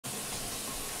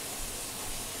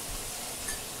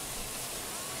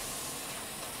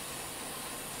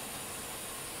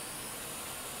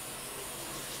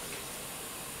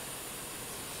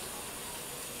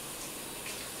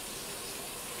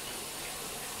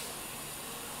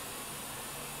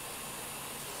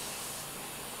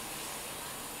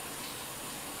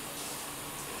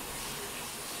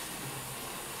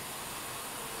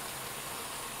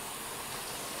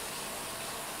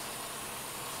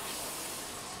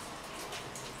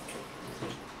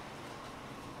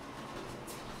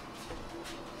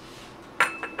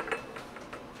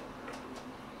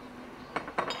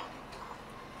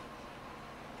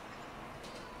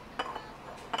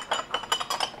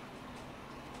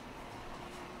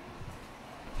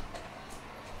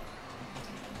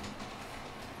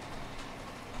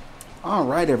All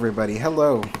right, everybody.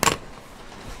 Hello.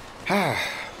 Sorry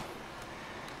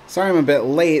I'm a bit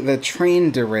late. The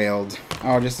train derailed.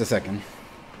 Oh, just a second.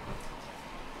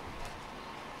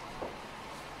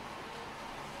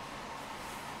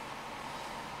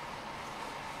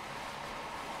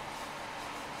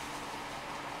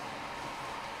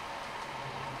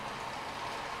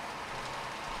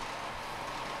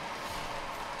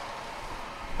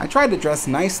 I try to dress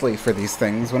nicely for these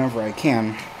things whenever I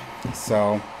can,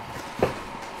 so...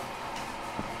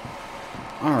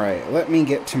 Alright, let me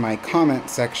get to my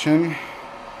comment section.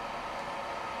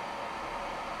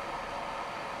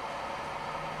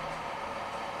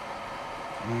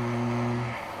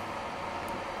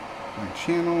 My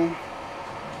channel.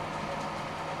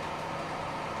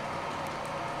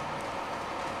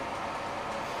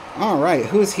 Alright,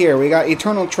 who's here? We got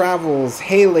Eternal Travels,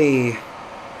 Haley...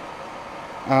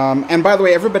 and by the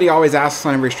way, everybody always asks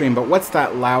on every stream, but what's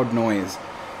that loud noise?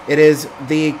 It is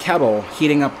the kettle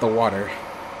heating up the water.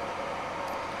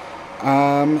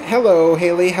 Hello,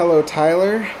 Haley. Hello,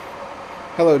 Tyler.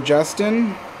 Hello,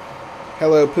 Justin.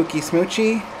 Hello, Pookie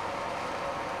Smoochie.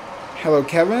 Hello,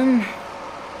 Kevin.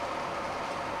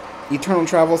 Eternal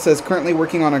Travel says, currently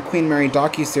working on a Queen Mary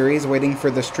docu-series, waiting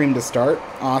for the stream to start.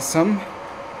 Awesome.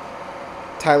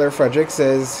 Tyler Frederick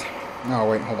says... Oh,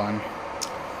 wait, hold on.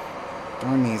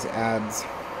 Darn these ads.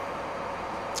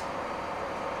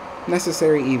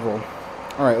 Necessary evil.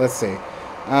 Alright, let's see.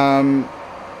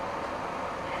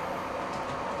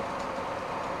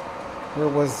 Where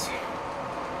was...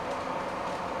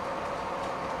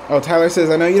 Oh, Tyler says,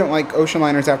 I know you don't like ocean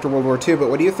liners after World War II, but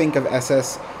what do you think of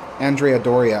SS Andrea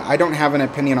Doria? I don't have an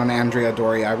opinion on Andrea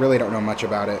Doria. I really don't know much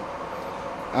about it.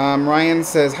 Ryan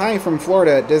says, hi from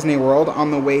Florida at Disney World,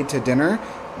 on the way to dinner.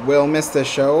 We'll miss the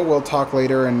show. We'll talk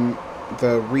later in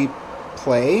the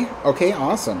replay. Okay,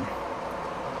 awesome.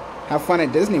 Have fun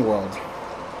at Disney World.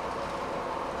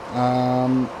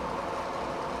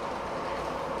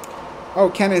 Oh,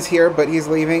 Ken is here, but he's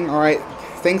leaving. Alright,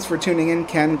 thanks for tuning in,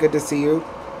 Ken. Good to see you.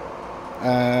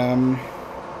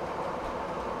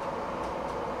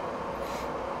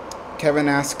 Kevin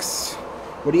asks,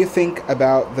 what do you think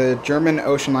about the German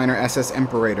ocean liner SS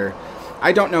Imperator?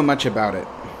 I don't know much about it.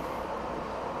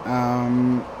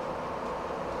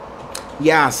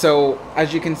 Yeah, so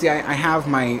as you can see, I have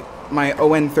my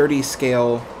ON30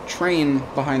 scale train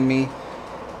behind me.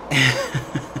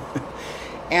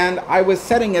 And I was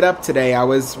setting it up today. I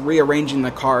was rearranging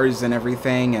the cars and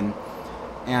everything,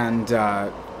 and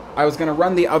I was going to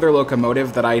run the other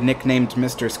locomotive that I nicknamed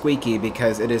Mr. Squeaky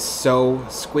because it is so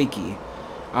squeaky.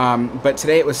 But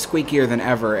today it was squeakier than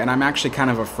ever, and I'm actually kind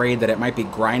of afraid that it might be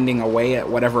grinding away at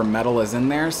whatever metal is in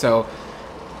there, so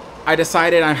I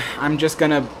decided I'm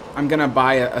gonna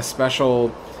buy a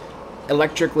special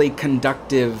electrically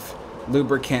conductive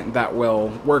lubricant that will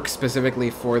work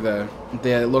specifically for the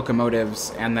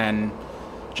locomotives, and then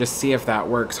just see if that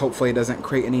works. Hopefully it doesn't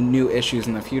create any new issues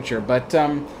in the future. But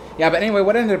yeah, but anyway,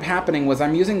 what ended up happening was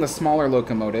I'm using the smaller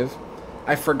locomotive.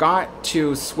 I forgot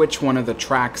to switch one of the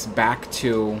tracks back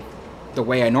to the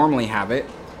way I normally have it.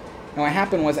 And what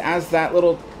happened was, as that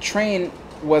little train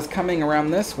was coming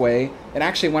around this way, it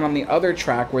actually went on the other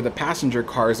track where the passenger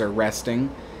cars are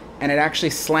resting, and it actually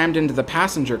slammed into the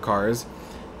passenger cars,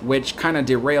 which kind of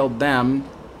derailed them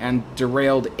and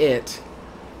derailed it.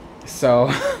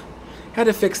 So had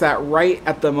to fix that right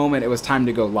at the moment it was time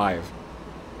to go live.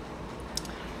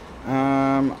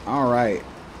 Alright.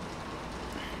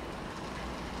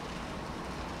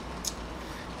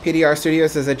 PDR Studio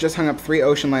says, I just hung up 3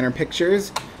 ocean liner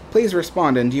pictures. Please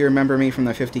respond, and do you remember me from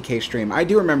the 50K stream? I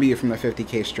do remember you from the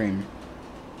 50K stream.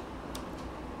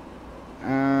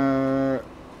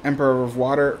 Emperor of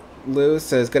Waterloo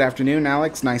says, good afternoon,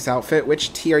 Alex. Nice outfit.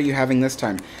 Which tea are you having this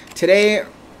time? Today,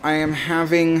 I am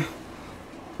having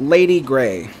Lady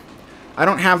Grey. I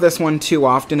don't have this one too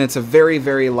often. It's a very,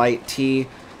 very light tea.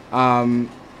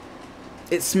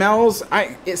 It smells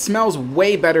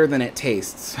way better than it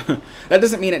tastes. That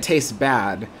doesn't mean it tastes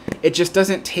bad. It just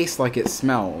doesn't taste like it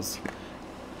smells.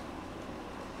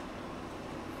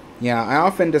 Yeah, I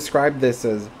often describe this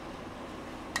as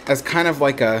kind of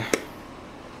like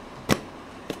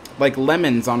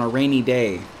lemons on a rainy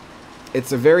day.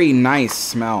 It's a very nice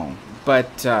smell,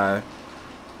 but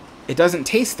it doesn't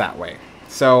taste that way.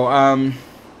 So,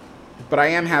 but I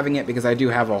am having it because I do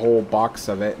have a whole box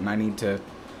of it, and I need to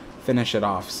finish it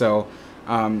off. So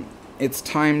it's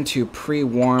time to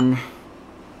pre-warm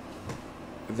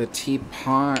the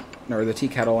teapot, or the tea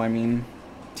kettle, I mean,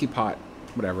 teapot,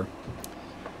 whatever.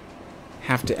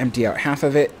 Have to empty out half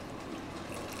of it.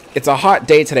 It's a hot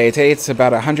day today. Today it's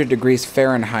about 100 degrees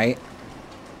Fahrenheit.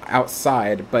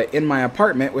 outside, but in my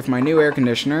apartment with my new air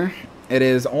conditioner, it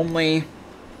is only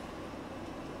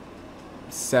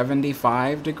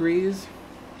 75 degrees.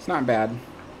 It's not bad.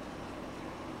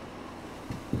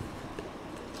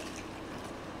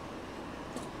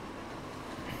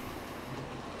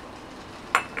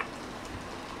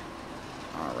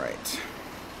 All right.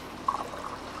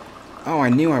 Oh, I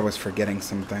knew I was forgetting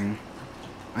something.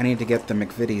 I need to get the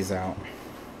McVitie's out.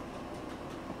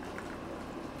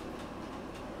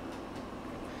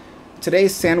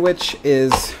 Today's sandwich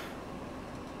is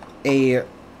a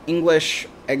English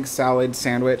egg salad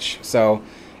sandwich, so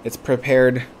it's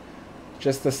prepared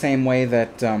just the same way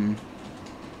that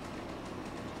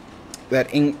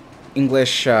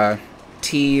English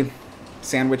tea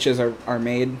sandwiches are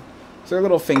made. So they're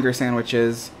little finger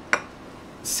sandwiches.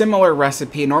 Similar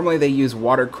recipe. Normally they use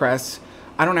watercress.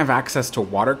 I don't have access to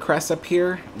watercress up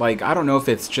here. Like, I don't know if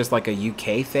it's just like a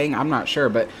UK thing. I'm not sure,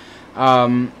 but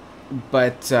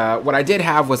what I did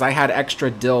have was I had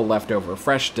extra dill left over,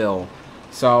 fresh dill.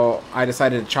 So I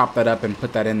decided to chop that up and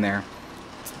put that in there.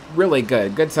 It's really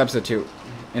good. Good substitute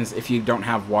if you don't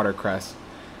have watercress.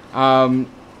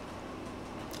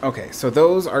 Okay, so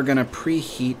those are going to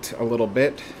preheat a little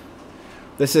bit.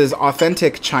 This is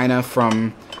authentic china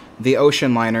from the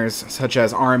ocean liners, such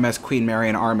as RMS Queen Mary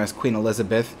and RMS Queen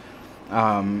Elizabeth.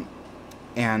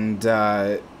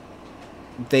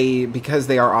 Because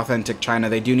they are authentic china,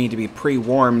 they do need to be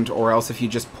pre-warmed, or else if you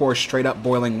just pour straight up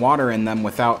boiling water in them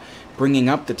without bringing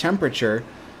up the temperature,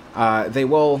 they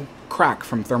will crack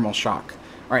from thermal shock.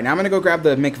 All right, now I'm going to go grab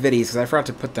the McVitie's because I forgot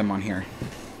to put them on here.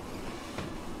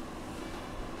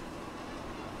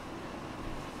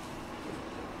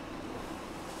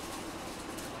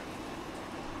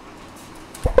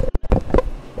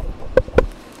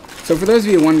 So for those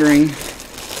of you wondering,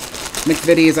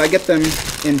 McVitie's, I get them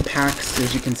in packs.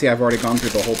 As you can see, I've already gone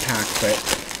through the whole pack, but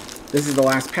this is the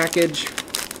last package.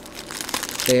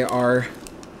 They are,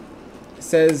 it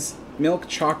says milk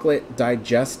chocolate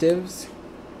digestives,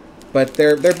 but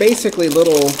they're basically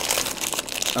little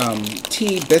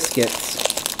tea biscuits,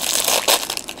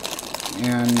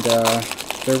 and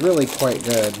they're really quite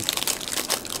good.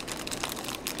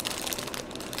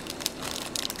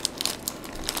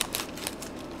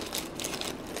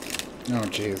 Oh,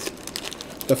 jeez.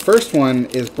 The first one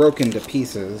is broken to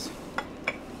pieces.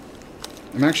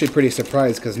 I'm actually pretty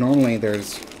surprised because normally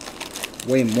there's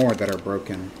way more that are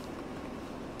broken.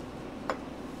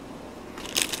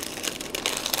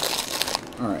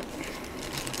 Alright.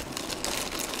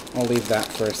 I'll leave that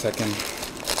for a second.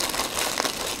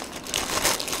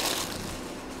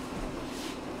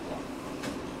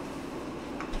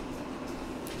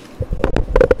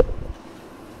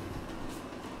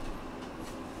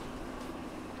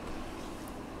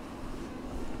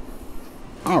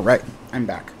 Alright, I'm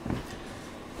back.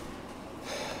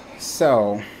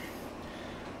 So,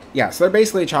 yeah, so they're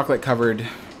basically chocolate covered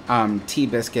tea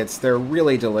biscuits. They're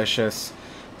really delicious,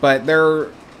 but they're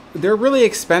really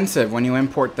expensive when you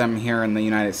import them here in the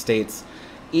United States.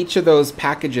 Each of those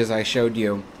packages I showed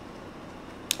you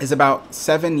is about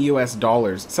 $7 US,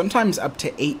 sometimes up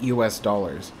to $8 US.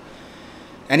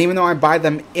 And even though I buy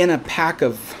them in a pack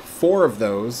of 4 of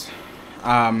those,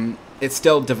 it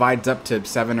still divides up to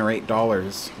 $7 or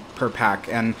 $8 per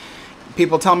pack. And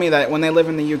people tell me that when they live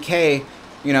in the UK,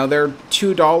 you know, they're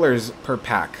 $2 per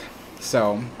pack.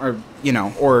 So, or, you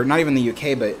know, or not even the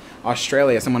UK, but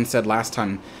Australia. Someone said last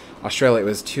time, Australia, it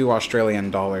was $2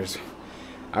 Australian.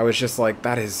 I was just like,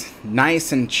 that is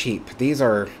nice and cheap. These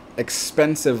are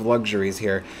expensive luxuries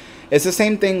here. It's the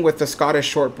same thing with the Scottish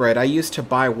shortbread. I used to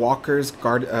buy Walker's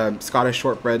Scottish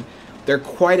shortbread. They're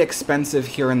quite expensive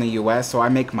here in the US, so I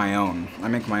make my own. I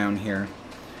make my own here.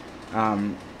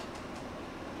 I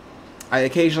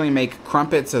occasionally make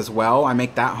crumpets as well. I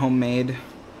make that homemade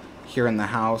here in the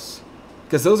house,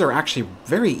 because those are actually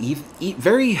very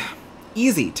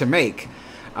easy to make.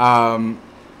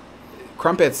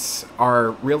 Crumpets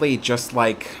are really just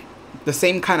like the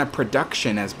same kind of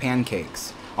production as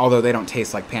pancakes, although they don't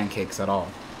taste like pancakes at all.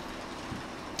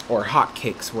 Or hot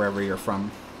cakes, wherever you're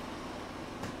from.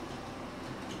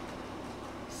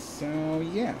 So,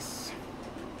 yes.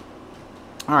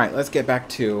 Alright, let's get back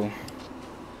to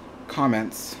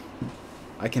comments.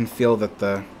 I can feel that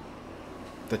the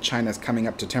china's coming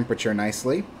up to temperature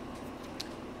nicely.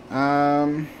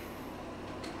 Hello,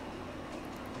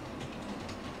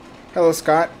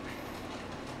 Scott.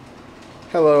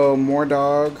 Hello,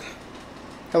 Moordog.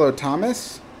 Hello,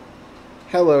 Thomas.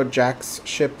 Hello, Jack's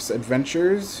Ship's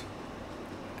Adventures.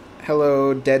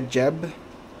 Hello, Dead Jeb.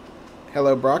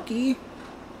 Hello, Brocky.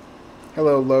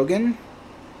 Hello, Logan.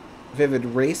 Vivid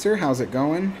Racer, how's it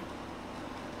going?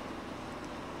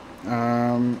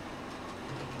 Ivan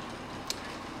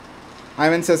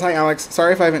says, "Hi Alex,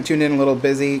 sorry if I haven't tuned in, a little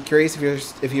busy. Curious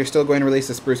if you're still going to release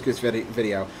a Spruce Goose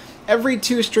video." Every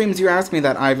 2 streams you ask me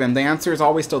that, Ivan. The answer is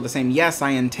always still the same. Yes,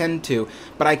 I intend to,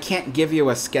 but I can't give you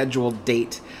a scheduled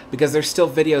date because there's still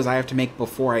videos I have to make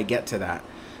before I get to that.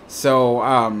 So,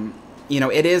 you know,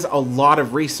 it is a lot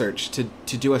of research to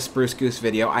do a Spruce Goose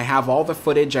video. I have all the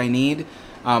footage I need.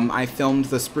 I filmed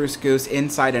the Spruce Goose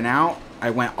inside and out.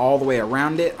 I went all the way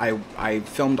around it. I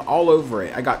filmed all over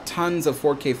it. I got tons of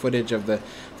 4K footage of the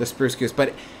Spruce Goose,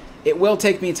 but it will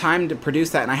take me time to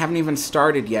produce that, and I haven't even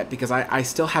started yet because I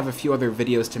still have a few other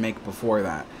videos to make before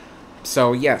that.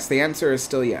 So yes, the answer is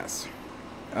still yes.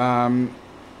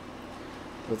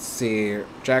 Let's see.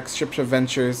 Jack's Ship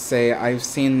Adventures say, I've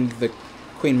seen the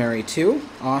Queen Mary 2.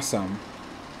 Awesome.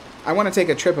 I want to take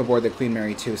a trip aboard the Queen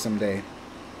Mary 2 someday.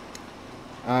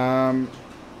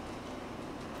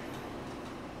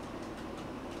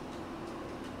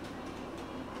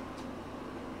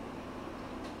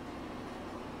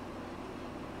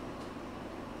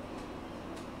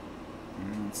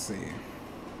 Let's see.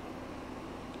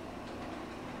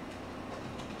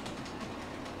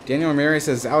 Daniel Ramirez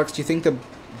says, Alex, do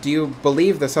you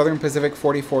believe the Southern Pacific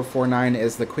 4449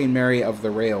 is the Queen Mary of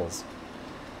the rails?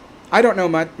 I don't know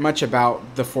much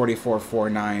about the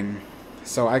 4449,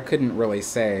 so I couldn't really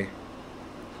say.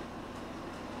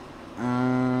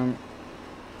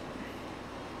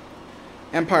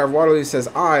 Empire of Waterloo says,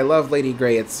 I love Lady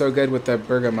Grey. It's so good with the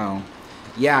bergamot.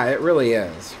 Yeah, it really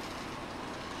is.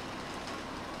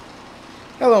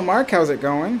 Hello, Mark. How's it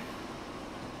going?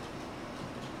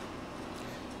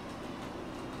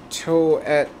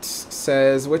 Toet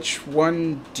says, which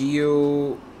one do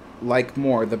you like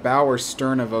more, the bow or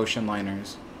stern of ocean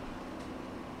liners?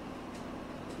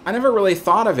 I never really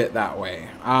thought of it that way.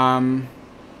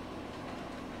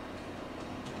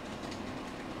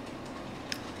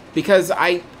 Because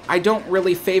I don't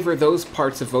really favor those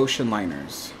parts of ocean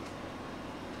liners.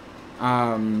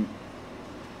 But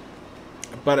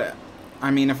I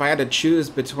mean, if I had to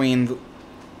choose between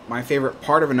my favorite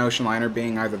part of an ocean liner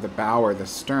being either the bow or the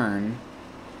stern,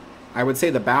 I would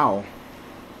say the bow.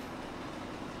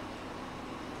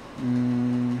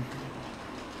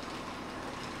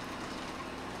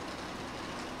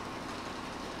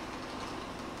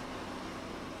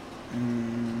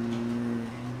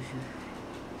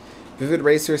 Vivid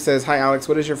Racer says, hi Alex,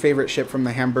 what is your favorite ship from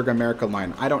the Hamburg America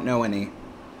line? I don't know any.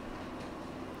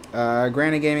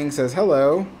 Granny Gaming says,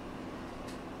 hello.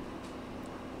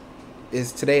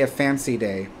 Is today a fancy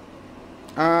day?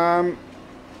 Well,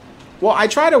 I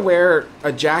try to wear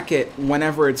a jacket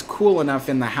whenever it's cool enough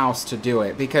in the house to do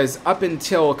it, because up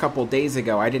until a couple days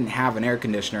ago, I didn't have an air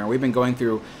conditioner. We've been going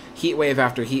through heat wave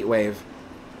after heat wave,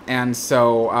 and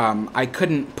so I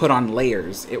couldn't put on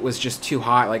layers. It was just too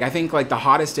hot. Like, I think like the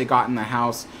hottest it got in the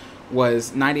house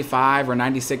was 95 or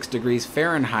 96 degrees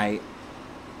Fahrenheit,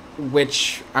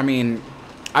 which, I mean,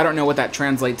 I don't know what that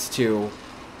translates to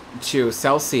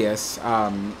Celsius,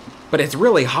 but it's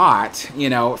really hot, you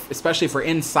know, especially for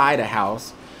inside a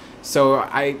house. So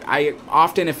I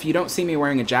often, if you don't see me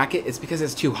wearing a jacket, it's because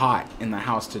it's too hot in the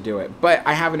house to do it. But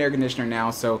I have an air conditioner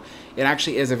now, so it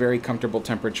actually is a very comfortable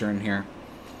temperature in here.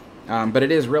 But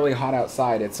it is really hot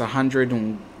outside. It's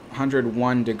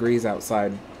 101 degrees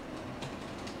outside.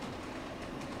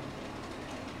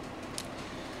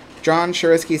 John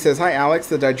Shurisky says, hi Alex,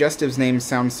 the digestives name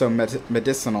sounds so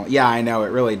medicinal. Yeah, I know, it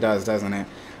really does, doesn't it?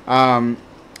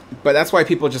 But that's why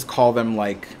people just call them,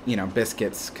 like, you know,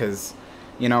 biscuits, because,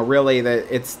 you know, really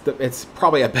it's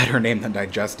probably a better name than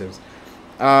digestives.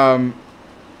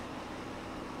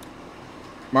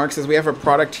 Mark says, we have a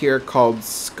product here called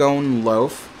Scone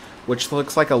Loaf, which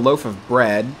looks like a loaf of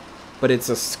bread, but it's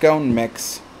a scone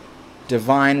mix,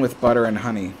 divine with butter and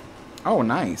honey. Oh,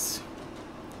 nice.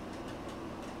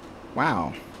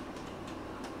 Wow.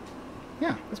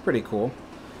 Yeah, that's pretty cool.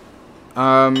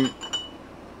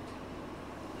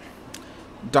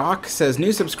 Doc says,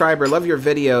 new subscriber, love your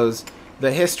videos.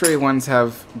 The history ones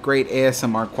have great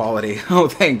ASMR quality. Oh,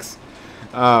 thanks.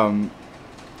 Oh,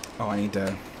 I need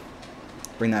to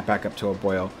bring that back up to a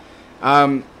boil.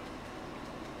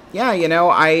 Yeah, you know,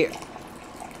 I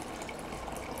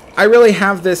really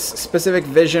have this specific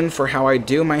vision for how I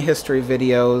do my history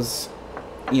videos.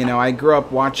 You know, I grew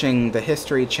up watching the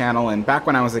History Channel, and back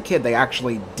when I was a kid, they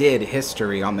actually did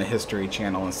history on the History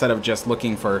Channel instead of just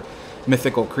looking for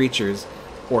mythical creatures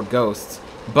or ghosts.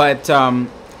 But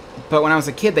when I was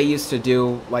a kid, they used to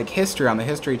do, like, history on the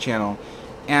History Channel,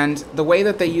 And the way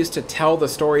that they used to tell the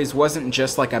stories wasn't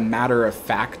just like a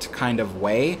matter-of-fact kind of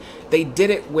way. They did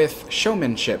it with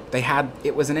showmanship.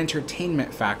 It was an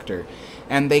entertainment factor.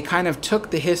 And they kind of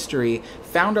took the history,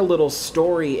 found a little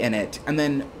story in it, and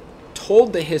then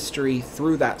told the history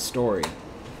through that story.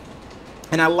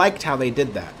 And I liked how they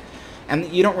did that.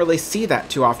 And you don't really see that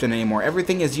too often anymore.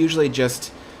 Everything is usually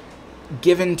just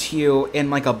given to you in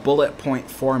like a bullet point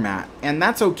format. And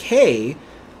that's okay,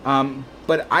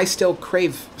 but I still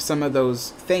crave some of those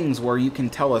things where you can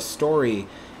tell a story.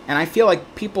 And I feel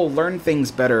like people learn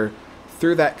things better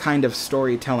through that kind of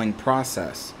storytelling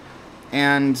process.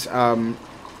 And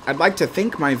I'd like to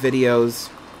think my videos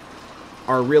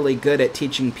are really good at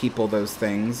teaching people those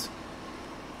things.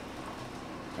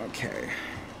 Okay.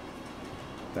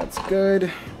 That's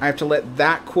good. I have to let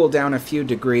that cool down a few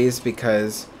degrees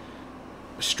because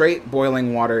straight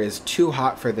boiling water is too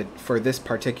hot for this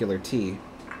particular tea.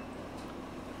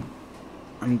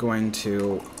 I'm going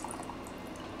to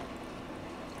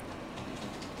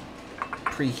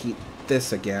preheat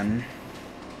this again.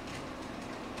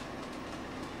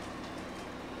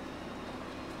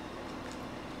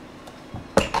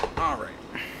 All right.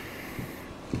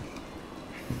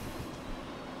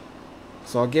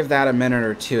 So I'll give that a minute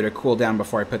or two to cool down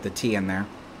before I put the tea in there.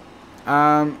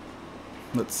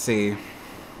 Let's see.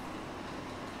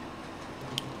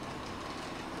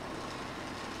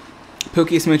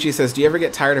 Pookie Smoochie says, do you ever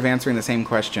get tired of answering the same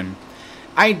question?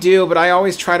 I do, but I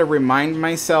always try to remind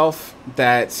myself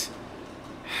that,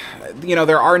 you know,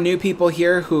 there are new people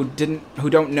here who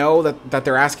don't know that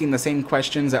they're asking the same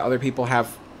questions that other people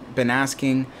have been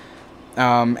asking.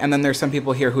 And then there's some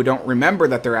people here who don't remember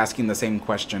that they're asking the same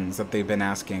questions that they've been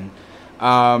asking.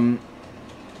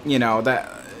 You know,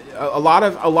 that a lot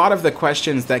of the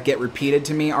questions that get repeated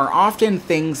to me are often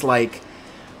things like,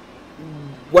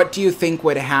 what do you think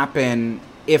would happen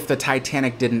if the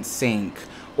Titanic didn't sink?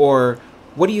 Or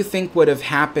what do you think would have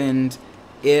happened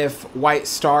if White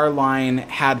Star Line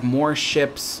had more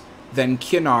ships than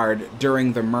Cunard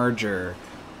during the merger?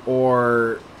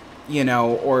 Or, you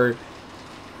know,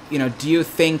 do you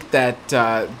think that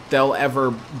they'll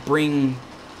ever bring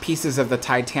pieces of the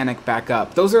Titanic back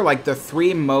up? Those are like the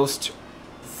 3 most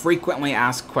frequently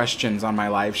asked questions on my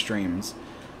live streams.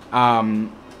 And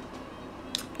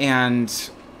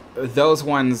those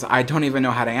ones, I don't even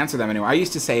know how to answer them anymore. I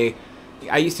used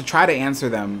to try to answer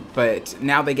them, but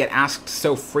now they get asked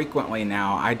so frequently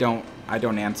now, I don't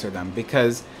answer them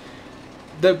because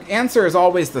the answer is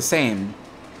always the same.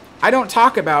 I don't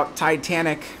talk about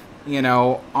Titanic, you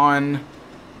know, on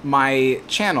my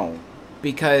channel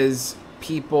because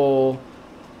there's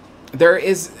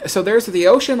the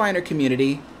ocean liner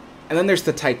community and then there's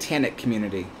the Titanic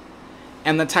community.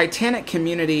 And the Titanic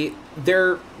community,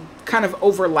 they're kind of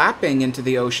overlapping into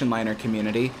the ocean liner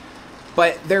community,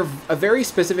 but they're a very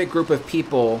specific group of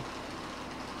people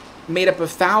made up of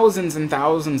thousands and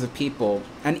thousands of people,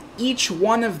 and each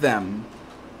one of them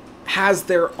has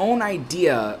their own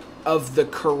idea of the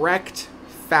correct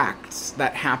facts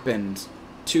that happened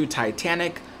to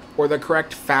Titanic or the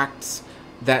correct facts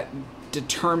that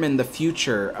determine the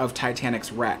future of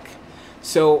Titanic's wreck.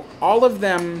 So all of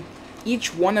them,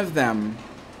 each one of them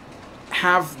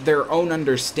have their own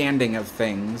understanding of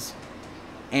things.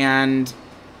 And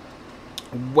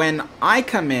when I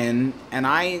come in and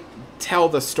I tell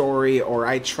the story or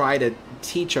I try to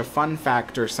teach a fun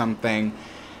fact or something,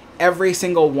 every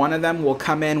single one of them will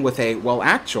come in with a, well,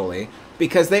 actually,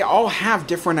 because they all have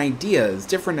different ideas,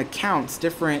 different accounts,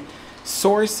 different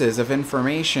sources of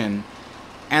information,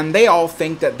 and they all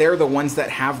think that they're the ones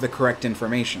that have the correct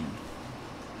information.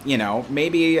 You know,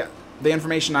 maybe the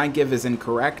information I give is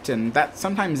incorrect, and that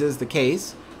sometimes is the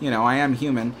case. You know, I am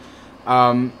human.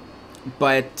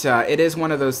 But it is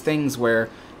one of those things where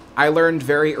I learned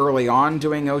very early on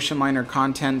doing ocean liner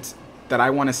content that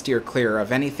I want to steer clear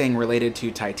of anything related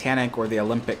to Titanic or the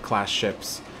Olympic class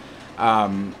ships.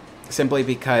 Simply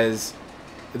because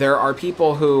there are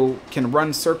people who can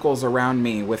run circles around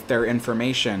me with their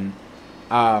information,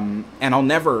 and I'll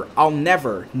never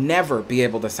be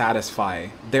able to satisfy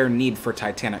their need for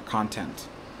Titanic content.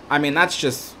 I mean, that's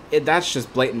just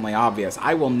blatantly obvious.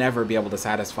 I will never be able to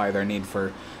satisfy their need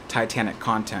for Titanic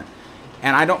content,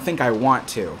 and I don't think I want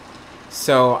to.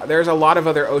 So there's a lot of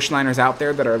other ocean liners out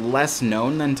there that are less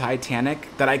known than Titanic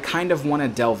that I kind of want to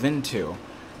delve into,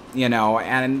 you know,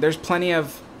 and there's plenty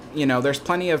of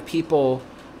people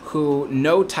who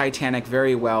know Titanic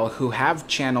very well, who have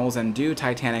channels and do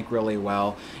Titanic really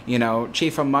well. You know,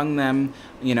 chief among them,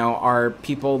 you know, are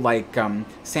people like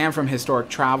Sam from Historic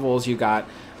Travels. You got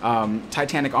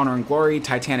Titanic Honor and Glory,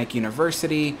 Titanic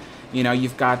University. You know,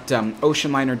 you've got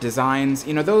Ocean Liner Designs.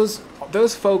 You know,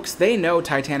 those folks, they know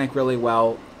Titanic really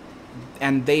well,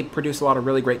 and they produce a lot of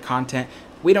really great content.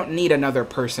 We don't need another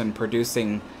person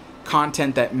producing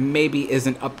content that maybe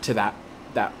isn't up to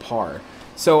that par.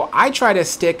 So I try to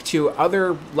stick to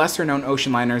other lesser-known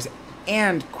ocean liners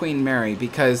and Queen Mary,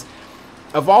 because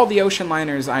of all the ocean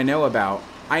liners I know about,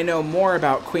 I know more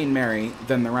about Queen Mary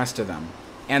than the rest of them.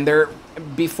 And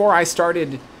before I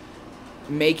started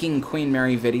making Queen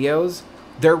Mary videos,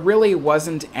 there really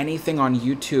wasn't anything on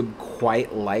YouTube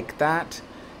quite like that.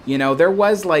 You know, there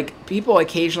was, like, people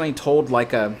occasionally told,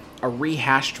 like, a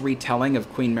rehashed retelling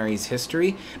of Queen Mary's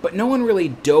history, but no one really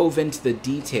dove into the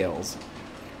details.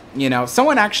 You know,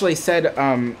 someone actually said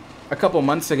a couple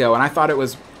months ago, and I thought it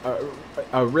was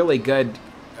a really good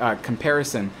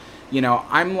comparison. You know,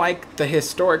 I'm like the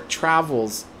Historic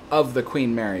Travels of the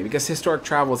Queen Mary, because Historic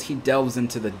Travels, he delves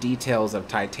into the details of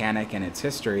Titanic and its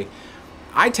history.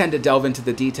 I tend to delve into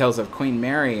the details of Queen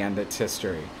Mary and its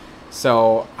history.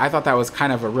 So I thought that was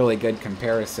kind of a really good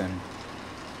comparison.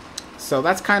 So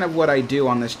that's kind of what I do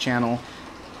on this channel.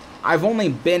 I've only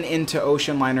been into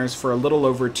ocean liners for a little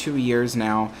over 2 years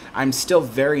now. I'm still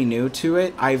very new to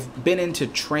it. I've been into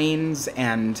trains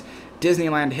and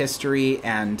Disneyland history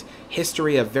and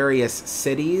history of various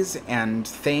cities and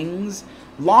things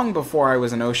long before I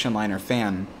was an ocean liner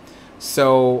fan.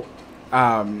 So,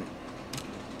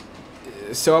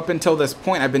 so up until this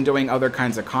point, I've been doing other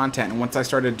kinds of content. And once I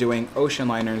started doing ocean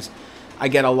liners, I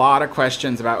get a lot of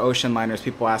questions about ocean liners.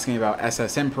 People asking me about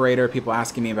SS Imperator, people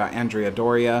asking me about Andrea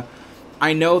Doria.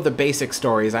 I know the basic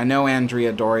stories. I know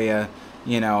Andrea Doria,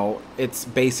 you know, its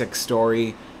basic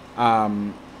story.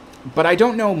 But I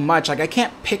don't know much. Like, I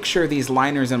can't picture these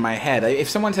liners in my head. If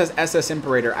someone says SS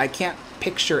Imperator, I can't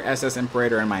picture SS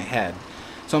Imperator in my head.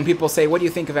 So when people say, what do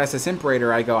you think of SS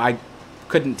Imperator? I go, I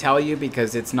couldn't tell you,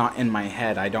 because it's not in my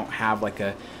head. I don't have like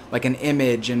an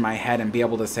image in my head and be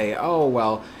able to say, oh,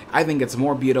 well, I think it's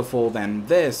more beautiful than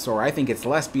this, or I think it's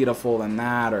less beautiful than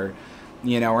that, or,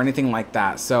 you know, or anything like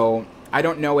that. So I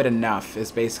don't know it enough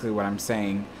is basically what I'm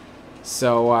saying.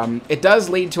 So it does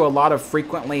lead to a lot of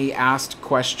frequently asked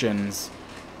questions,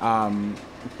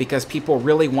 because people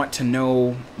really want to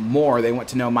know more. They want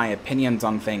to know my opinions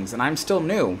on things, and I'm still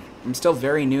new. I'm still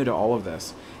very new to all of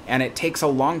this, and it takes a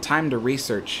long time to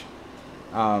research.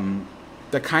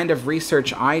 The kind of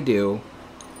research I do,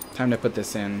 time to put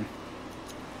this in,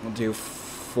 we'll do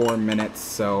 4 minutes,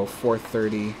 so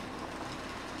 4:30.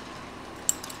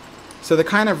 So the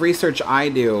kind of research I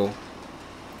do,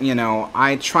 you know,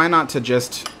 I try not to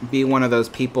just be one of those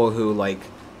people who, like,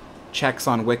 checks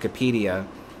on Wikipedia.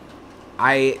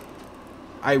 I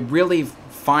really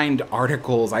find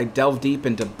articles, I delve deep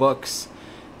into books,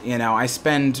 you know, I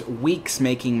spend weeks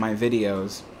making my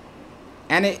videos.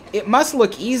 And it must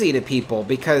look easy to people,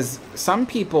 because some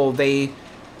people,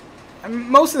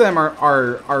 most of them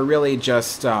are really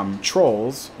just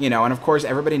trolls, you know, and of course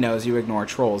everybody knows you ignore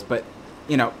trolls, but,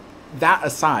 you know, that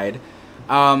aside,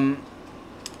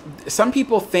 some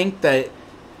people think that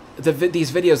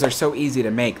these videos are so easy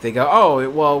to make. They go, oh,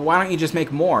 well, why don't you just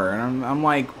make more? And I'm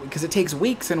like, because it takes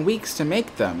weeks and weeks to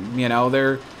make them, you know,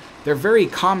 they're very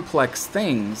complex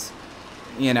things.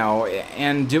 You know,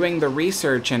 and doing the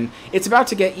research, and it's about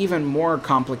to get even more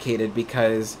complicated,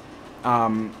 because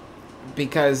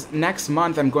next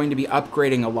month I'm going to be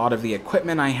upgrading a lot of the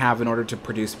equipment I have in order to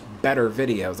produce better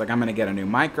videos. Like, I'm going to get a new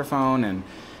microphone,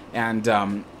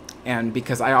 and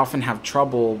because I often have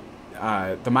trouble,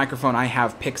 the microphone I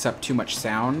have picks up too much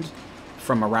sound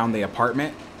from around the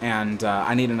apartment, and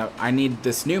I need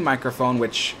this new microphone,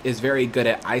 which is very good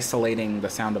at isolating the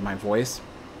sound of my voice.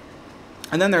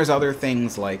 And then there's other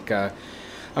things like I'm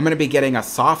going to be getting a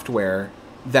software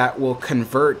that will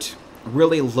convert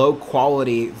really low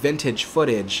quality vintage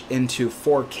footage into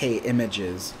 4K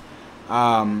images.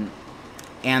 And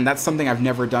that's something I've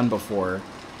never done before.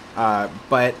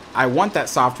 But I want that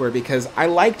software because I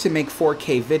like to make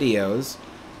 4K videos.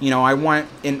 You know, I want,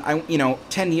 you know,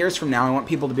 10 years from now, I want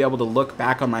people to be able to look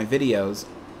back on my videos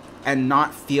and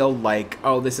not feel like,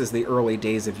 oh, this is the early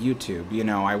days of YouTube. You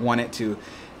know, I want it to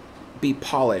be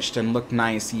polished and look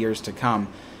nice years to come.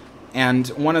 And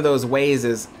one of those ways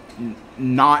is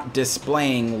not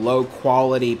displaying low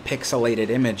quality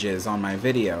pixelated images on my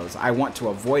videos. I want to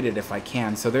avoid it if I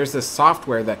can. So there's this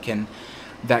software that can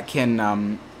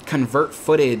convert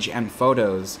footage and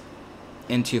photos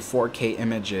into 4K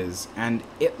images, and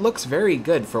it looks very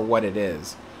good for what it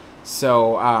is.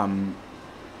 So,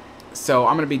 so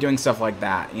I'm going to be doing stuff like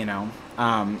that, you know.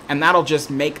 And that'll just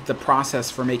make the process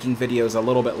for making videos a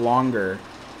little bit longer.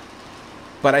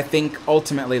 But I think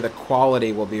ultimately the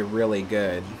quality will be really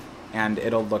good and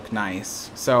it'll look nice.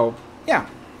 So, yeah.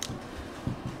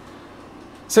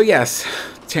 So yes,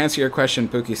 to answer your question,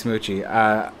 Pookie Smoochie,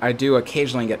 I do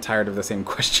occasionally get tired of the same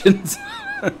questions.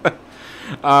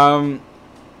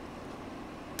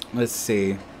 Let's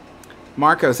see.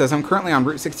 Marco says, I'm currently on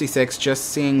Route 66 just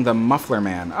seeing the Muffler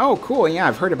Man. Oh, cool. Yeah,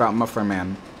 I've heard about Muffler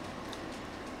Man.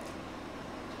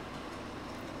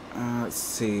 Let's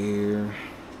see.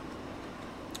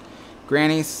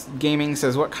 Granny Gaming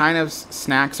says, what kind of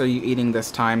snacks are you eating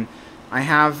this time? I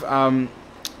have an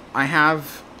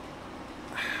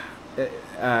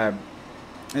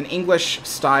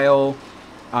English-style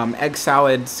egg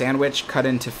salad sandwich cut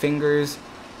into fingers.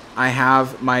 I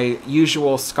have my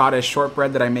usual Scottish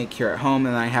shortbread that I make here at home,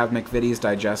 and I have McVitie's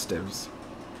digestives.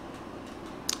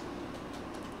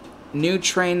 New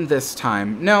train this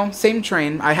time. No, same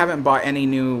train. I haven't bought any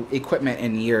new equipment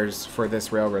in years for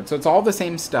this railroad, so it's all the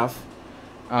same stuff.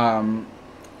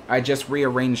 I just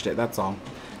rearranged it, that's all.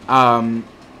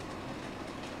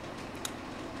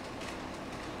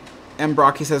 M.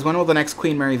 Brocky says, when will the next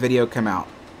Queen Mary video come out?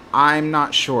 I'm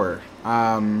not sure.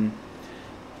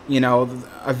 You know,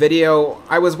 a video...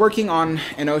 I was working on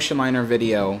an ocean liner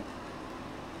video,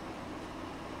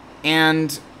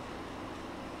 and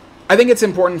I think it's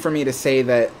important for me to say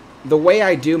that the way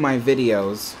I do my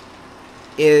videos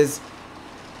is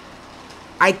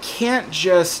I can't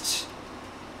just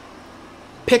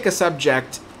pick a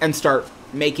subject and start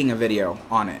making a video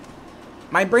on it.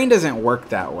 My brain doesn't work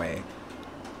that way.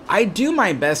 I do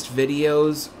my best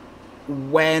videos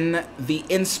when the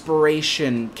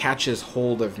inspiration catches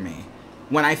hold of me.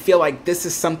 When I feel like this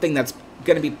is something that's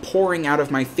going to be pouring out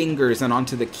of my fingers and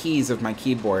onto the keys of my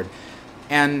keyboard.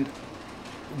 And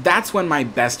that's when my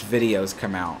best videos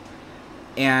come out.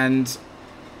 And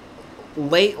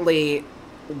lately,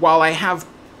 while I have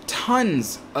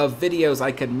tons of videos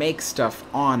I could make stuff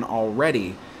on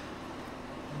already,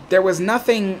 there was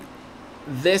nothing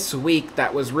this week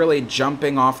that was really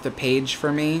jumping off the page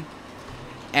for me.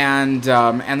 And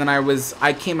then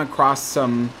I came across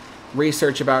some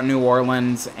research about New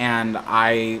Orleans, and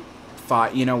I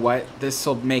thought, you know what, this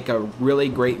will make a really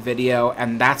great video,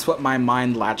 and that's what my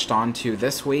mind latched onto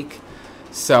this week.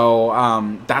 So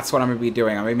that's what I'm going to be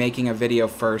doing. I'm going to be making a video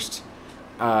first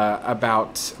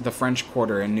about the French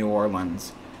Quarter in New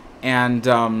Orleans. And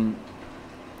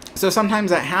so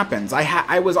sometimes that happens.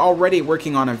 I was already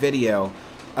working on a video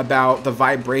about the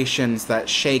vibrations that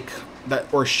shook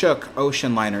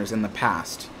ocean liners in the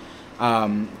past.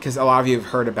 Because a lot of you have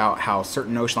heard about how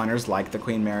certain ocean liners, like the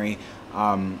Queen Mary,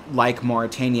 like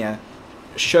Mauretania,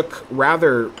 shook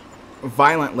rather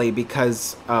violently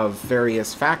because of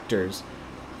various factors.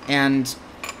 And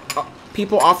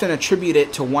people often attribute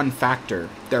it to one factor,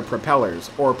 their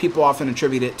propellers, or people often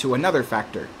attribute it to another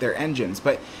factor, their engines.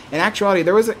 But in actuality,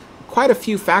 there was quite a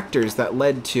few factors that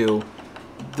led to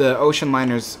the ocean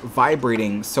liners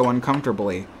vibrating so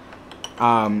uncomfortably.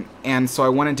 And so I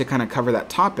wanted to kind of cover that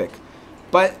topic.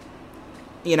 But,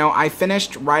 you know, I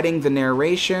finished writing the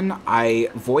narration. I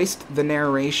voiced the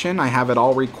narration. I have it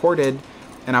all recorded.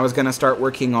 And I was going to start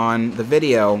working on the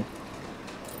video.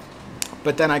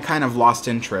 But then I kind of lost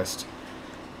interest.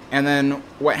 And then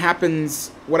what happens,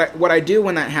 what I do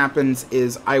when that happens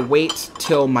is I wait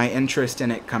till my interest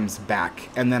in it comes back.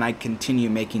 And then I continue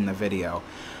making the video.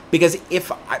 Because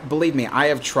believe me, I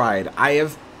have tried.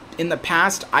 In the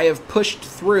past, I have pushed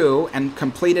through and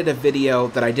completed a video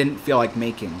that I didn't feel like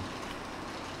making.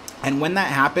 And when that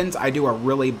happens, I do a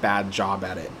really bad job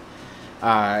at it.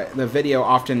 The video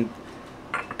often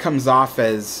comes off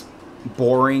as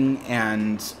boring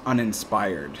and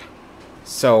uninspired.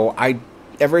 So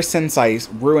ever since I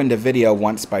ruined a video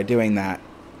once by doing that,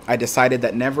 I decided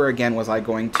that never again was I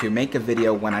going to make a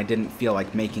video when I didn't feel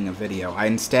like making a video. I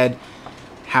instead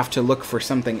have to look for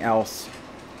something else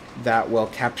that will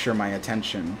capture my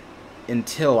attention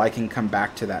until I can come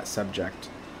back to that subject.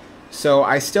 So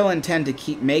I still intend to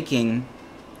keep making,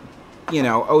 you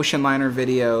know, ocean liner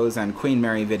videos and Queen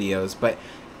Mary videos, but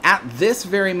at this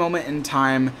very moment in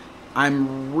time,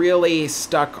 I'm really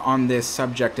stuck on this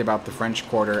subject about the French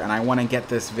Quarter, and I want to get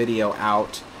this video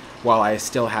out while I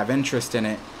still have interest in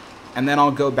it, and then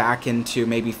I'll go back into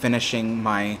maybe finishing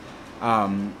my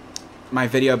my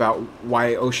video about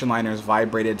why ocean liners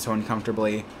vibrated so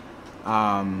uncomfortably.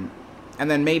 And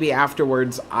then maybe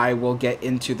afterwards I will get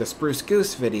into the Spruce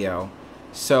Goose video.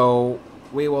 So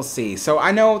We will see. So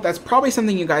I know that's probably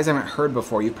something you guys haven't heard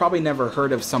before. You've probably never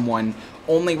heard of someone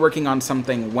only working on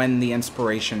something when the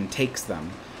inspiration takes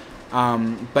them.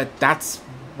 But that's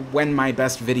when my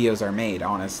best videos are made,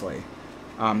 honestly.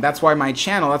 That's why my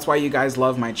channel, that's why you guys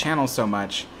love my channel so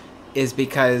much, is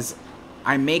because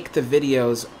I make the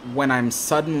videos when I'm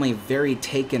suddenly very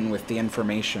taken with the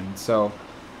information. So,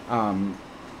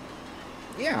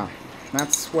 yeah,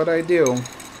 that's what I do.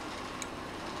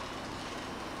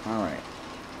 Alright,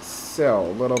 so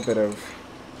a little bit of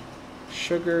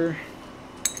sugar.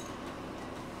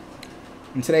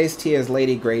 And today's tea is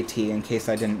Lady Grey tea, in case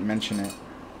I didn't mention it.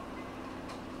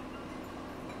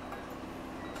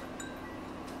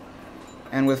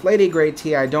 And with Lady Grey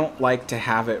tea, I don't like to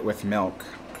have it with milk.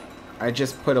 I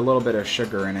just put a little bit of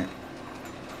sugar in it.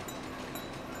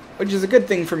 Which is a good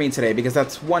thing for me today, because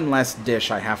that's one less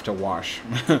dish I have to wash.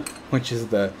 Which is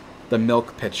the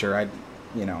milk pitcher.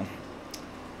 You know,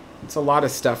 it's a lot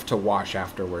of stuff to wash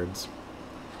afterwards.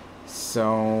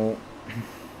 So...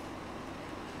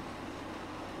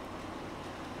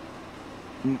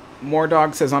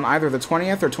 Moordog says, on either the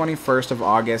 20th or 21st of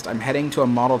August, I'm heading to a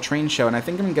model train show, and I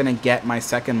think I'm going to get my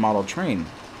second model train.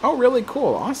 Oh, really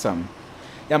cool. Awesome.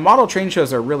 Yeah, model train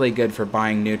shows are really good for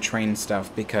buying new train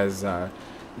stuff, because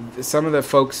some of the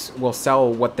folks will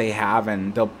sell what they have,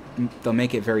 and they'll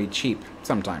make it very cheap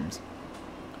sometimes.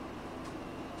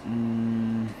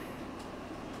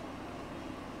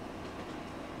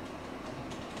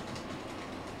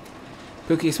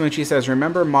 Pookie Smoochie says,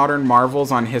 remember Modern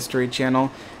Marvels on History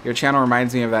Channel? Your channel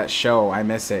reminds me of that show. I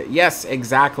miss it. Yes,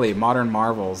 exactly. Modern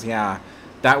Marvels. Yeah.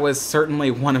 That was certainly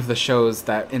one of the shows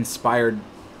that inspired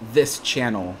this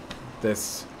channel.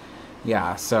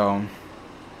 Yeah, so...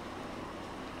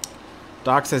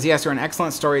 Doc says, yes, you're an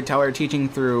excellent storyteller. Teaching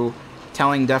through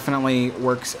telling definitely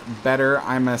works better.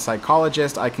 I'm a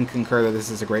psychologist. I can concur that this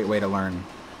is a great way to learn.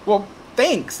 Well,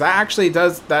 thanks. That actually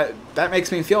does... That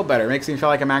makes me feel better. It makes me feel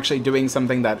like I'm actually doing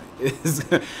something that is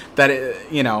that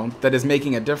is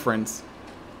making a difference.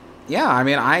 Yeah, I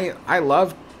mean, I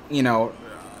love,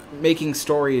 making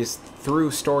stories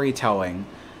through storytelling.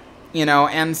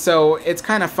 And so it's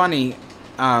kind of funny.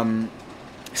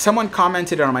 Someone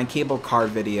commented on my cable car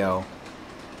video.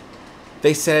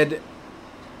 They said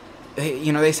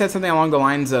something along the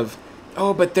lines of,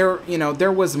 "Oh, but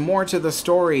there was more to the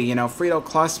story. Frito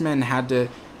Klussman had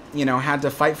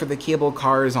to fight for the cable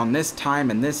cars on this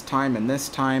time and this time and this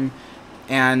time,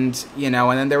 and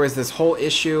then there was this whole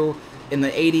issue in the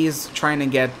 80s trying to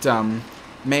get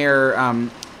Mayor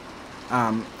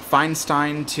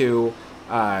Feinstein to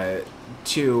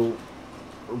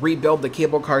rebuild the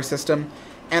cable car system."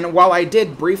 And while I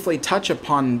did briefly touch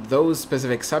upon those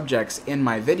specific subjects in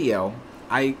my video,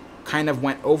 I kind of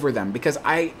went over them because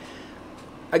I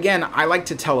like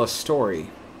to tell a story.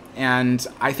 And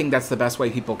I think that's the best way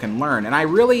people can learn. And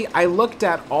I looked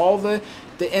at all the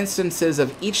instances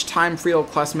of each time Frito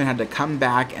Klussman had to come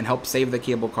back and help save the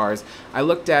cable cars. I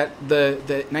looked at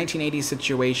the 1980s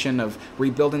situation of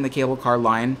rebuilding the cable car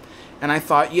line. And I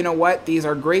thought, you know what? These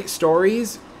are great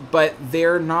stories, but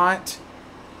they're not...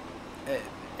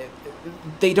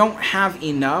 They don't have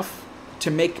enough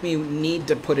to make me need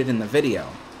to put it in the video.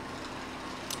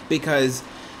 Because...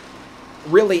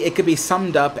 really, it could be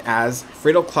summed up as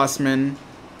Frito Klussman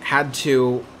had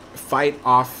to fight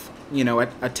off,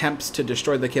 attempts to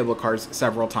destroy the cable cars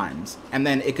several times. And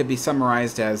then it could be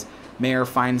summarized as Mayor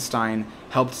Feinstein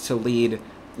helped to lead,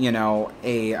 a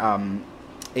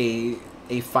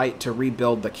fight to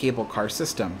rebuild the cable car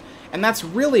system. And that's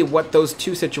really what those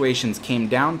two situations came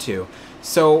down to.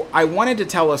 So I wanted to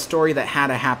tell a story that had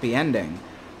a happy ending.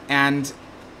 And...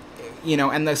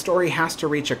 and the story has to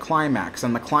reach a climax.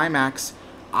 And the climax,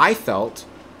 I felt,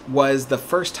 was the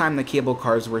first time the cable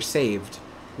cars were saved,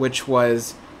 which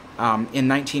was in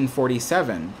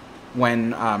 1947,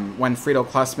 when Frito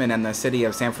Klussman and the city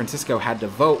of San Francisco had to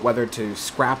vote whether to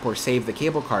scrap or save the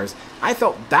cable cars. I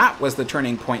felt that was the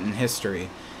turning point in history.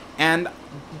 And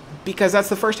because that's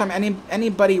the first time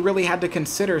anybody really had to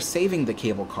consider saving the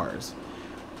cable cars.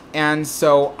 And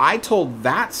so I told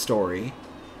that story.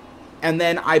 And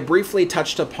then I briefly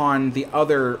touched upon the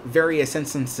other various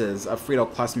instances of Frito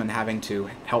Klussman having to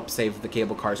help save the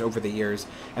cable cars over the years,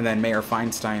 and then Mayor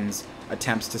Feinstein's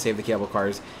attempts to save the cable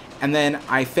cars. And then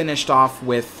I finished off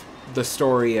with the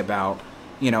story about,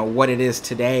 what it is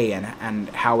today and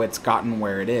how it's gotten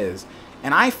where it is.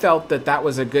 And I felt that that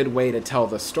was a good way to tell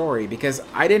the story, because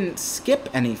I didn't skip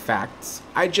any facts.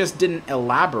 I just didn't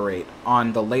elaborate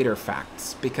on the later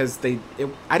facts, because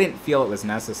I didn't feel it was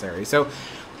necessary. So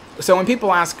when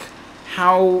people ask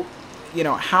how, you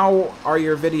know, how are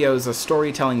your videos a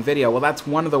storytelling video? Well, that's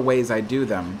one of the ways I do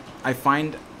them. I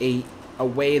find a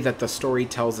way that the story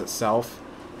tells itself,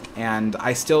 and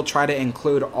I still try to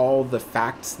include all the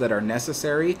facts that are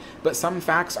necessary, but some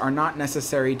facts are not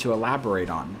necessary to elaborate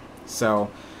on. So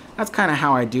that's kind of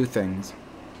how I do things.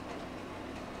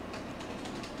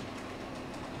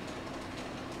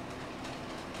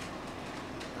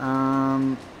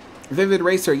 Vivid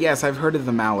Racer, yes, I've heard of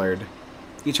the mallard.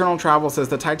 Eternal Travel says,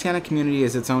 the Titanic community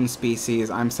is its own species.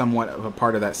 I'm somewhat of a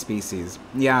part of that species.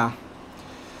 Yeah.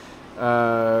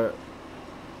 Yeah.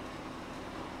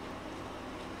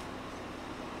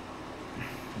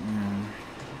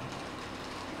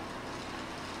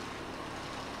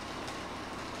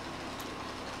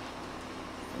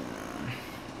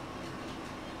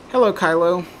 Hello,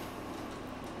 Kylo.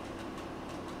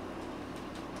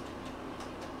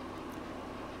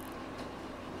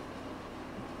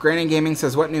 Granny Gaming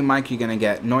says, what new mic are you going to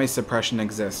get? Noise suppression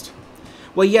exists.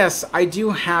 Well, yes, I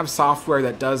do have software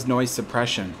that does noise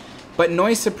suppression. But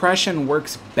noise suppression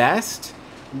works best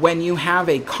when you have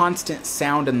a constant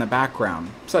sound in the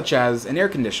background, such as an air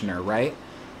conditioner, right?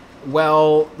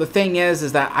 Well, the thing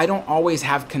is that I don't always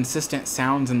have consistent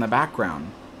sounds in the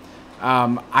background.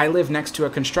 I live next to a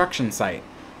construction site.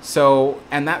 So,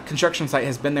 and that construction site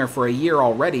has been there for a year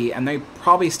already, and they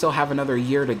probably still have another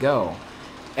year to go.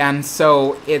 And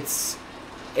so it's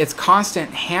constant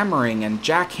hammering and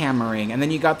jackhammering, and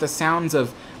then you got the sounds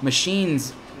of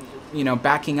machines, you know,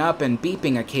 backing up and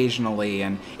beeping occasionally,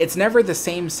 and it's never the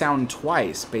same sound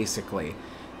twice, basically.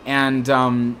 And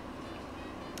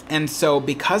so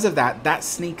because of that, that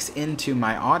sneaks into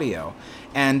my audio.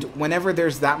 And whenever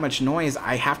there's that much noise,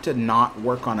 I have to not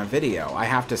work on a video. I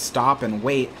have to stop and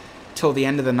wait till the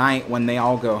end of the night when they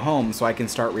all go home so I can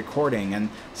start recording. And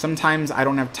sometimes I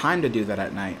don't have time to do that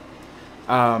at night.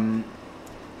 And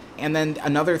then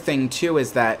another thing too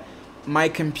is that my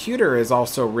computer is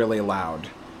also really loud.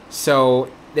 So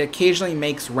it occasionally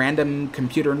makes random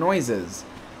computer noises.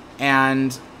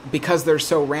 And because they're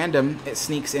so random, it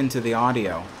sneaks into the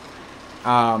audio.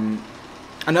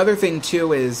 Another thing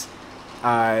too is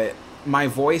my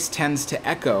voice tends to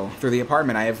echo through the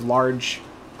apartment. I have large...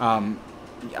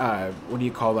 what do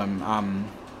you call them?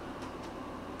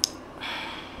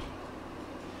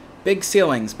 Big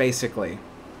ceilings, basically.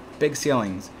 Big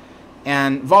ceilings.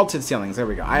 And vaulted ceilings, there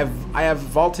we go. I have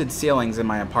vaulted ceilings in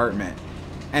my apartment,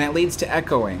 and it leads to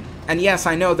echoing. And yes,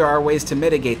 I know there are ways to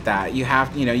mitigate that. You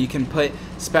have, you know, you can put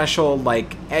special,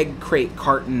 like, egg crate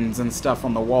cartons and stuff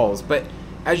on the walls. But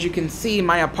as you can see,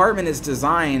 my apartment is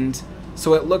designed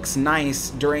so it looks nice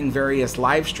during various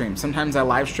live streams. Sometimes I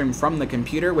live stream from the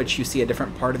computer, which you see a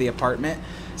different part of the apartment.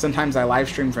 Sometimes I live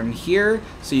stream from here,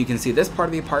 so you can see this part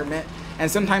of the apartment. And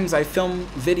sometimes I film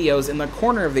videos in the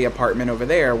corner of the apartment over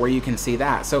there where you can see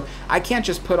that. So I can't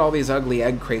just put all these ugly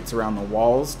egg crates around the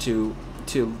walls to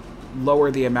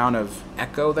lower the amount of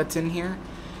echo that's in here.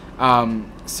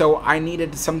 So I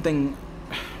needed something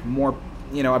more,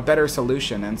 you know, a better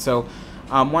solution. And so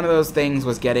one of those things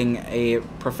was getting a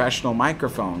professional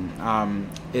microphone.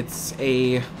 It's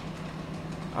a...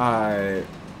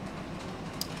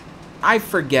 I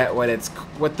forget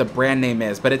what the brand name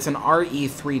is, but it's an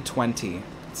RE320.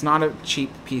 It's not a cheap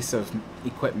piece of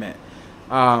equipment.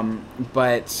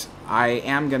 But I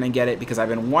am going to get it because I've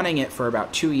been wanting it for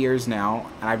about 2 years now,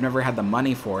 and I've never had the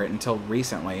money for it until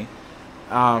recently.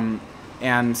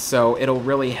 And so it'll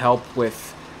really help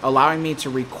with allowing me to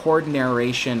record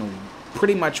narration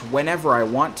pretty much whenever I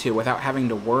want to without having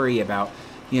to worry about,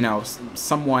 you know,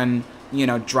 someone, you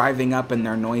know, driving up in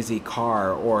their noisy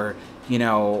car, or, you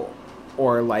know,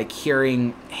 or like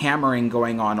hearing hammering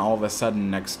going on all of a sudden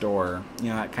next door, you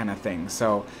know, that kind of thing.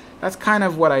 So that's kind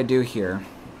of what I do here.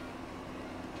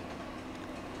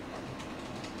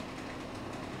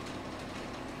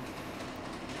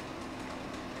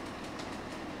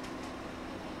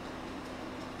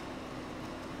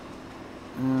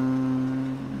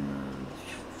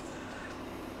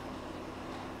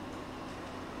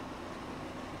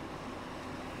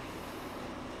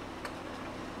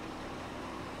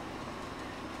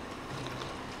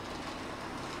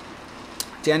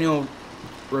 Daniel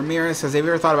Ramirez says, have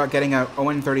you ever thought about getting a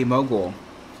ON30 Mogul?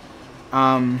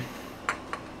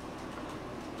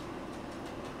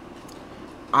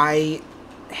 I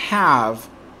have,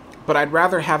 but I'd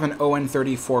rather have an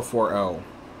ON30 440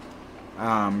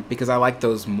 because I like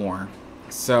those more.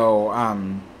 So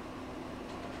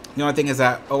the only thing is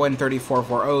that ON30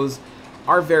 440s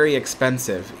are very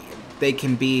expensive. They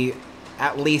can be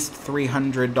at least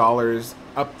 $300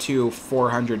 up to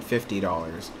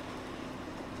 $450.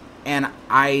 And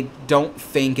I don't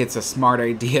think it's a smart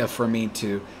idea for me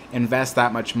to invest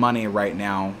that much money right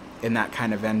now in that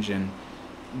kind of engine.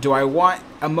 Do I want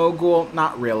a Mogul?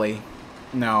 Not really.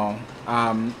 No.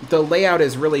 The layout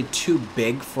is really too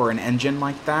big for an engine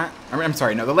like that. I'm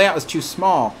sorry, no, the layout is too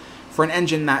small for an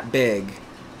engine that big,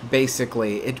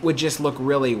 basically. It would just look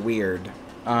really weird.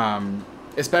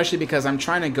 Especially because I'm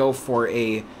trying to go for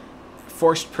a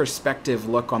forced perspective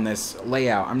look on this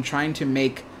layout. I'm trying to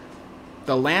make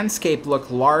the landscape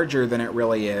look larger than it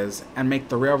really is and make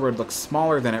the railroad look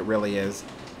smaller than it really is,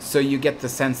 so you get the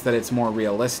sense that it's more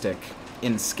realistic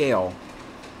in scale.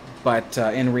 But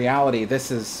in reality,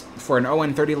 this is, for an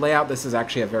ON30 layout, this is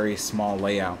actually a very small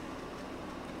layout.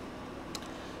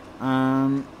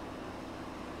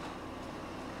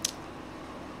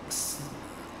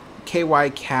 KY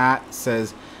Cat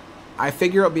says, I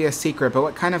figure it'll be a secret, but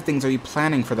what kind of things are you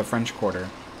planning for the French Quarter?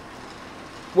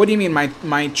 What do you mean,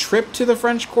 my trip to the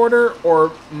French Quarter,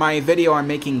 or my video I'm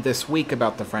making this week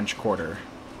about the French Quarter?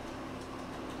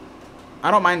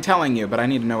 I don't mind telling you, but I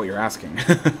need to know what you're asking.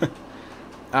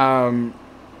 Granny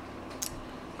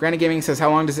Gaming says, how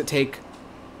long does it take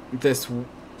this...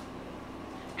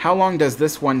 How long does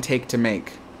this one take to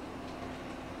make?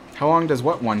 How long does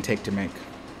what one take to make?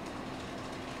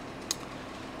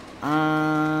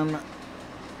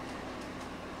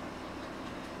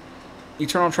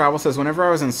 Eternal Travel says, whenever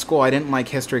I was in school, I didn't like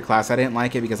history class. I didn't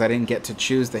like it because I didn't get to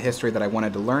choose the history that I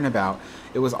wanted to learn about.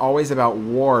 It was always about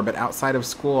war, but outside of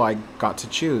school, I got to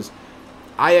choose.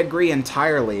 I agree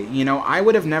entirely. You know, I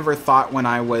would have never thought when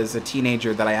I was a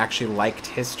teenager that I actually liked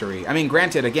history. I mean,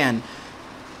 granted, again,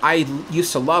 I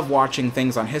used to love watching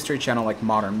things on History Channel like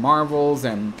Modern Marvels,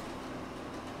 and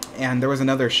there was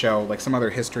another show, like some other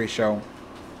history show.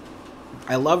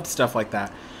 I loved stuff like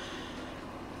that.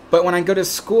 But when I go to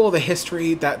school, the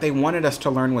history that they wanted us to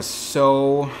learn was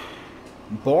so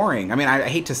boring. I mean, I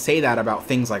hate to say that about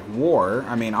things like war.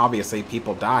 I mean, obviously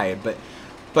people died,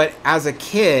 but as a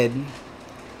kid,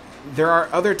 there are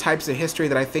other types of history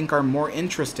that I think are more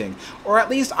interesting. Or at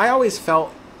least I always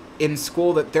felt in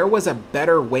school that there was a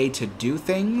better way to do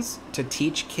things, to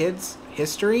teach kids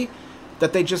history,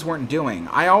 that they just weren't doing.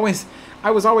 I was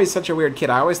always such a weird kid.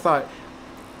 I always thought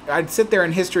I'd sit there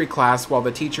in history class while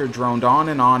the teacher droned on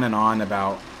and on and on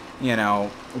about, you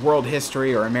know, world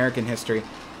history or American history.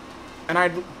 And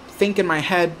I'd think in my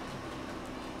head,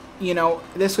 you know,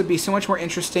 this would be so much more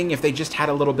interesting if they just had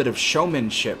a little bit of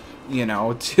showmanship, you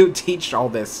know, to teach all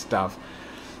this stuff.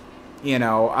 You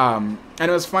know, and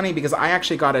it was funny because I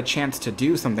actually got a chance to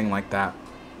do something like that.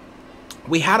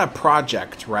 We had a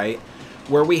project, right,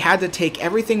 where we had to take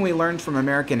everything we learned from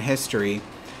American history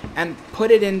and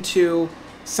put it into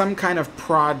some kind of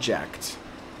project.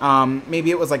 Maybe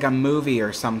it was like a movie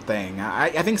or something.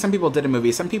 I think some people did a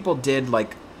movie. Some people did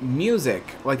like music.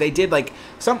 Like they did like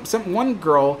one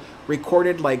girl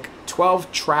recorded like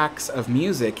 12 tracks of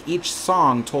music. Each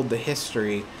song told the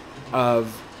history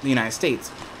of the United States,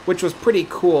 which was pretty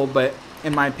cool, but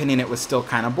in my opinion it was still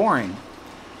kind of boring.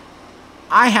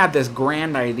 I had this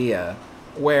grand idea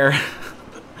where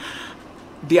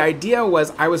the idea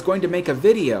was I was going to make a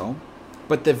video,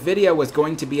 but the video was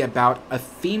going to be about a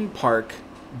theme park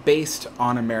based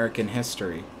on American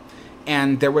history.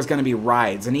 And there was going to be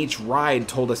rides, and each ride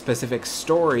told a specific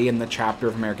story in the chapter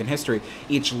of American history.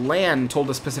 Each land told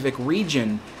a specific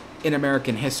region in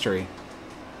American history.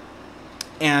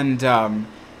 And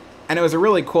it was a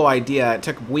really cool idea. It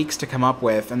took weeks to come up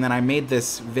with, and then I made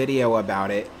this video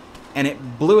about it, and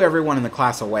it blew everyone in the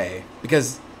class away.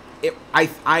 Because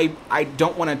I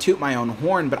don't want to toot my own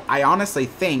horn, but I honestly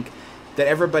think that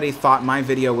everybody thought my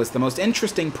video was the most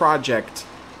interesting project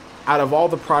out of all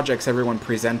the projects everyone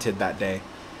presented that day.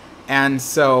 And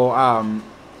so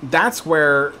that's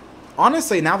where,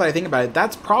 honestly, now that I think about it,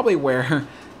 that's probably where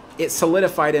it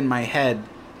solidified in my head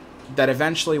that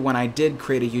eventually when I did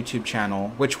create a YouTube channel,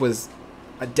 which was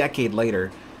a decade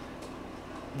later,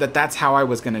 that's how I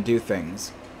was going to do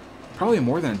things. Probably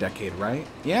more than a decade, right?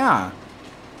 Yeah.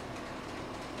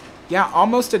 Yeah,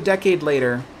 almost a decade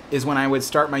later is when I would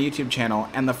start my YouTube channel,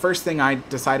 and the first thing I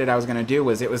decided I was going to do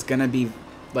was it was going to be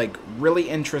like really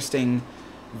interesting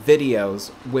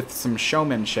videos with some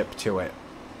showmanship to it.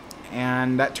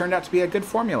 And that turned out to be a good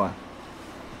formula.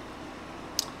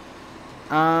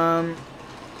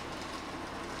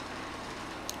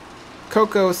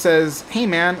 Coco says, hey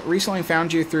man, recently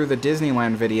found you through the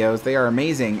Disneyland videos. They are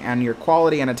amazing, and your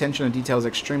quality and attention to detail is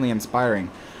extremely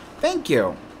inspiring. Thank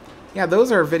you. Yeah,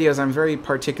 those are videos I'm very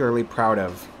particularly proud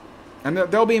of. And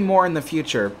there'll be more in the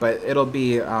future, but it'll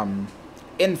be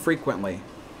infrequently.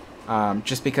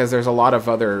 Just because there's a lot of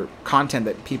other content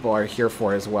that people are here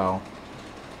for as well.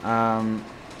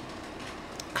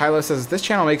 Kylo says, this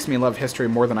channel makes me love history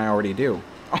more than I already do.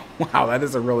 Oh, wow, that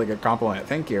is a really good compliment.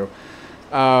 Thank you.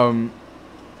 I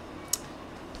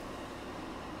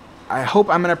hope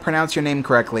I'm going to pronounce your name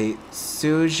correctly.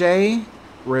 Suje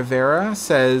Rivera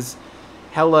says,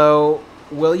 hello,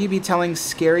 will you be telling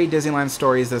scary Disneyland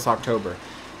stories this October?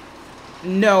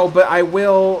 No, but I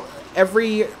will.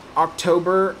 Every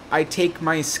October, I take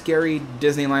my scary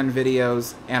Disneyland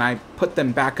videos and I put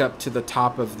them back up to the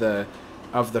top of the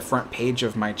front page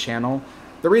of my channel.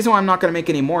 The reason why I'm not going to make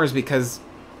any more is because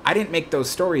I didn't make those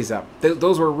stories up.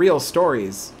 Those were real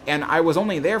stories, and I was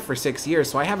only there for 6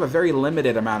 years, so I have a very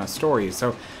limited amount of stories.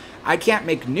 So I can't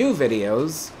make new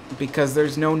videos because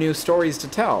there's no new stories to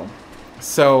tell.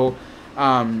 So,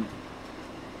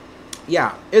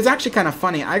 yeah, it's actually kind of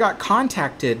funny. I got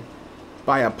contacted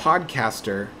by a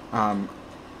podcaster a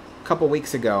couple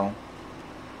weeks ago.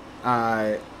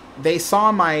 They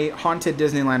saw my Haunted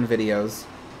Disneyland videos,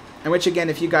 in which, again,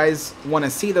 if you guys want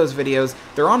to see those videos,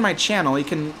 they're on my channel. You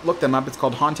can look them up. It's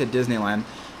called Haunted Disneyland.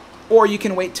 Or you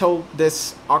can wait till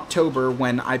this October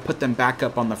when I put them back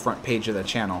up on the front page of the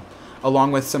channel,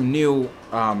 along with some new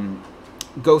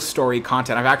ghost story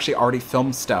content. I've actually already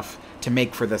filmed stuff to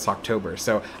make for this October,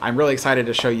 so I'm really excited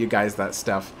to show you guys that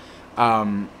stuff.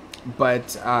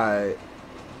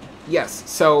 Yes,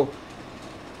 so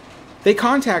they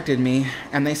contacted me,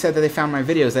 and they said that they found my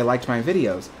videos. They liked my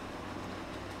videos.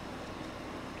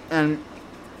 And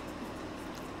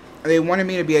they wanted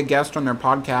me to be a guest on their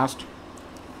podcast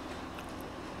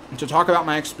to talk about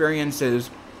my experiences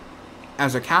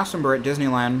as a cast member at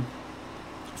Disneyland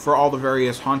for all the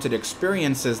various haunted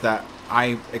experiences that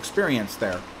I experienced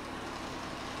there.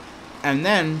 And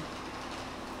then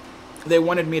they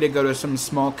wanted me to go to some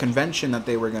small convention that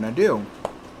they were going to do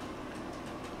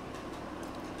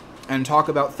and talk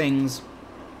about things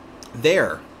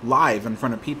there, live, in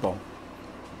front of people.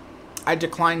 I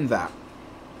declined that.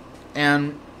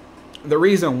 And the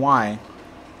reason why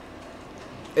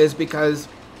is because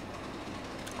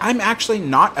I'm actually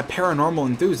not a paranormal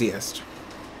enthusiast.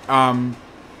 I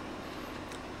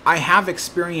have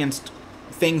experienced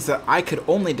things that I could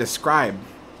only describe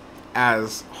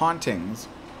as hauntings.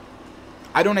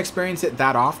 I don't experience it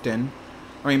that often.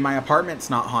 I mean, my apartment's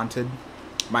not haunted.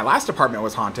 My last apartment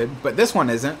was haunted, but this one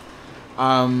isn't.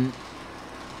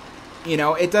 You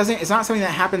know, it's not something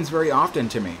that happens very often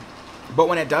to me. But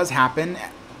when it does happen,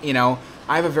 you know,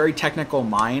 I have a very technical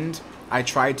mind. I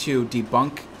try to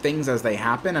debunk things as they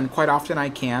happen, and quite often I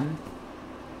can.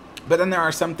 But then there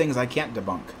are some things I can't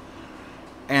debunk.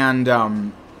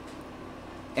 And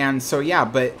so, yeah,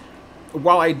 but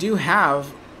while I do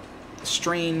have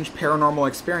strange paranormal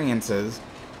experiences,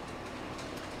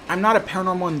 I'm not a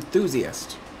paranormal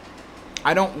enthusiast.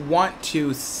 I don't want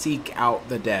to seek out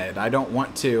the dead. I don't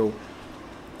want to,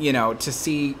 you know, to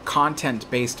see content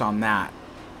based on that.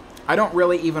 I don't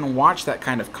really even watch that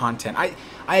kind of content. I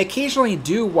occasionally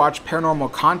do watch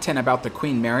paranormal content about the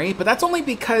Queen Mary, but that's only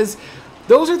because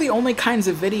those are the only kinds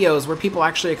of videos where people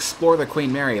actually explore the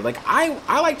Queen Mary. Like,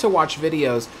 I like to watch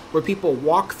videos where people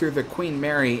walk through the Queen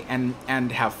Mary and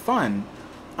have fun.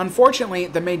 Unfortunately,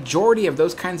 the majority of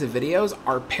those kinds of videos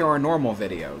are paranormal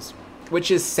videos,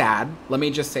 which is sad. Let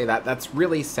me just say that. That's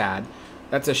really sad.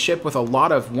 That's a ship with a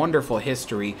lot of wonderful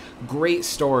history, great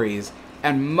stories,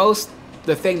 and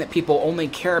the thing that people only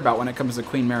care about when it comes to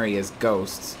Queen Mary is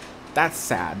ghosts. That's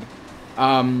sad.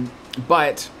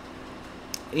 But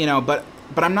you know, but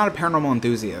I'm not a paranormal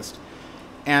enthusiast.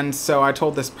 And so I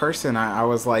told this person, I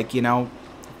was like, you know,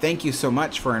 thank you so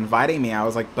much for inviting me. I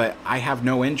was like, but I have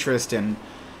no interest in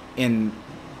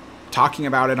talking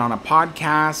about it on a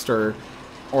podcast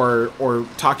or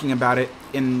talking about it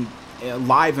in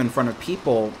live in front of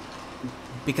people,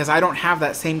 because I don't have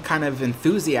that same kind of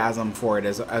enthusiasm for it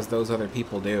as those other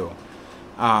people do.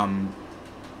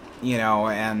 You know,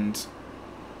 and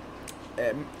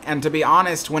to be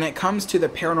honest, when it comes to the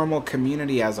paranormal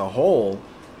community as a whole,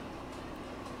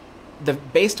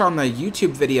 based on the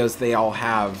YouTube videos they all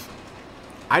have,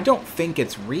 I don't think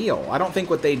it's real. I don't think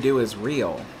what they do is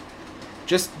real.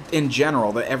 Just in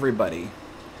general, everybody.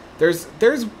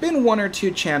 There's been one or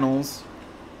two channels,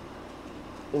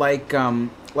 like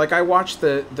I watched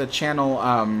the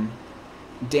channel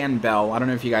Dan Bell. I don't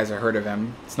know if you guys have heard of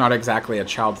him. It's not exactly a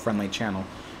child-friendly channel,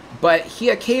 but he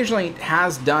occasionally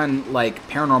has done like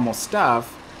paranormal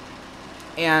stuff,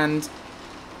 and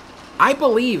I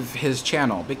believe his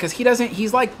channel because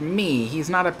he's like me. He's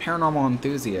not a paranormal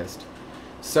enthusiast.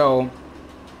 So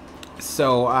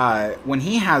when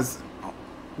he has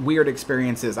weird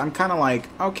experiences, I'm kind of like,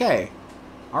 okay,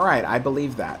 all right, I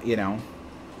believe that, you know.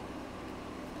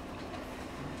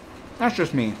 That's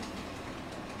just me.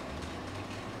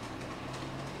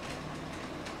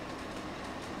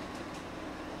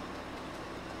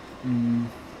 Mm.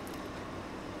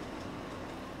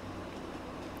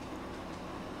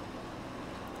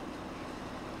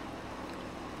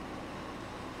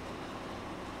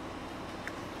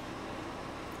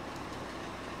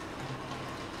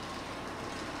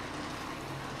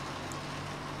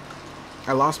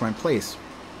 I lost my place.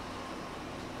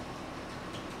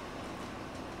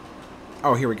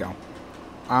 Oh, here we go.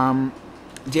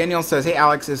 Daniel says, hey,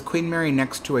 Alex, is Queen Mary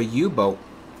next to a U-boat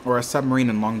or a submarine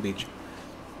in Long Beach?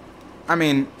 I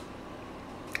mean,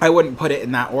 I wouldn't put it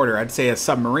in that order. I'd say a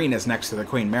submarine is next to the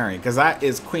Queen Mary, because that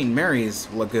is Queen Mary's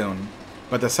lagoon,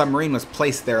 but the submarine was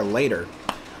placed there later.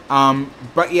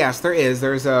 But yes, there is.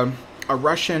 There's a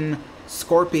Russian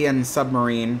Scorpion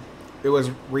submarine. It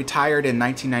was retired in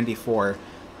 1994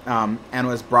 and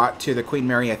was brought to the Queen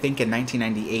Mary, I think, in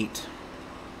 1998.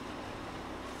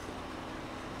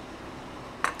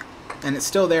 And it's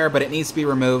still there, but it needs to be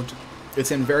removed.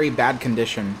 It's in very bad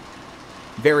condition.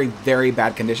 Very, very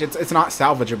bad condition. It's not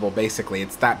salvageable, basically.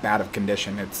 It's that bad of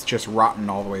condition. It's just rotten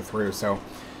all the way through. So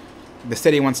the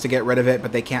city wants to get rid of it,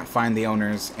 but they can't find the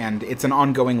owners. And it's an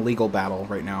ongoing legal battle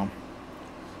right now.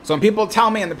 So when people tell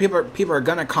me, and the people are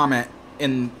going to comment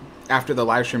in after the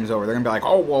live stream is over, they're going to be like,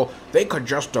 oh, well, they could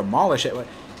just demolish it.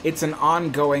 It's an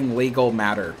ongoing legal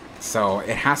matter. So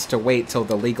it has to wait till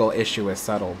the legal issue is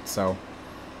settled. So...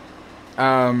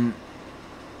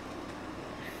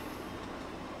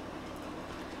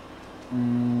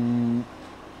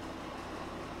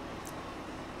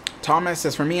 Thomas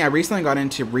says, for me, I recently got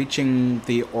into reaching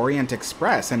the Orient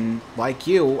Express, and like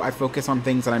you, I focus on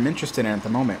things that I'm interested in at the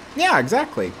moment. Yeah,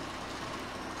 exactly.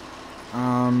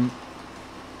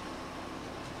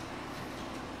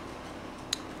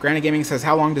 Granny Gaming says,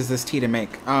 how long does this tea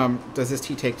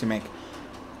take to make?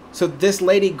 So this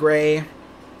Lady Grey,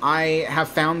 I have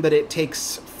found that it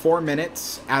takes 4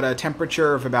 minutes at a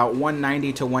temperature of about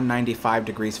 190 to 195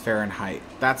 degrees Fahrenheit.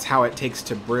 That's how it takes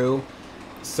to brew.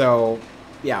 So,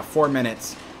 yeah, 4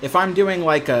 minutes. If I'm doing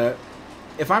like an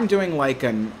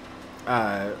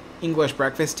English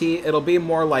breakfast tea, it'll be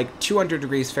more like 200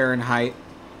 degrees Fahrenheit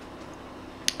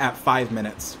at 5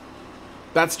 minutes.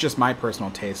 That's just my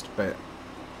personal taste, but...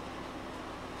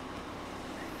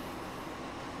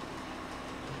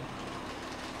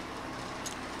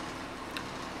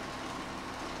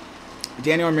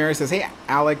 Daniel Ramirez says, hey,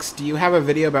 Alex, do you have a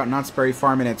video about Knott's Berry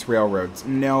Farm and its railroads?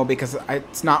 No, because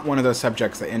it's not one of those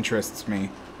subjects that interests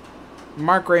me.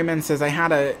 Mark Raymond says, I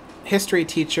had a history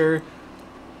teacher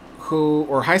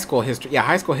high school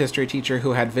history teacher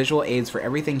who had visual aids for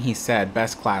everything he said.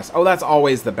 Best class. Oh, that's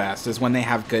always the best, is when they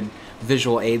have good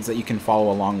visual aids that you can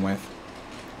follow along with.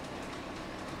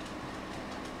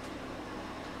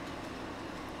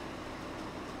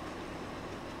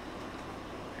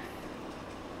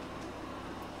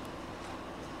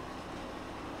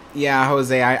 Yeah,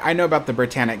 Jose, I know about the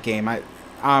Britannic game.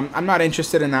 I'm not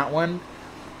interested in that one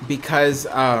because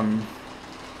of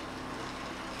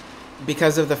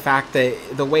the fact that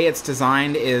the way it's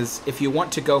designed is if you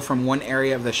want to go from one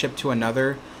area of the ship to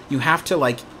another, you have to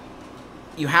I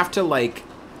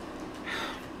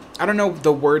don't know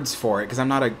the words for it because I'm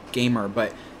not a gamer,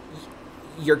 but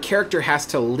your character has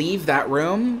to leave that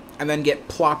room and then get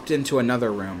plopped into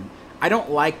another room. I don't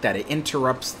like that. It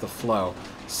interrupts the flow.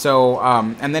 So,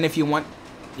 and then if you want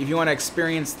to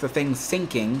experience the thing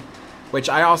sinking, which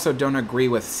I also don't agree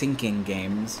with sinking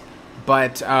games,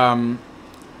 but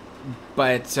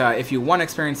if you want to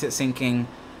experience it sinking,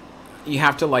 you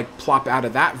have to like plop out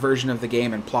of that version of the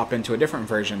game and plop into a different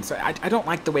version. So I don't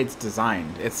like the way it's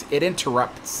designed. It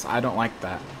interrupts. I don't like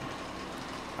that.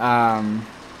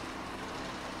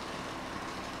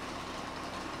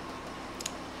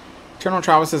 Eternal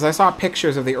Travel says, I saw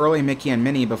pictures of the early Mickey and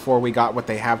Minnie before we got what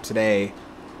they have today.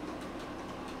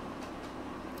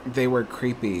 They were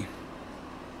creepy.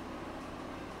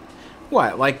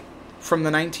 What, like from the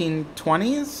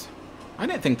 1920s? I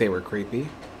didn't think they were creepy.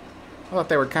 I thought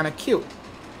they were kind of cute.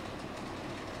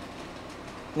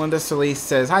 Linda Solis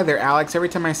says, hi there, Alex. Every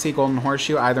time I see Golden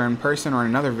Horseshoe, either in person or in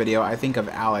another video, I think of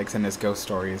Alex and his ghost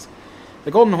stories.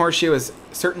 The Golden Horseshoe is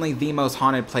certainly the most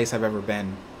haunted place I've ever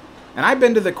been. And I've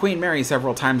been to the Queen Mary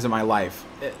several times in my life.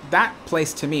 That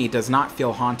place, to me, does not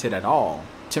feel haunted at all.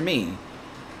 To me.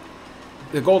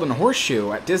 The Golden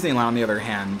Horseshoe at Disneyland, on the other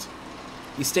hand,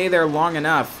 you stay there long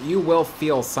enough, you will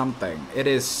feel something. It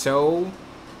is so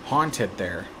haunted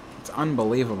there. It's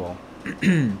unbelievable.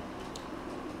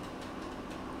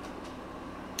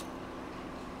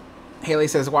 Haley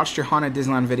says, watched your haunted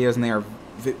Disneyland videos and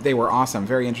they were awesome.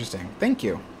 Very interesting. Thank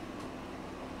you.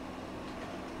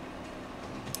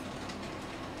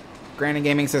 Granny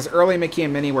Gaming says, early Mickey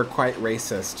and Minnie were quite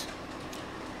racist.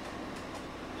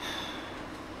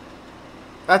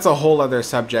 that's a whole other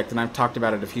subject, and I've talked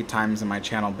about it a few times in my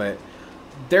channel, but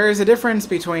there is a difference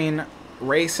between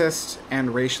racist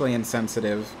and racially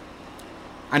insensitive.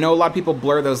 I know a lot of people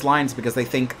blur those lines because they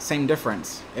think same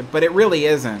difference, but it really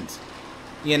isn't.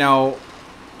 You know,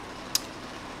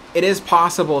 it is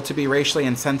possible to be racially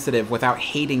insensitive without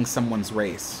hating someone's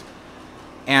race.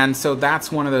 And so that's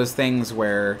one of those things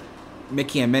where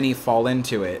Mickey and Minnie fall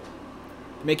into it.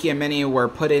 Mickey and Minnie were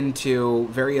put into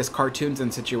various cartoons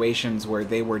and situations where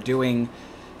they were doing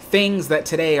things that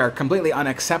today are completely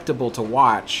unacceptable to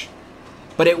watch.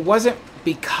 But it wasn't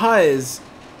because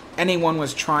anyone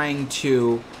was trying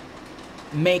to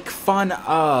make fun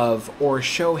of or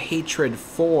show hatred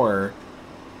for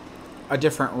a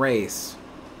different race.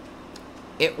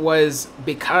 It was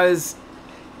because,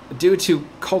 due to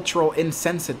cultural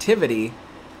insensitivity,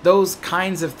 those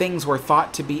kinds of things were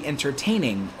thought to be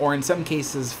entertaining, or in some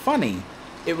cases funny.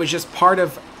 It was just part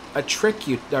of a trick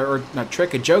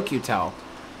a joke you tell.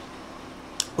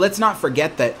 Let's not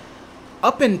forget that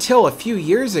up until a few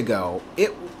years ago,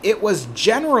 it was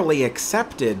generally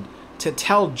accepted to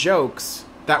tell jokes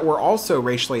that were also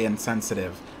racially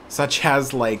insensitive, such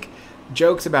as like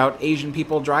jokes about Asian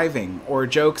people driving, or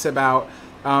jokes about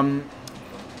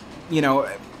you know,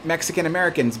 Mexican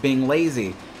Americans being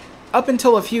lazy. Up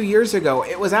until a few years ago,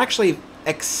 it was actually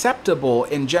acceptable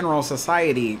in general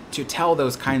society to tell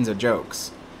those kinds of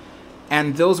jokes.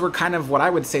 And those were kind of what I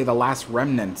would say the last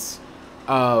remnants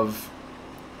of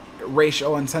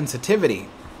racial insensitivity.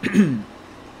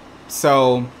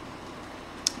 So,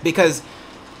 because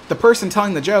the person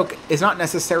telling the joke is not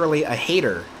necessarily a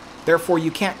hater, therefore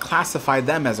you can't classify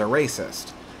them as a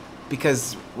racist,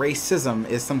 because racism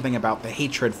is something about the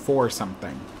hatred for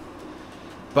something.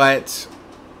 But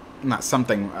not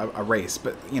something, a race,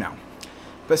 but you know.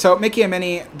 But so Mickey and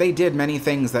Minnie, they did many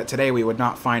things that today we would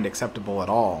not find acceptable at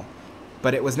all.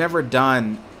 But it was never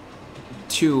done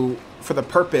for the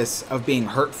purpose of being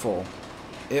hurtful.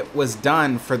 It was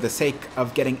done for the sake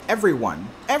of getting everyone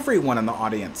in the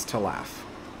audience to laugh.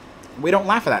 We don't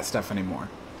laugh at that stuff anymore.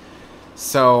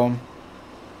 So,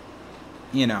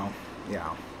 you know,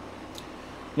 yeah.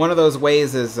 One of those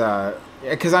ways is,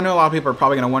 because I know a lot of people are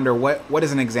probably going to wonder, what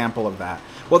is an example of that?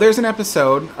 Well, there's an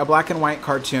episode, a black and white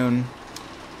cartoon.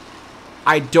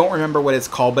 I don't remember what it's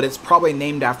called, but it's probably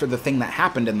named after the thing that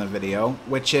happened in the video,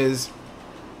 which is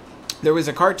there was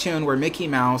a cartoon where Mickey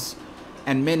Mouse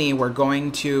and Minnie were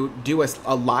going to do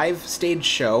a live stage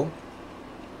show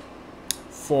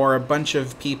for a bunch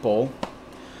of people,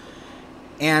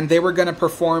 and they were going to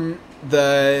perform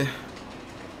a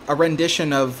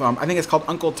rendition of, I think it's called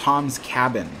Uncle Tom's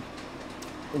Cabin,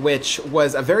 which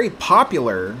was a very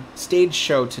popular stage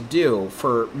show to do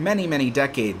for many, many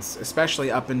decades, especially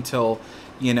up until,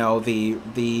 you know,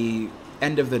 the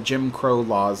end of the Jim Crow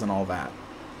laws and all that.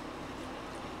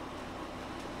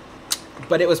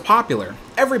 But it was popular.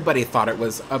 Everybody thought it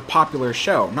was a popular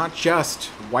show, not just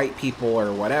white people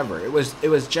or whatever. It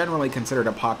was generally considered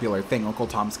a popular thing, Uncle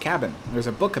Tom's Cabin. There's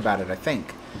a book about it, I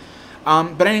think.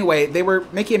 But anyway,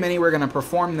 Mickey and Minnie were going to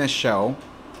perform this show.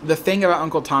 The thing about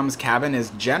Uncle Tom's Cabin is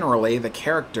generally the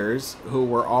characters, who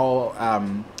were all,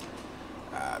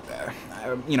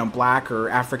 you know, black or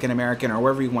African American or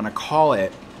whatever you want to call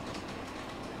it.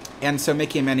 And so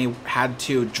Mickey and Minnie had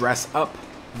to dress up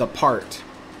the part,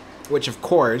 which of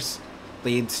course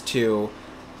leads to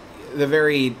the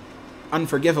very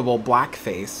unforgivable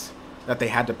blackface that they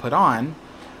had to put on.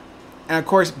 And of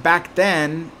course, back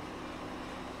then,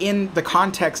 in the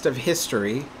context of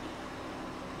history,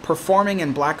 performing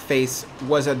in blackface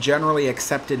was a generally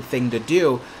accepted thing to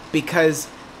do, because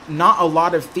not a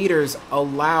lot of theaters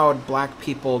allowed black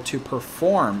people to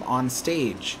perform on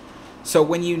stage. So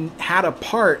when you had a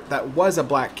part that was a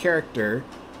black character,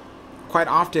 quite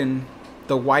often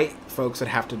the white folks would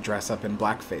have to dress up in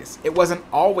blackface. It wasn't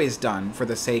always done for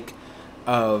the sake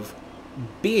of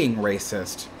being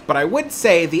racist, but I would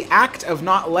say the act of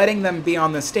not letting them be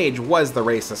on the stage was the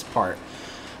racist part.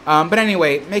 But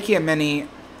anyway, Mickey and Minnie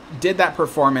did that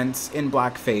performance in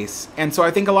blackface, and so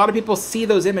I think a lot of people see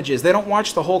those images. They don't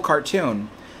watch the whole cartoon.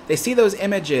 They see those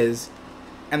images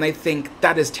and they think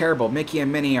that is terrible. Mickey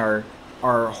and Minnie are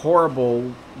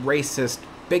horrible, racist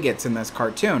bigots in this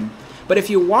cartoon. But if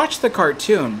you watch the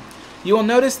cartoon, you will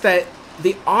notice that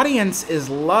the audience is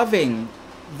loving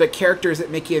the characters that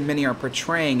Mickey and Minnie are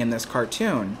portraying in this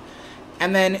cartoon.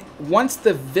 And then once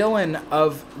the villain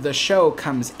of the show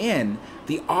comes in,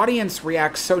 the audience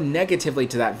reacts so negatively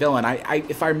to that villain.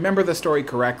 If I remember the story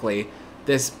correctly,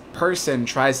 this person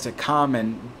tries to come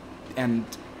and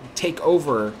take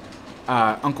over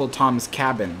Uncle Tom's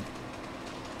Cabin.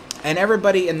 And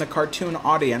everybody in the cartoon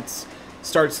audience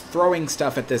starts throwing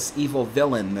stuff at this evil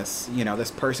villain, this, you know,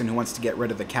 this person who wants to get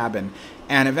rid of the cabin.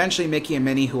 And eventually Mickey and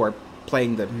Minnie, who are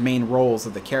playing the main roles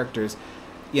of the characters,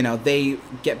 you know, they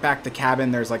get back the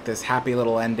cabin. There's like this happy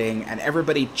little ending, and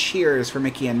everybody cheers for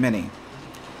Mickey and Minnie.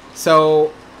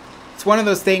 So it's one of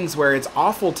those things where it's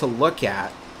awful to look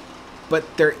at,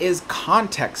 but there is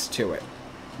context to it,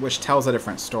 which tells a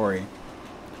different story.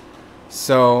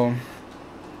 So,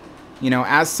 you know,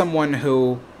 as someone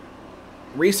who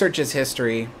researches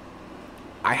history,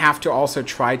 I have to also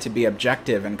try to be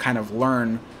objective and kind of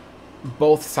learn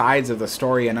both sides of the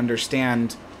story and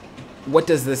understand what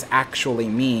does this actually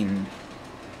mean.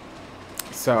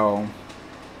 So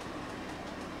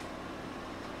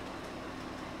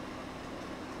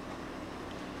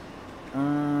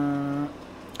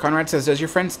Cunard says, does your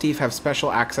friend Steve have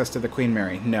special access to the Queen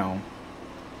Mary? No.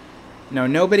 No,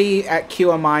 nobody at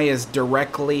QMI is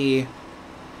directly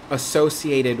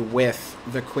associated with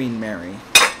the Queen Mary.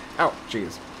 Oh,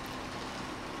 jeez.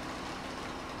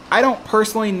 I don't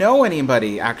personally know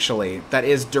anybody, actually, that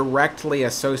is directly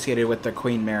associated with the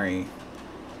Queen Mary.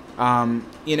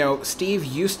 You know, Steve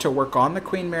used to work on the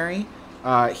Queen Mary.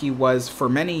 He was, for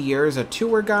many years, a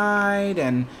tour guide,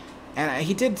 and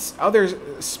he did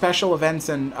other special events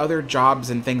and other jobs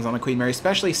and things on the Queen Mary,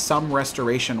 especially some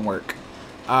restoration work.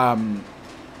 And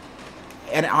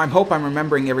I hope I'm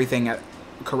remembering everything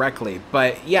correctly.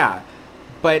 But, yeah.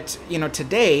 But, you know,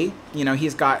 today, you know,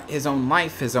 he's got his own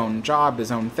life, his own job,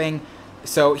 his own thing.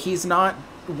 So he's not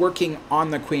working on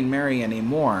the Queen Mary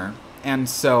anymore. And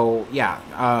so, yeah.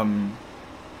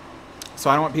 So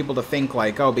I don't want people to think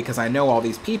like, oh, because I know all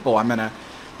these people, I'm going to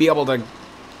be able to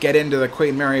get into the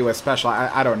Queen Mary with special.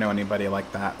 I don't know anybody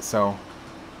like that. So,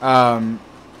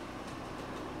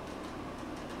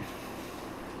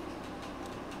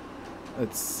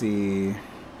 let's see.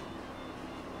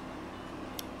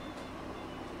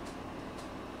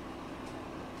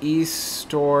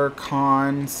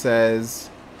 eStoreCon says,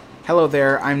 hello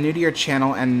there, I'm new to your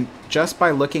channel, and just by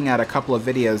looking at a couple of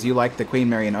videos, you like the Queen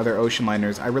Mary and other ocean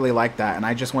liners. I really like that, and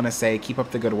I just want to say, keep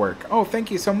up the good work. Oh, thank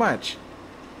you so much.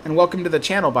 And welcome to the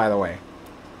channel, by the way.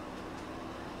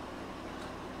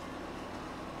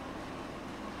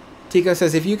 Tico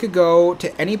says, if you could go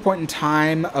to any point in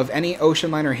time of any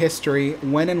ocean liner history,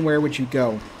 when and where would you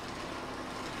go?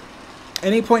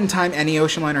 Any point in time, any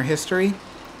ocean liner history?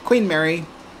 Queen Mary,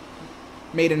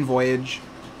 maiden voyage.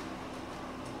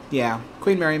 Yeah,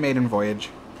 Queen Mary, maiden voyage.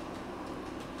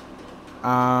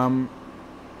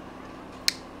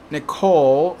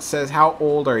 Nicole says, how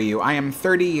old are you? I am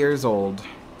 30 years old.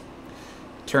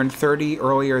 Turned 30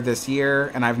 earlier this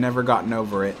year, and I've never gotten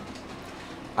over it.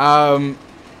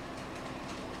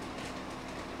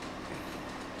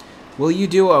 Will you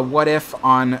do a what if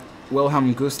on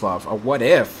Wilhelm Gustloff? A what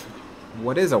if?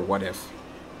 What is a what if?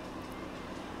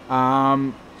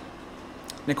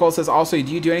 Nicole says, also,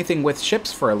 do you do anything with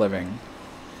ships for a living?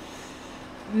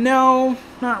 No,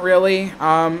 not really.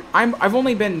 I've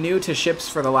only been new to ships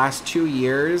for the last 2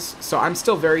 years, so I'm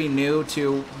still very new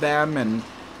to them and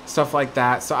stuff like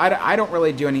that. So I don't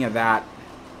really do any of that.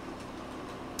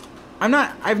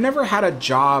 I've never had a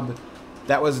job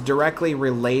that was directly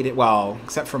related, well,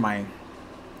 except for my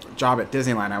job at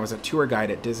Disneyland. I was a tour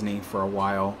guide at Disney for a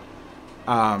while.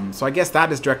 So I guess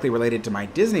that is directly related to my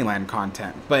Disneyland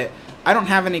content. But I don't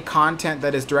have any content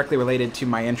that is directly related to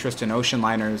my interest in ocean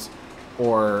liners,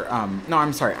 or no,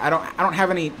 I'm sorry. I don't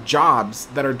have any jobs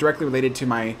that are directly related to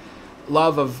my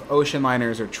love of ocean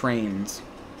liners or trains.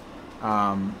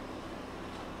 But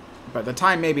the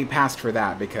time may be past for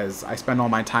that because I spend all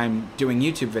my time doing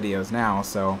YouTube videos now.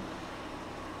 So,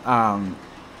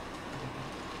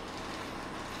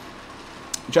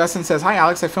 Justin says, hi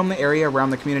Alex, I filmed the area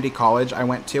around the community college I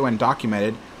went to and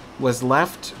documented what was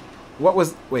left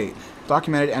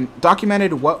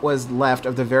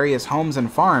of the various homes and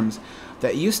farms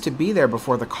that used to be there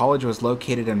before the college was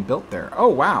located and built there. Oh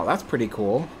wow, that's pretty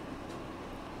cool.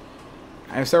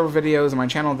 I have several videos on my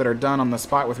channel that are done on the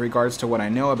spot with regards to what I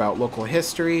know about local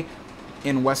history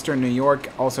in Western New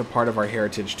York, also part of our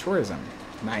heritage tourism.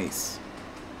 Nice.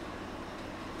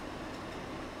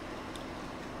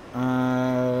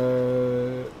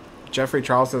 Jeffrey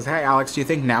Charles says, hey Alex, do you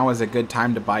think now is a good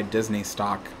time to buy Disney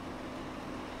stock?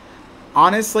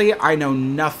 Honestly, I know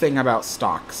nothing about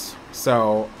stocks,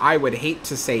 so I would hate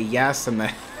to say yes and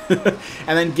then and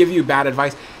then give you bad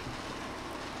advice.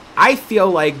 I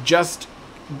feel like just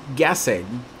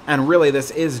guessing, and really this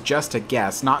is just a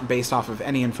guess, not based off of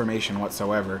any information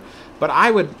whatsoever, but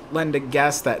I would lend a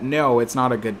guess that no, it's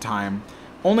not a good time,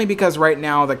 only because right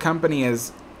now the company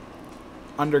is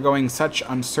undergoing such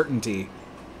uncertainty.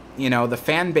 You know, the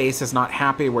fan base is not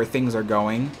happy where things are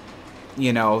going.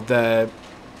 You know, the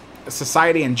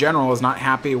society in general is not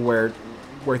happy where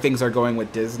things are going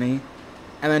with Disney.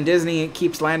 And then Disney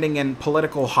keeps landing in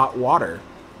political hot water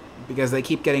because they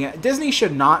keep getting it. Disney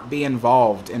should not be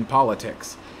involved in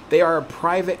politics. They are a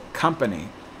private company.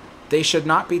 They should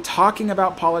not be talking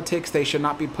about politics. They should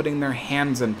not be putting their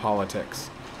hands in politics.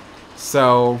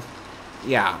 So,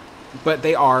 yeah. But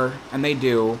they are, and they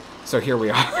do. So here we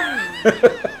are.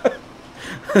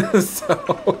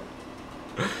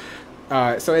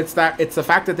 So it's the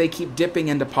fact that they keep dipping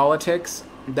into politics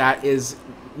that is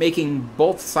making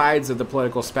both sides of the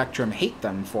political spectrum hate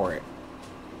them for it.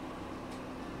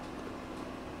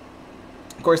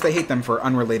 Of course, they hate them for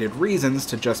unrelated reasons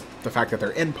to just the fact that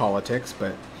they're in politics,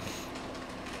 but...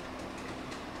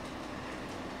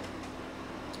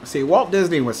 See, Walt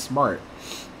Disney was smart.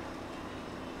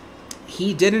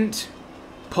 He didn't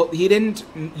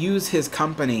use his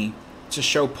company to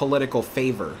show political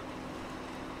favor.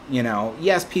 You know,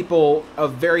 yes, people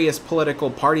of various political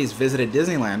parties visited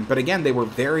Disneyland, but again, they were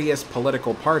various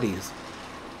political parties.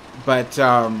 But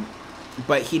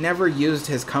he never used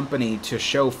his company to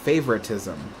show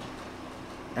favoritism.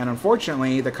 And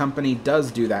unfortunately, the company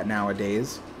does do that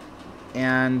nowadays.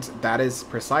 And that is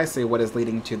precisely what is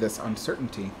leading to this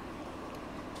uncertainty.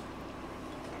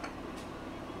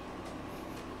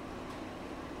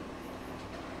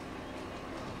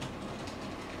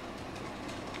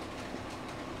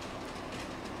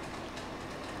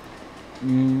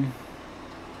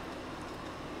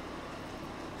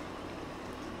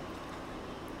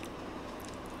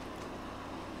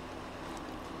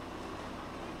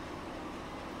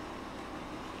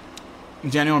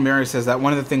 Daniel Mary says that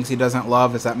one of the things he doesn't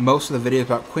love is that most of the videos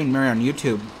about Queen Mary on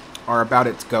YouTube are about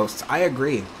its ghosts. I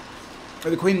agree.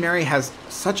 The Queen Mary has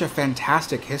such a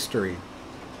fantastic history.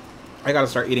 I gotta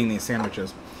start eating these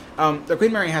sandwiches. The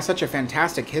Queen Mary has such a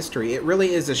fantastic history. It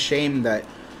really is a shame that,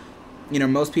 you know,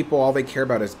 most people, all they care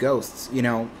about is ghosts. You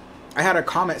know, I had a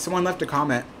comment, someone left a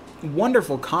comment,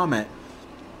 wonderful comment.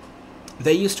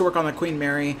 They used to work on the Queen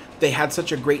Mary. They had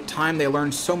such a great time. They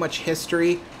learned so much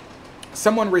history.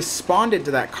 Someone responded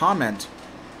to that comment,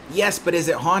 yes, but is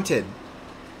it haunted?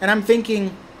 And I'm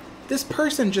thinking, this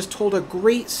person just told a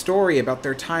great story about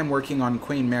their time working on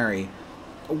Queen Mary.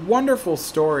 A wonderful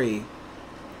story,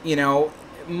 you know,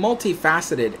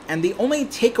 multifaceted. And the only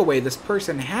takeaway this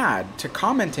person had to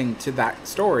commenting to that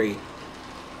story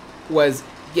was,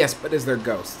 yes, but is there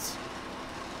ghosts?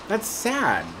 That's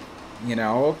sad, you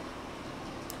know?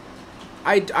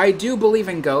 I do believe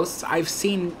in ghosts. I've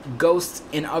seen ghosts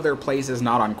in other places,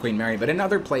 not on Queen Mary, but in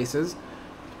other places.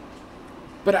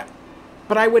 But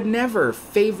I would never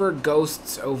favor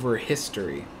ghosts over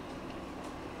history.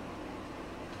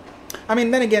 I mean,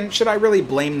 then again, should I really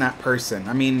blame that person?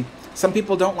 I mean, some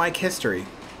people don't like history.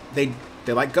 They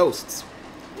like ghosts.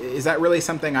 Is that really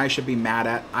something I should be mad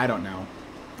at? I don't know.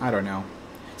 I don't know.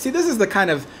 See, this is the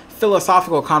kind of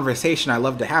philosophical conversation I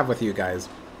love to have with you guys.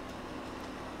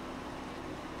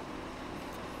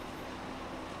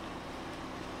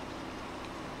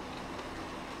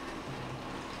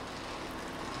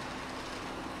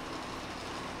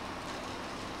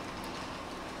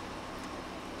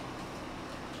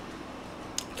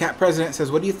 Cat President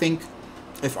says, what do you think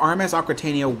if RMS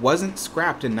Aquitania wasn't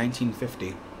scrapped in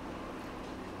 1950?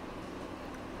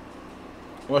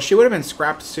 Well, she would have been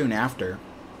scrapped soon after.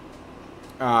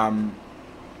 Didn't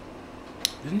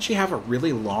she have a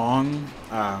really long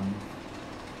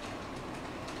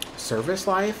service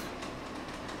life?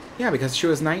 Yeah, because she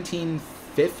was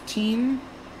 1915.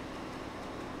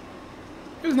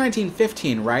 It was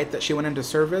 1915, right, that she went into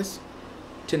service?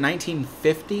 To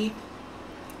 1950?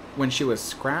 When she was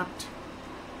scrapped?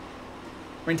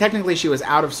 I mean, technically she was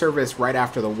out of service right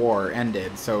after the war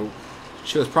ended, so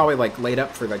she was probably, like, laid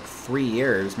up for, like, 3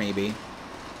 years, maybe.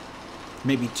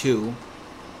 Maybe 2.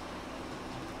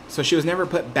 So she was never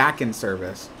put back in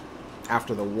service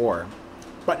after the war.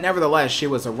 But nevertheless, she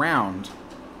was around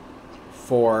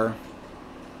for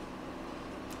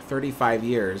 35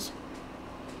 years.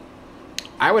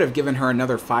 I would have given her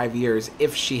another 5 years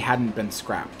if she hadn't been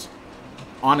scrapped.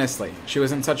 Honestly, she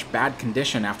was in such bad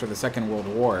condition after the Second World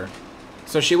War.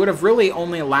 So she would have really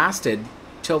only lasted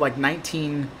till like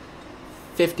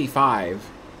 1955.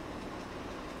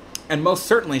 And most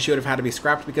certainly she would have had to be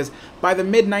scrapped because by the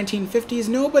mid-1950s,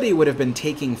 nobody would have been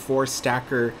taking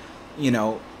 4-stacker, you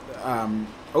know,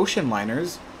 ocean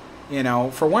liners. You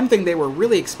know, for one thing, they were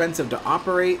really expensive to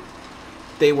operate.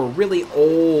 They were really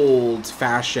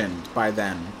old-fashioned by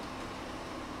then.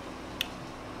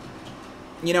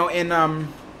 You know, in the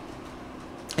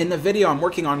video I'm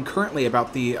working on currently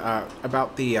about the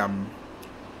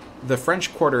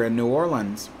French Quarter in New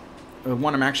Orleans, the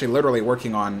one I'm actually literally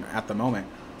working on at the moment.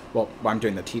 Well, I'm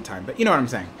doing the tea time, but you know what I'm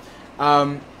saying.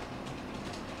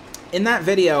 In that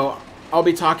video, I'll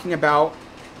be talking about,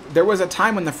 there was a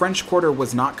time when the French Quarter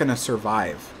was not going to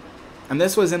survive. And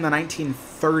this was in the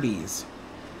 1930s.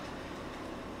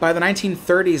 By the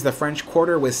 1930s, the French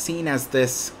Quarter was seen as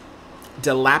this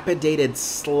dilapidated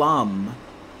slum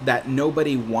that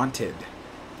nobody wanted.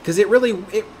 Because it really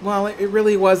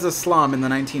was a slum in the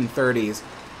 1930s.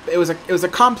 It was a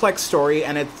complex story,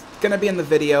 and it's going to be in the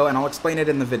video, and I'll explain it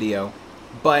in the video.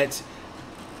 But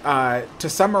to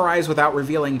summarize without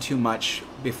revealing too much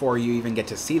before you even get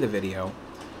to see the video,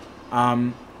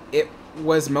 it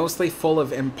was mostly full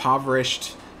of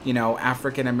impoverished, you know,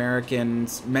 African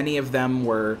Americans. Many of them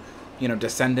were, you know,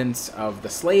 descendants of the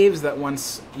slaves that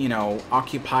once, you know,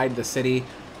 occupied the city.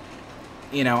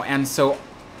 You know, and so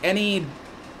any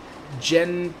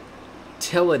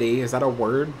gentility, is that a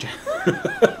word?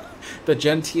 The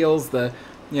gentiles, the,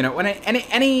 you know, when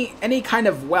any kind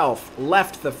of wealth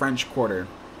left the French Quarter.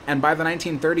 And by the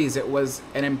 1930s, it was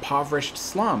an impoverished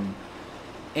slum.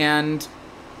 And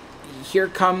here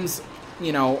comes,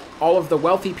 you know, all of the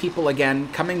wealthy people again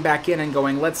coming back in and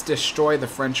going, let's destroy the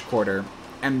French Quarter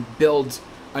and build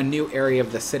a new area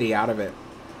of the city out of it.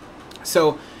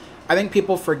 So I think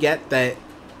people forget that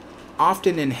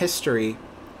often in history,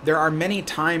 there are many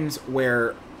times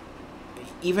where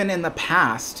even in the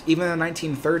past, even in the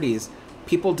 1930s,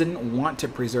 people didn't want to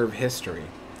preserve history.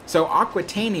 So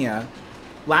Aquitania,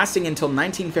 lasting until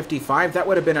 1955, that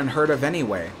would have been unheard of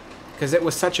anyway, because it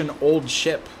was such an old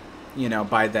ship, you know,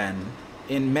 by then,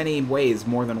 in many ways,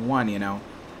 more than one, you know.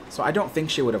 So I don't think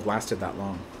she would have lasted that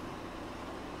long.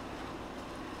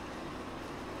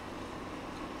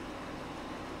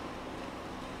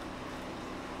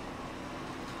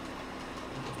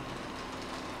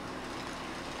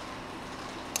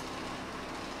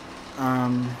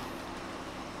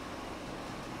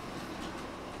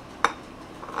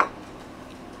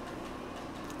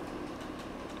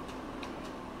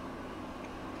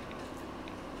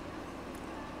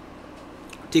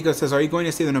 Deco says, are you going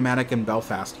to see the Nomadic in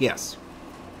Belfast? Yes.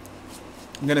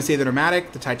 I'm going to see the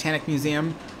Nomadic, the Titanic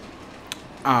Museum.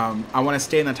 I want to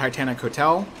stay in the Titanic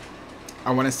Hotel.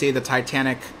 I want to see the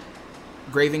Titanic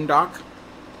graving dock.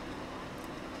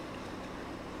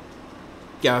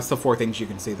 Yeah, that's the 4 things you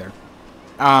can see there.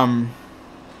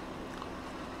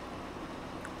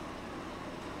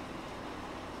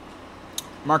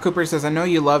 Mark Cooper says, I know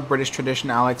you love British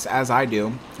tradition, Alex, as I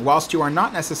do. Whilst you are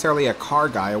not necessarily a car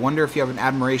guy, I wonder if you have an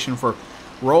admiration for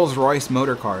Rolls-Royce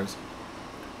motor cars.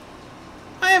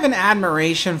 I have an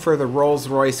admiration for the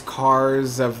Rolls-Royce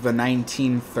cars of the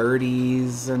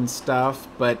 1930s and stuff,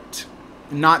 but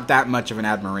not that much of an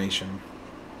admiration.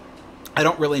 I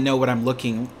don't really know what I'm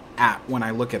looking at when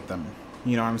I look at them.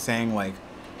 You know what I'm saying? Like,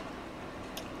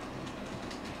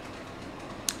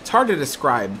 it's hard to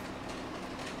describe.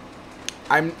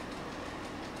 I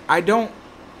don't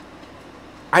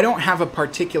have a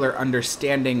particular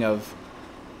understanding of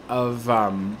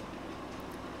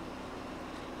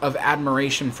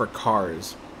admiration for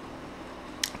cars.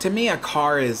 To me, a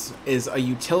car is a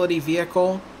utility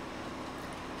vehicle,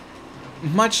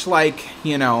 much like,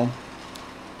 you know,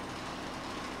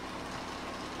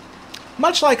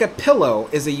 much like a pillow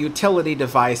is a utility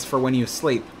device for when you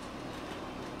sleep.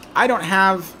 I don't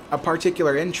have a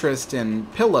particular interest in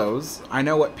pillows. I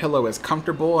know what pillow is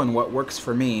comfortable and what works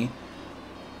for me.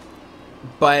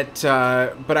 But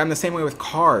I'm the same way with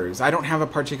cars. I don't have a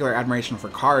particular admiration for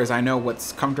cars. I know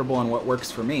what's comfortable and what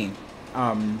works for me.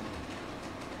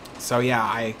 So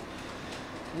yeah,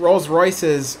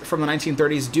 Rolls-Royces from the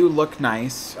 1930s do look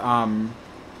nice. But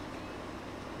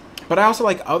I also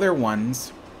like other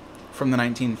ones from the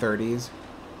 1930s.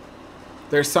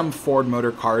 There's some Ford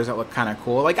motor cars that look kind of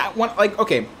cool.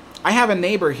 Okay, I have a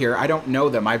neighbor here. I don't know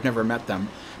them. I've never met them.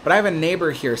 But I have a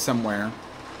neighbor here somewhere,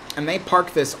 and they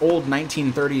parked this old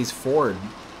 1930s Ford.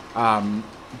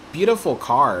 Beautiful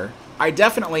car. I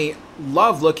definitely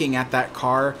love looking at that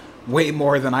car way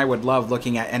more than I would love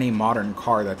looking at any modern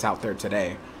car that's out there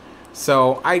today.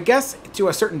 So I guess to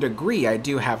a certain degree, I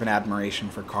do have an admiration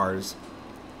for cars.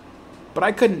 But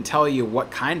I couldn't tell you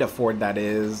what kind of Ford that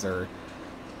is, or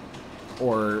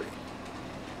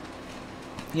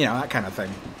you know, that kind of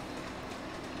thing.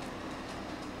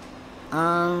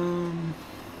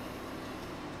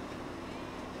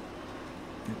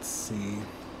 Let's see.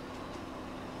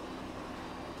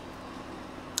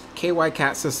 KY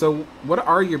Cat says, so what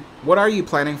are you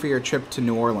planning for your trip to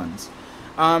New Orleans?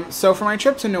 So for my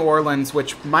trip to New Orleans,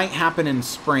 which might happen in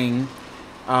spring,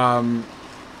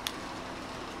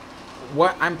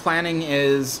 what I'm planning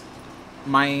is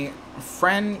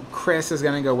friend Chris is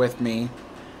going to go with me.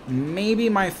 Maybe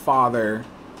my father.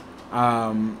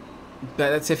 But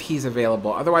that's if he's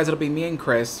available. Otherwise, it'll be me and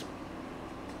Chris.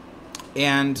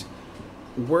 And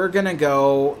we're going to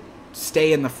go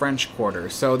stay in the French Quarter.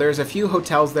 So there's a few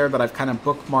hotels there that I've kind of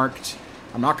bookmarked.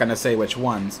 I'm not going to say which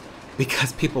ones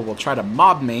because people will try to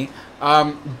mob me.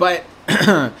 But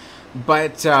there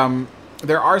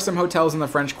are some hotels in the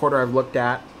French Quarter I've looked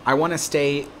at. I want to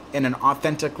stay in an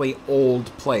authentically old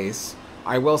place.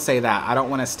 I will say that. I don't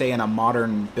want to stay in a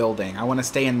modern building. I want to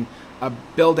stay in a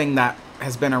building that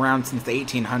has been around since the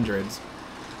 1800s.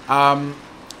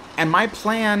 And my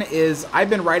plan is I've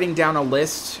been writing down a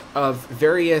list of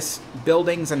various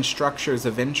buildings and structures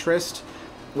of interest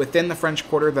within the French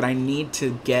Quarter that I need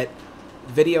to get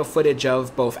video footage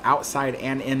of both outside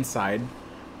and inside,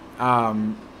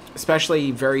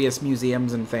 especially various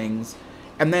museums and things.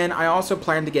 And then I also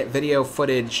plan to get video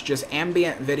footage, just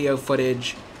ambient video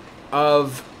footage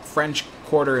of French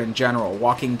Quarter in general,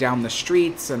 walking down the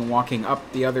streets and walking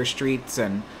up the other streets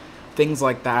and things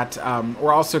like that.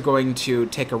 We're also going to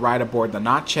take a ride aboard the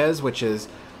Natchez, which is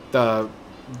the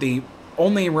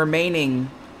only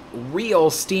remaining real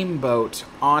steamboat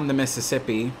on the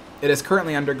Mississippi. It is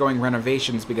currently undergoing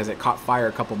renovations because it caught fire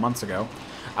a couple months ago.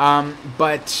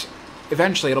 But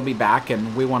eventually it'll be back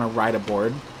and we want to ride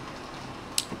aboard.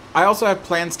 I also have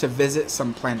plans to visit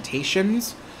some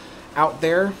plantations out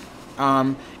there.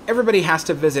 Everybody has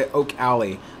to visit Oak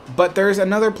Alley. But there's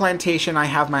another plantation I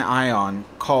have my eye on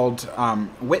called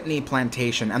Whitney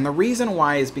Plantation. And the reason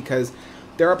why is because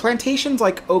there are plantations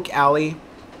like Oak Alley,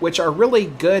 which are really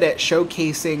good at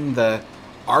showcasing the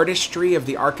artistry of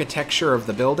the architecture of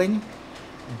the building.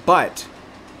 But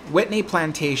Whitney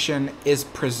Plantation is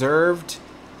preserved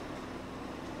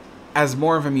as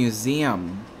more of a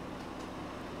museum.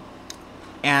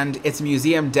 And it's a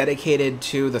museum dedicated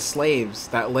to the slaves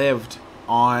that lived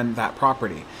on that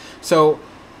property. So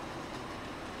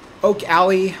Oak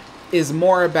Alley is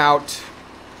more about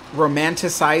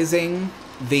romanticizing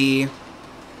the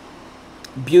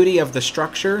beauty of the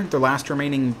structure, the last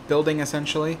remaining building,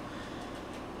 essentially.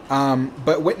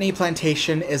 But Whitney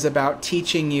Plantation is about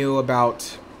teaching you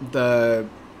about the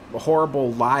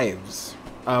horrible lives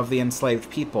of the enslaved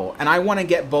people. And I want to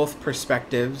get both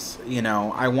perspectives, you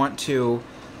know.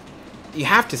 You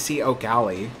have to see Oak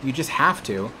Alley. You just have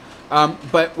to.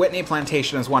 But Whitney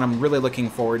Plantation is one I'm really looking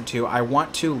forward to. I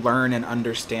want to learn and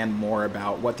understand more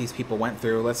about what these people went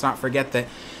through. Let's not forget that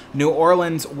New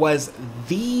Orleans was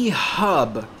the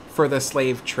hub for the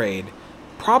slave trade.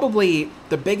 Probably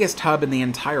the biggest hub in the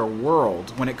entire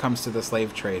world when it comes to the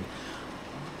slave trade.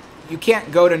 You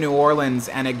can't go to New Orleans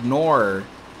and ignore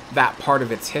that part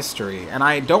of its history. And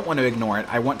I don't want to ignore it.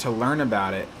 I want to learn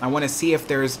about it. I want to see if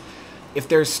there's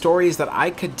stories that I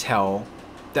could tell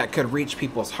that could reach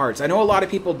people's hearts. I know a lot of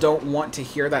people don't want to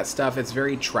hear that stuff. It's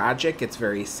very tragic. It's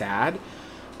very sad.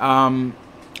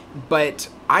 But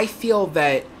I feel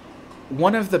that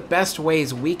one of the best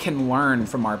ways we can learn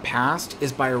from our past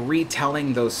is by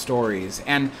retelling those stories.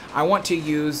 And I want to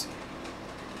use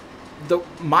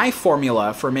my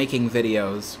formula for making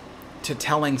videos to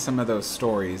telling some of those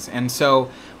stories. And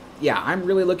so, yeah, I'm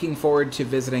really looking forward to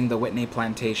visiting the Whitney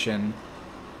Plantation,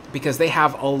 because they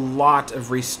have a lot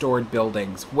of restored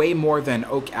buildings, way more than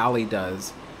Oak Alley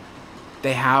does.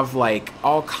 They have like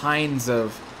all kinds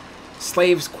of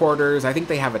slaves' quarters. I think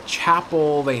they have a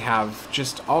chapel. They have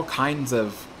just all kinds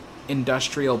of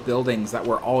industrial buildings that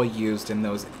were all used in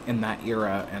that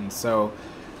era. And so,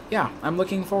 yeah, I'm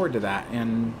looking forward to that.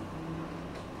 And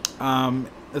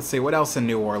let's see, what else in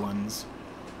New Orleans?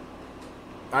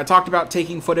 I talked about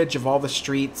taking footage of all the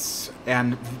streets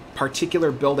and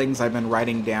particular buildings I've been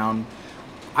writing down.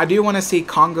 I do want to see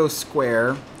Congo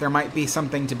Square. There might be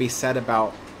something to be said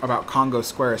about Congo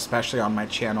Square, especially on my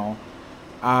channel.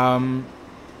 Oh,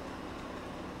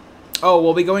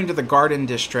 we'll be going to the Garden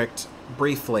District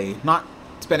briefly. Not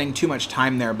spending too much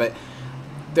time there, but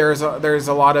there's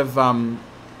a lot of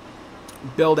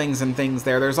buildings and things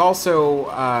there. There's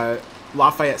also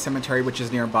Lafayette Cemetery, which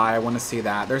is nearby. I want to see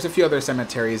that. There's a few other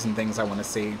cemeteries and things I want to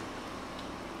see.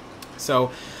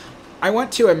 So I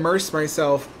want to immerse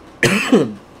myself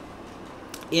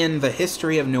in the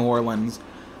history of New Orleans.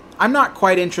 I'm not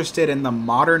quite interested in the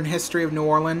modern history of New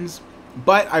Orleans,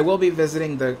 but I will be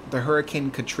visiting the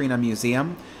Hurricane Katrina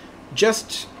Museum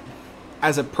just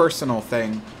as a personal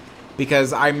thing,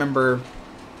 because I remember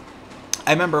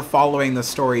following the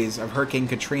stories of Hurricane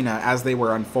Katrina as they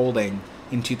were unfolding.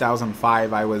 In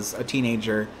 2005, I was a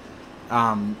teenager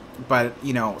But,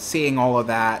 you know, seeing all of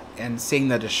that and seeing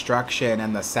the destruction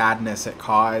and the sadness it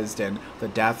caused and the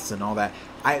deaths and all that,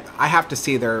 I have to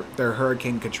see their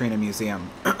Hurricane Katrina museum.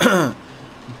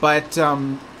 But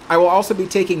I will also be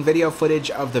taking video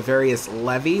footage of the various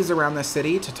levees around the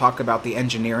city to talk about the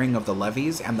engineering of the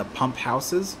levees and the pump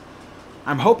houses.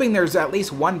 I'm hoping there's at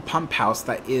least one pump house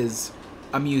that is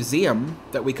a museum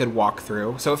that we could walk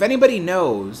through. So if anybody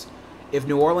knows if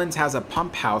New Orleans has a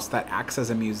pump house that acts as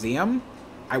a museum,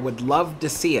 I would love to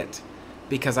see it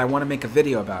because I want to make a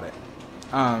video about it.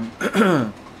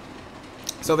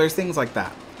 So there's things like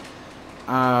that.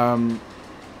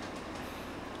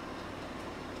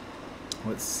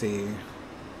 Let's see.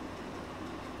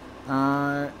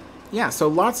 Yeah, so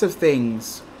lots of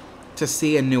things to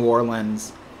see in New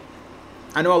Orleans.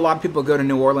 I know a lot of people go to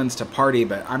New Orleans to party,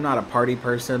 but I'm not a party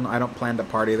person. I don't plan to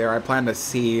party there. I plan to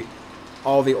see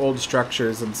all the old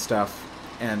structures and stuff.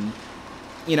 And,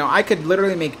 you know, I could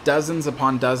literally make dozens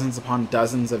upon dozens upon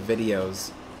dozens of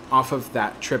videos off of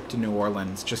that trip to New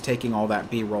Orleans, just taking all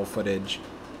that B-roll footage.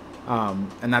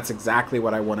 And that's exactly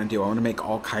what I want to do. I want to make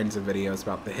all kinds of videos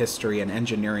about the history and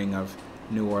engineering of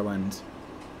New Orleans.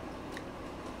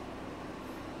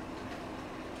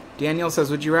 Daniel says,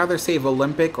 would you rather save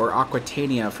Olympic or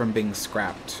Aquitania from being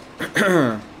scrapped?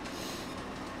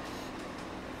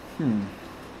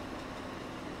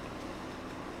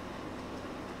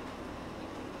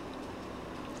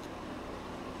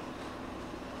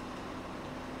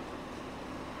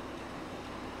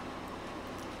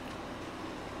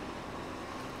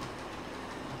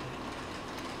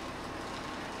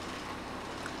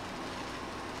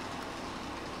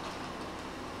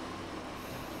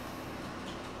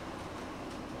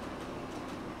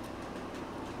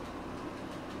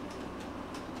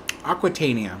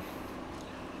 Aquitania.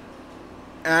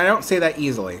 And I don't say that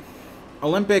easily.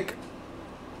 Olympic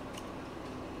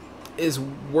is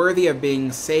worthy of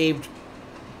being saved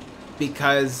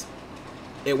because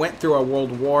it went through a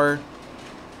world war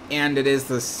and it is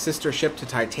the sister ship to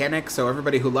Titanic, so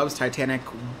everybody who loves Titanic,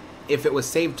 if it was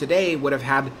saved today, would have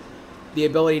had the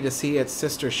ability to see its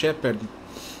sister ship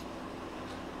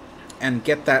and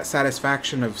get that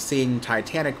satisfaction of seeing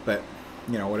Titanic, but,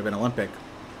 you know, it would have been Olympic.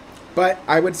 But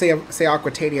I would say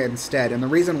Aquitania instead, and the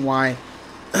reason why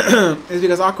is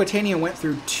because Aquitania went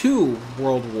through 2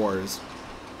 world wars,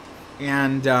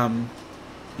 and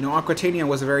you know, Aquitania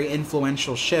was a very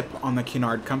influential ship on the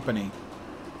Cunard Company.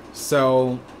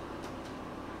 So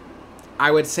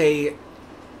I would say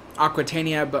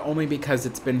Aquitania, but only because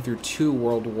it's been through 2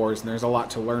 world wars, and there's a lot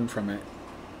to learn from it.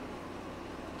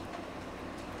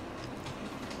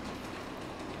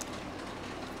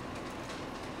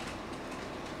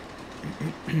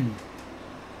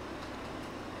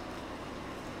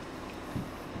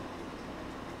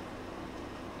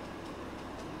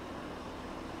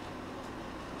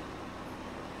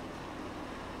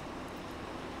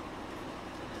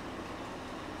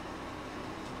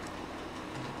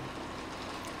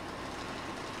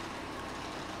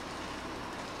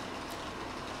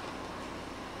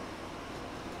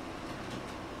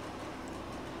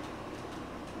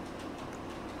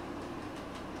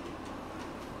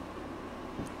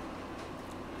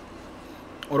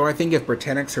 What do I think if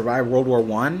Britannic survived World War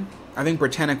I? I think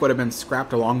Britannic would have been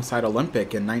scrapped alongside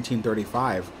Olympic in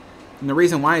 1935. And the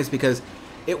reason why is because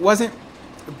it wasn't...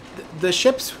 The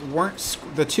ships weren't...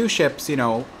 The 2 ships, you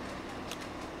know,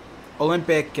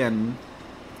 Olympic and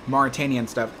Mauretania and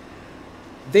stuff,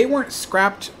 they weren't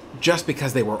scrapped just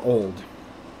because they were old.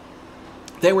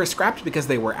 They were scrapped because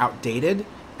they were outdated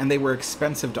and they were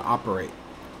expensive to operate.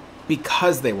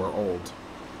 Because they were old.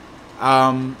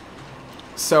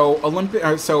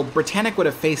 So Britannic would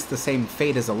have faced the same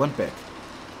fate as Olympic.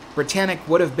 Britannic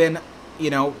would have been,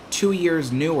 you know, 2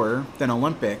 years newer than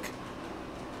Olympic,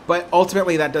 but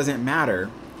ultimately that doesn't matter.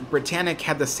 Britannic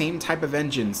had the same type of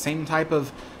engine, same type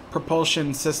of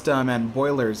propulsion system and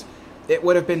boilers. It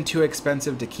would have been too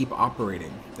expensive to keep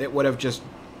operating. It would have just,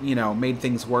 you know, made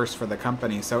things worse for the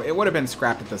company. So it would have been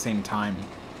scrapped at the same time.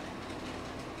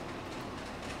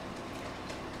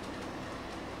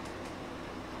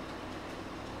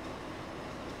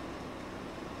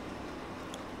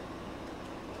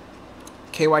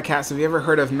 KY Cats, have you ever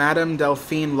heard of Madame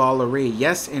Delphine Lalaurie?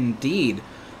 Yes, indeed.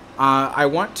 I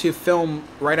want to film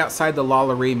right outside the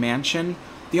Lalaurie mansion.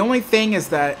 The only thing is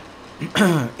that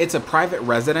it's a private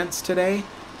residence today,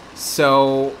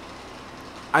 so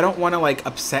I don't want to like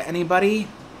upset anybody,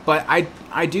 but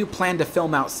I do plan to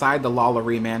film outside the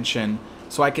Lalaurie mansion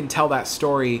so I can tell that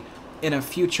story in a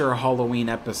future Halloween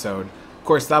episode. Of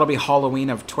course, that'll be Halloween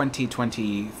of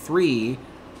 2023,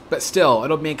 but still,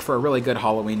 it'll make for a really good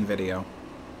Halloween video.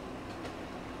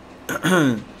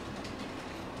 Let's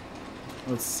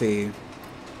see.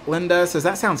 Linda says,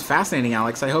 that sounds fascinating,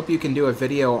 Alex. I hope you can do a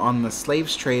video on the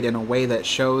slaves trade in a way that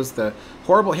shows the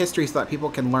horrible history so that people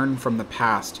can learn from the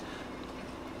past.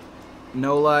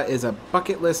 NOLA is a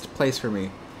bucket list place for me.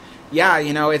 Yeah,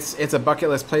 you know, it's a bucket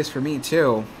list place for me,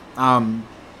 too. And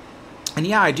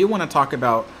yeah, I do want to talk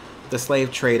about the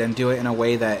slave trade and do it in a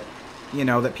way that, you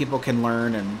know, that people can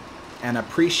learn and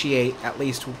appreciate at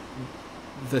least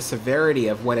the severity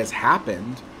of what has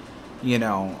happened, you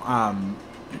know. I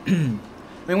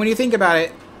mean, when you think about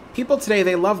it, people today,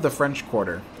 they love the French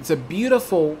Quarter. It's a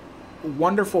beautiful,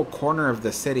 wonderful corner of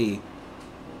the city.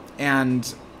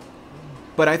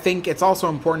 But I think it's also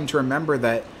important to remember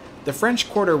that the French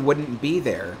Quarter wouldn't be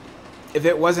there if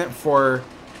it wasn't for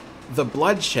the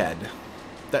bloodshed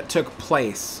that took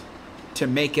place to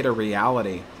make it a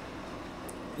reality.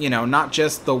 You know, not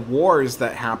just the wars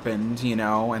that happened, you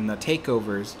know, and the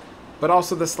takeovers, but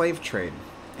also the slave trade.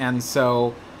 And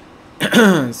so,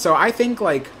 so I think,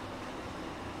 like,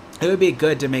 it would be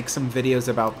good to make some videos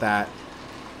about that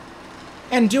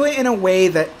and do it in a way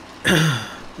that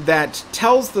that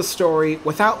tells the story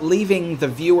without leaving the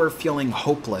viewer feeling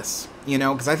hopeless, you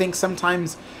know, because I think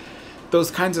sometimes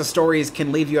those kinds of stories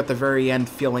can leave you at the very end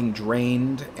feeling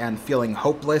drained and feeling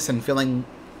hopeless and feeling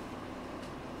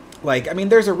like, I mean,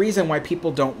 there's a reason why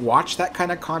people don't watch that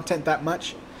kind of content that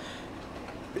much,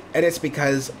 and it's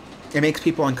because it makes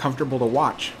people uncomfortable to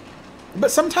watch. But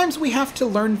sometimes we have to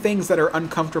learn things that are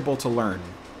uncomfortable to learn,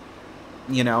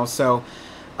 you know, so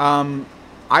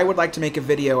I would like to make a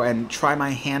video and try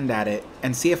my hand at it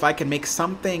and see if I can make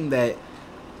something that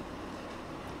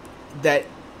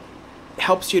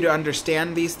helps you to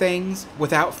understand these things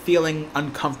without feeling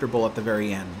uncomfortable at the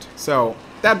very end. So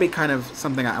that'd be kind of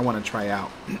something I want to try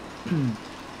out.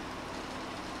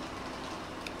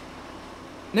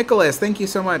 Nicholas, thank you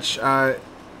so much.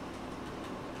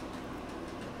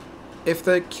 If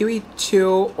the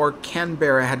QE2 or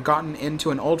Canberra had gotten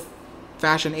into an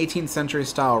old-fashioned 18th century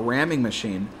style ramming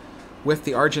machine with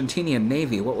the Argentinian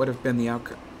Navy, what would have been the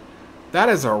outcome? That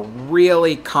is a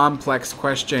really complex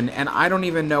question, and I don't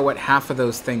even know what half of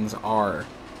those things are.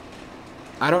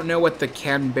 I don't know what the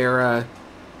Canberra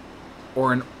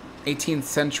or an 18th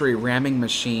century ramming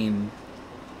machine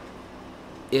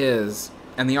is.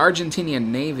 And the Argentinian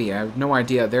Navy, I have no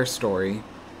idea their story.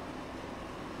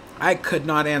 I could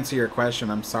not answer your question,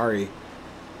 I'm sorry.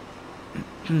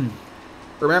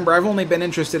 Remember, I've only been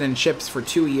interested in ships for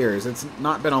 2 years. It's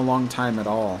not been a long time at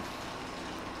all.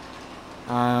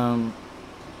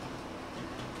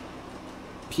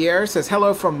 Pierre says,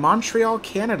 hello from Montreal,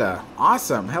 Canada.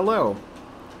 Awesome, hello.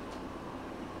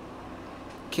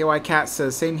 KY Cat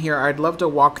says, same here, I'd love to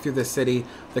walk through the city.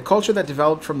 The culture that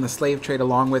developed from the slave trade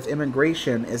along with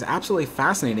immigration is absolutely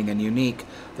fascinating and unique.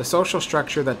 The social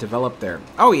structure that developed there.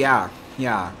 Oh yeah,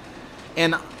 yeah.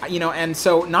 And, you know, and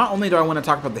so not only do I want to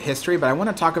talk about the history, but I want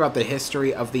to talk about the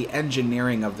history of the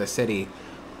engineering of the city.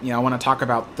 You know, I want to talk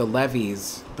about the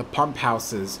levees, the pump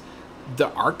houses, the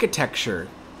architecture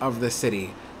of the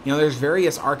city. You know, there's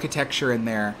various architecture in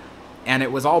there, and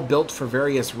it was all built for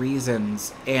various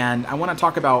reasons. And I want to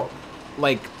talk about,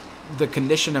 like, the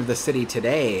condition of the city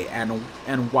today and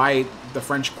why the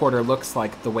French Quarter looks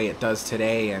like the way it does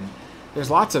today. And there's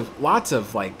lots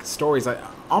of like stories,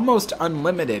 almost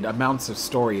unlimited amounts of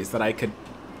stories that I could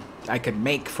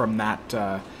make from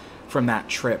that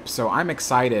trip. So I'm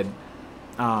excited,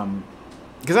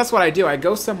 because that's what I do. I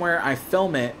go somewhere, I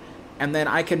film it, and then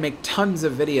I can make tons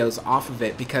of videos off of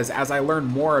it, because as I learn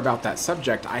more about that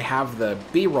subject, I have the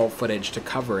B-roll footage to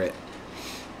cover it.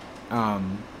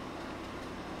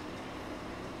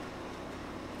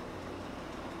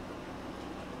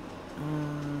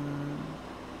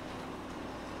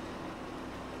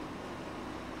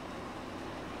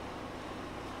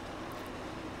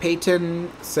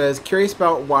 Peyton says, curious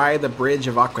about why the bridge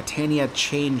of Aquitania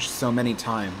changed so many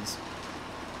times.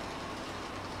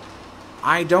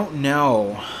 I don't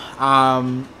know.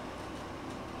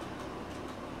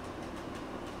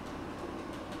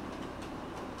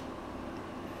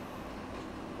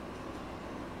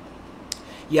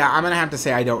 Yeah, I'm going to have to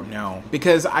say I don't know.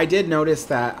 Because I did notice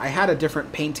that I had a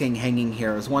different painting hanging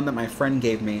here. It was one that my friend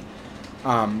gave me.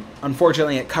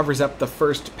 Unfortunately, it covers up the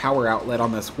first power outlet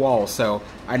on this wall, so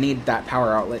I need that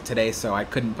power outlet today, so I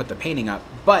couldn't put the painting up.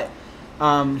 But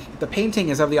the painting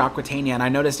is of the Aquitania, and I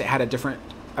noticed it had a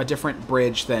different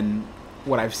bridge than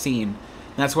what I've seen.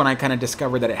 And that's when I kind of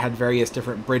discovered that it had various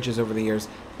different bridges over the years,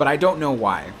 but I don't know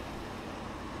why.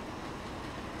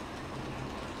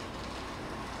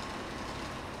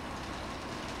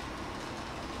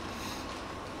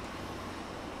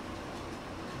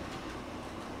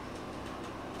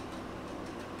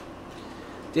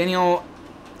 Daniel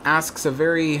asks a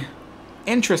very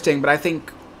interesting, but I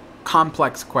think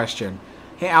complex question.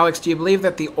 Hey Alex, do you believe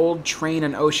that the old train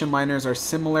and ocean liners are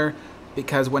similar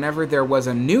because whenever there was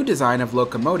a new design of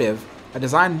locomotive, a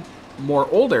design more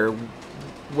older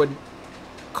would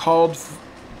called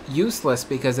useless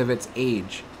because of its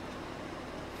age?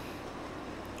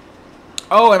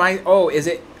 Oh,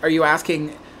 are you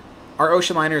asking, are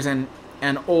ocean liners and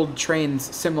old trains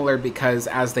similar because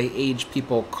as they age,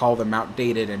 people call them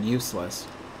outdated and useless?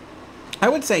 I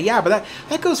would say yeah, but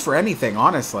that goes for anything,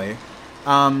 honestly.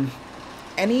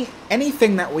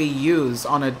 Anything that we use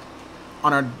on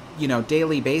a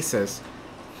daily basis,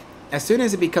 as soon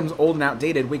as it becomes old and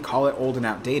outdated, we call it old and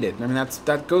outdated. I mean,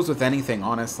 that goes with anything,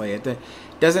 honestly. It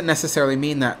doesn't necessarily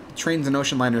mean that trains and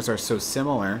ocean liners are so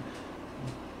similar.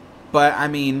 But, I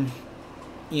mean,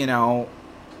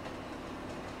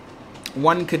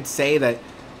 one could say that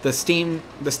the steam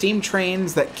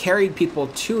trains that carried people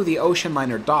to the ocean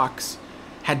liner docks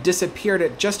had disappeared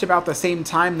at just about the same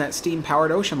time that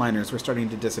steam-powered ocean liners were starting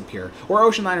to disappear. Or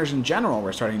ocean liners in general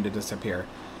were starting to disappear.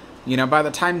 By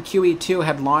the time QE2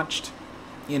 had launched,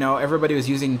 everybody was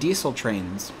using diesel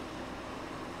trains.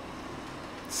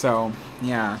 So,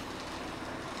 yeah.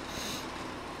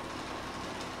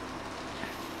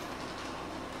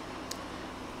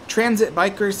 Transit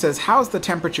Biker says, how's the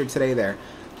temperature today there?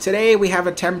 Today we have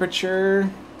a temperature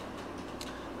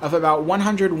of about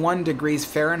 101 degrees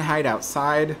Fahrenheit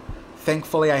outside.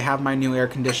 Thankfully, I have my new air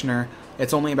conditioner.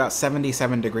 It's only about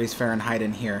 77 degrees Fahrenheit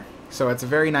in here. So it's a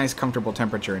very nice, comfortable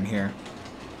temperature in here.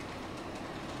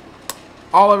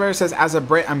 Oliver says, as a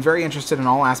Brit, I'm very interested in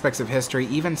all aspects of history,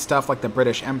 even stuff like the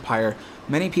British Empire.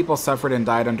 Many people suffered and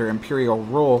died under imperial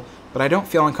rule, but I don't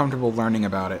feel uncomfortable learning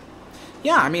about it.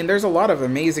 Yeah, I mean, there's a lot of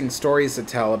amazing stories to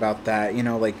tell about that.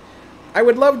 Like, I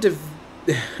would love to...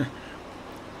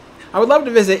 I would love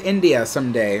to visit India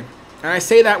someday. And I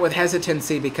say that with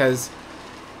hesitancy because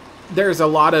there's a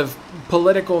lot of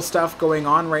political stuff going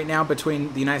on right now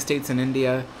between the United States and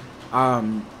India.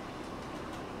 But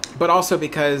also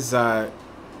because,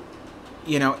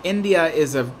 India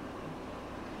is a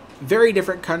very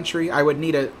different country. I would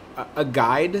need a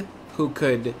guide who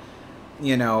could,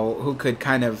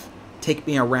 kind of take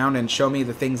me around and show me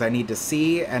the things I need to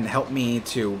see and help me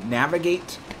to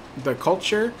navigate the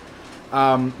culture.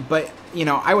 But,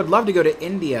 I would love to go to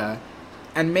India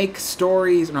and make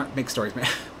stories, not make stories,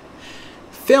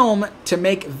 film to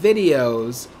make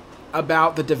videos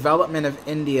about the development of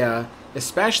India,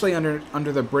 especially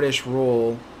under the British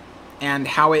rule, and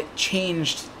how it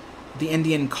changed the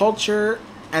Indian culture,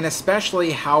 and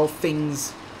especially how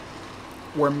things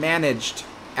were managed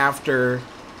after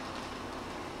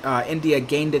India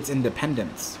gained its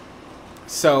independence.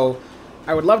 So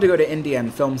I would love to go to India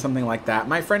and film something like that.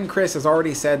 My friend Chris has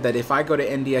already said that if I go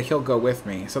to India, he'll go with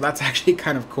me. So that's actually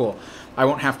kind of cool. I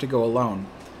won't have to go alone.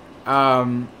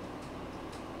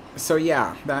 So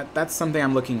yeah, that's something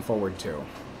I'm looking forward to.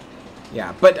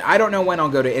 Yeah, but I don't know when I'll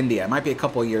go to India. It might be a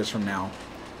couple of years from now.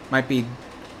 Might be,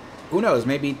 who knows,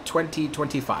 maybe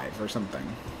 2025 or something.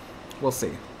 We'll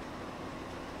see.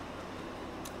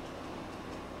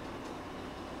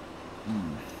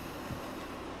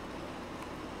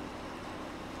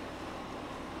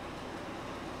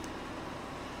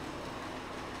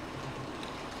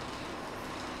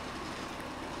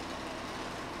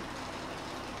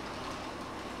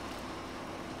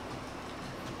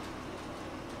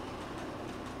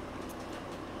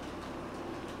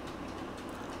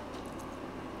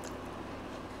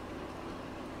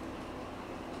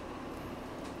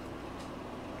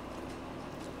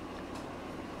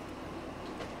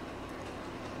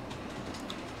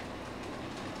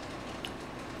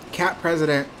 Cat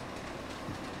President,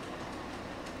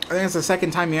 I think it's the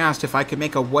second time you asked if I could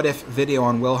make a what if video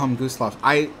on Wilhelm Gustloff.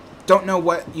 I don't know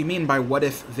what you mean by what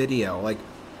if video. Like,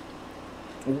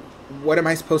 what am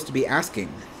I supposed to be asking?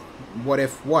 What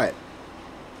if what?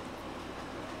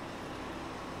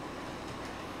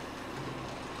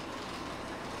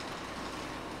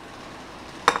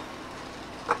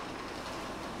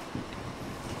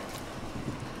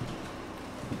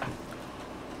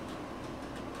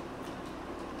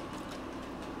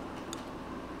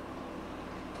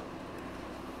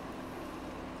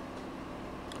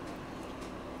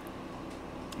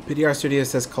 PDR Studio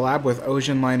says collab with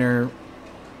ocean liner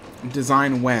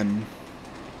design when?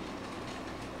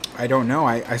 I don't know.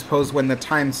 I suppose when the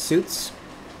time suits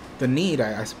the need,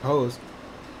 I suppose.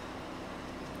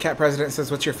 Cat President says,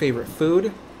 what's your favorite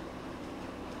food?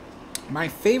 My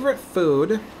favorite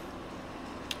food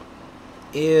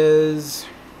is...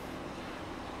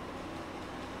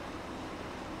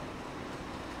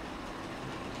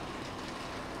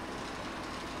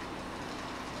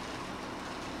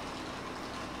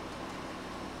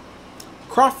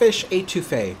 crawfish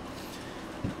étouffée.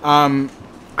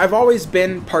 I've always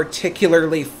been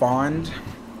particularly fond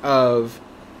of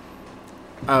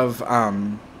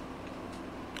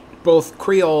both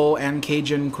Creole and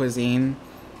Cajun cuisine.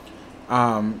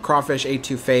 Crawfish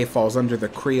étouffée falls under the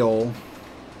Creole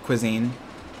cuisine.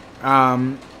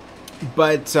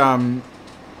 But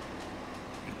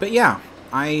yeah,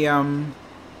 I've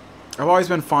always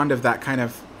been fond of that kind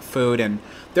of food, and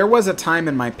there was a time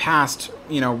in my past,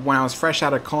 when I was fresh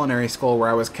out of culinary school, where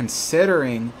I was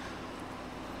considering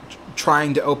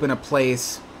trying to open a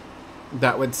place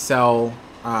that would sell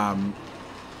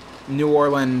New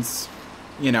Orleans,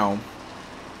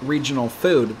 regional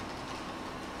food.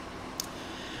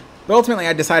 But ultimately,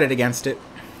 I decided against it.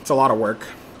 It's a lot of work.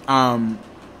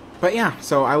 But yeah,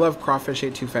 so I love crawfish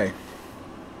étouffée.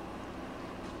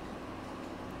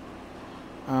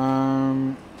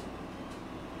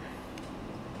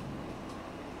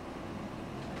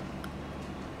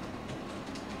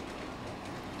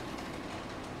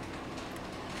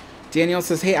 Daniel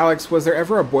says, hey Alex, was there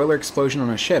ever a boiler explosion on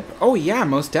a ship? Oh yeah,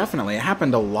 most definitely. It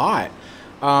happened a lot.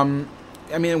 I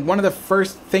mean, one of the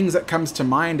first things that comes to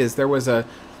mind is there was a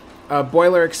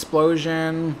boiler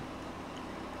explosion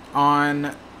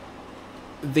on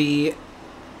the...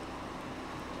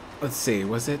 Let's see,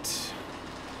 was it...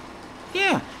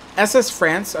 Yeah, SS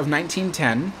France of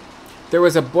 1910. There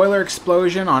was a boiler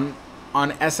explosion on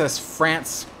SS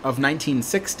France of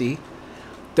 1960.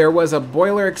 There was a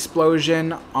boiler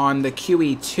explosion on the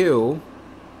QE2.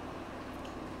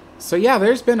 So yeah,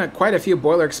 there's been quite a few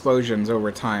boiler explosions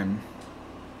over time.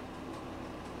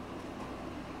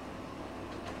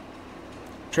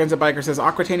 Transit Biker says,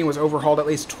 Aquitania was overhauled at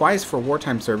least twice for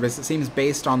wartime service. It seems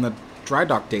based on the dry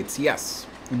dock dates. Yes,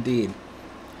 indeed.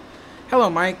 Hello,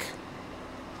 Mike.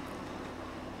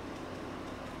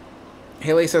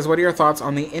 Haley says, what are your thoughts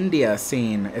on the India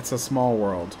scene? It's a small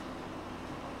world.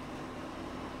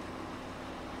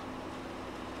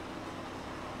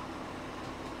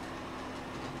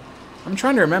 I'm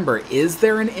trying to remember, is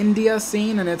there an India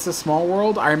scene and It's a Small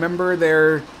World? I remember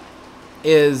there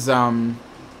is, there's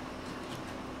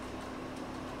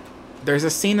a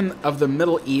scene of the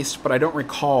Middle East, but I don't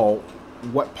recall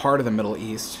what part of the Middle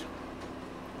East.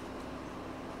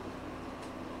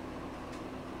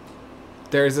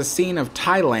 There's a scene of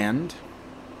Thailand,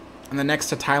 and the next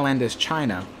to Thailand is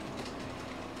China.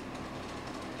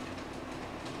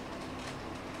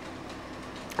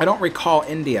 I don't recall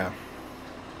India.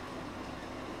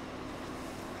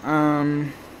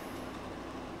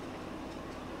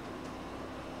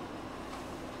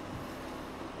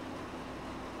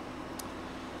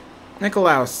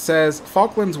 Nicolaus says,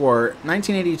 Falklands War,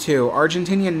 1982,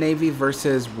 Argentinian Navy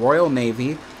versus Royal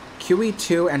Navy.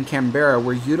 QE2 and Canberra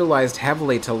were utilized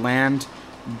heavily to land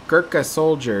Gurkha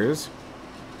soldiers.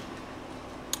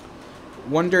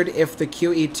 Wondered if the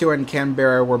QE2 and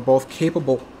Canberra were both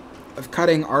capable of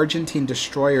cutting Argentine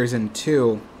destroyers in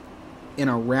two in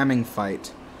a ramming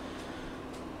fight.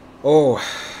 Oh.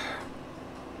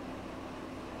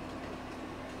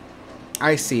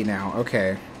 I see now.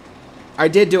 Okay. I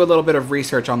did do a little bit of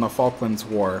research on the Falklands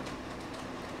War.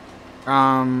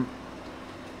 I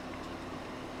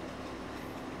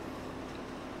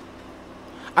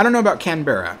don't know about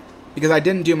Canberra, because I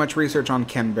didn't do much research on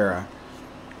Canberra.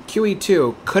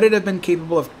 QE2, could it have been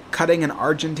capable of cutting an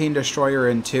Argentine destroyer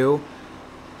in two?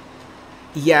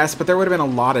 Yes, but there would have been a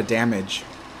lot of damage.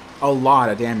 A lot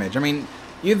of damage. I mean,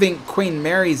 you think Queen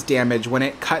Mary's damage when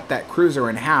it cut that cruiser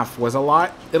in half was a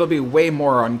lot? It'll be way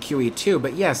more on QE2,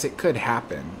 but yes, it could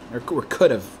happen. Or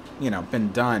could have,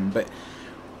 been done. But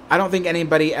I don't think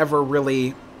anybody ever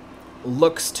really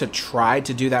looks to try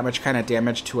to do that much kind of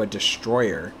damage to a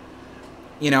destroyer.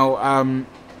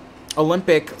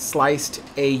 Olympic sliced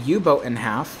a U-boat in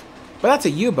half, but that's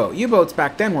a U-boat. U-boats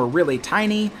back then were really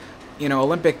tiny.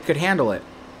 Olympic could handle it.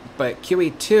 But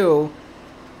QE2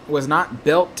 was not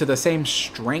built to the same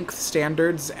strength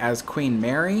standards as Queen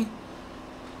Mary,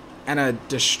 and a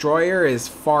destroyer is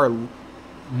far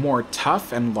more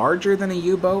tough and larger than a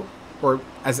U-boat,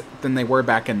 than they were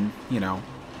back in,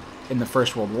 in the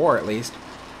First World War, at least.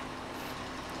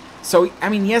 So, I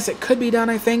mean, yes, it could be done,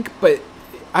 I think, but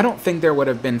I don't think there would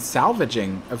have been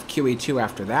salvaging of QE2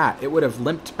 after that. It would have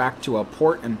limped back to a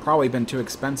port and probably been too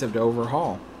expensive to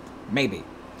overhaul. Maybe.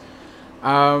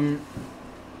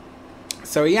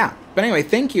 So, yeah. But anyway,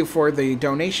 thank you for the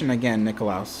donation again,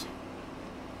 Nicolaus.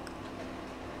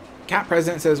 Cat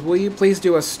President says, will you please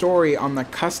do a story on the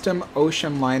custom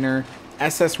ocean liner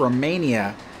SS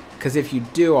Romania? Because if you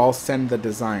do, I'll send the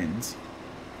designs.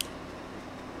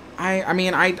 I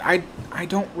mean, I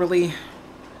don't really...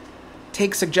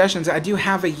 take suggestions. I do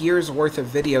have a year's worth of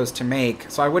videos to make,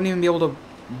 so I wouldn't even be able to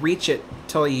reach it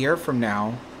till a year from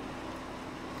now.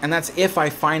 And that's if I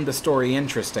find the story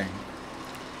interesting.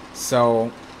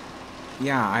 So,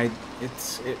 yeah,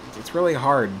 it's really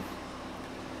hard.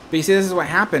 But you see, this is what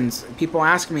happens. People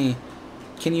ask me,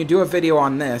 can you do a video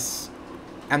on this?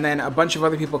 And then a bunch of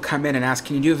other people come in and ask,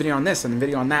 can you do a video on this, and a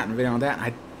video on that, and a video on that?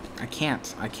 And I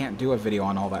can't do a video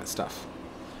on all that stuff.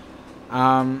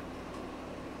 Cunard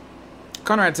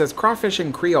says, crawfish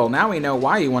and Creole. Now we know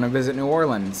why you want to visit New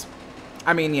Orleans.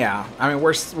 I mean, yeah. I mean,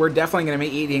 we're definitely going to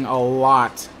be eating a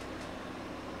lot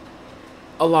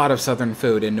of Southern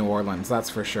food in New Orleans. That's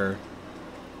for sure.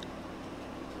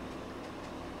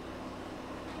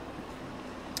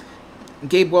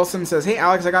 Gabe Wilson says, hey,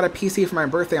 Alex, I got a PC for my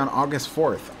birthday on August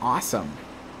 4th. Awesome.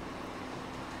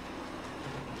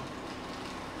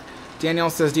 Daniel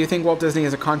says, do you think Walt Disney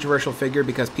is a controversial figure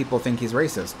because people think he's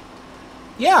racist?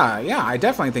 Yeah, I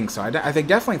definitely think so. I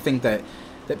definitely think that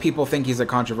people think he's a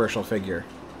controversial figure.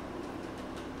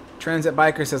 Transit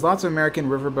Biker says, lots of American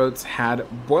riverboats had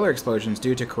boiler explosions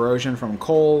due to corrosion from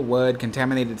coal, wood,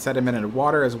 contaminated sedimented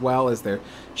water, as well as their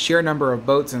sheer number of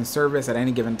boats in service at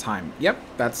any given time. Yep,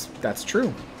 that's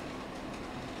true.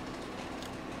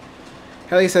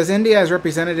 Helly says, India is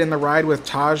represented in the ride with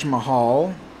Taj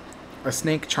Mahal, a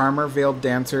snake charmer, veiled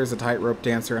dancers, a tightrope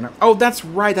dancer, and oh, that's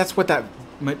right. That's what that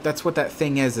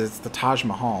thing is. It's the Taj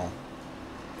Mahal.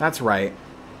 That's right.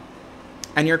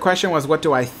 And your question was, what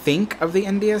do I think of the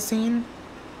India scene?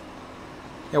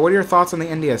 Yeah, what are your thoughts on the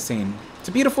India scene? It's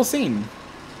a beautiful scene.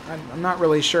 I'm not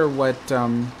really sure what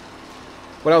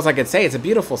else I could say. It's a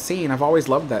beautiful scene. I've always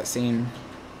loved that scene.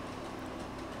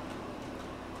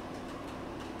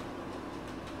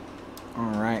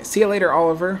 Alright. See you later,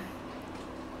 Oliver.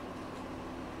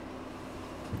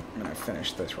 I'm going to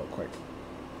finish this real quick.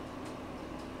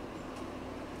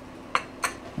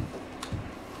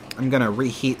 I'm going to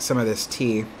reheat some of this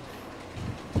tea.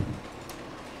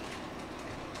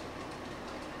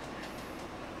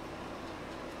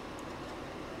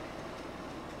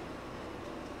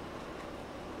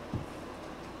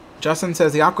 Justin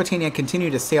says, the Aquitania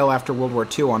continued to sail after World War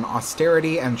II on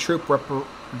austerity and troop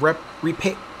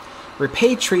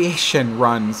repatriation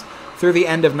runs through the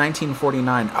end of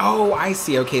 1949. Oh, I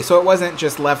see. Okay, so it wasn't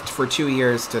just left for 2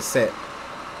 years to sit.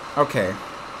 Okay.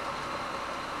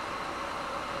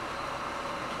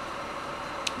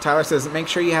 Tyler says, make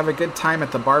sure you have a good time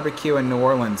at the barbecue in New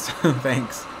Orleans.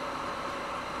 Thanks.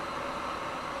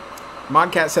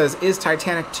 Modcat says, is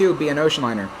Titanic 2 be an ocean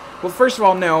liner? Well, first of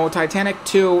all, no. Titanic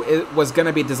 2 was going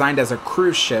to be designed as a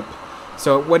cruise ship,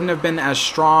 so it wouldn't have been as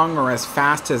strong or as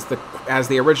fast as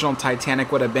the original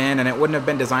Titanic would have been, and it wouldn't have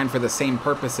been designed for the same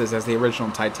purposes as the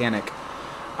original Titanic.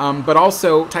 But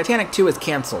also, Titanic 2 is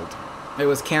canceled. It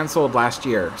was canceled last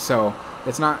year, so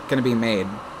it's not going to be made.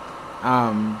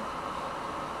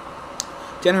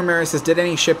 Jennifer Mary says, did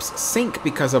any ships sink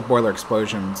because of boiler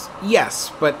explosions?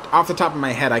 Yes, but off the top of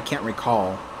my head, I can't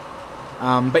recall.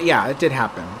 But yeah, it did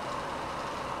happen.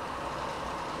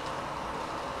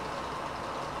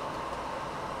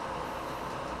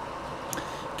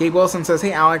 Gabe Wilson says,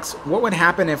 hey Alex, what would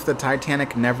happen if the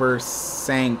Titanic never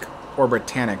sank, or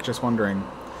Britannic? Just wondering.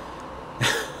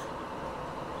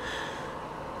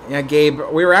 Yeah, Gabe,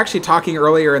 we were actually talking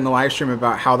earlier in the live stream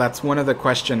about how that's one of the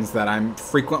questions that I'm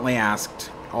frequently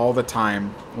asked all the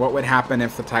time. What would happen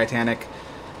if the Titanic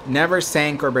never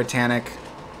sank or Britannic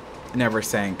never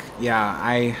sank?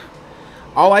 Yeah,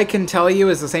 all I can tell you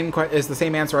is the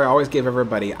same answer I always give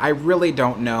everybody. I really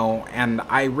don't know, and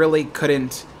I really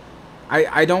couldn't.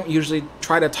 I don't usually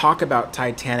try to talk about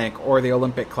Titanic or the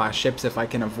Olympic class ships if I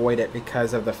can avoid it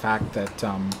because of the fact that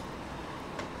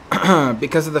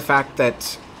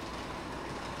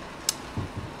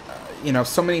you know,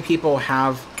 so many people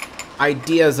have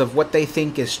ideas of what they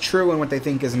think is true and what they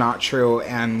think is not true,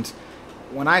 and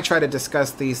when I try to discuss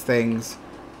these things,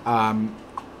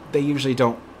 they usually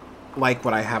don't like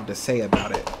what I have to say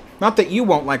about it. Not that you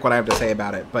won't like what I have to say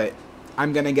about it, but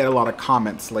I'm going to get a lot of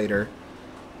comments later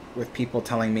with people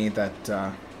telling me that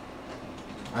I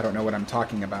don't know what I'm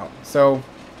talking about. So,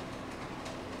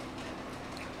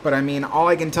 but I mean, all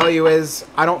I can tell you is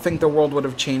I don't think the world would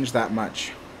have changed that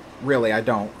much. Really, I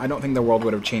don't. I don't think the world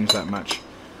would have changed that much.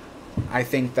 I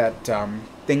think that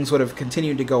things would have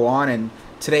continued to go on, and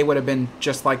today would have been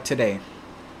just like today.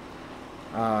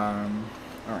 All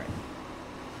right.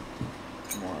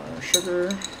 More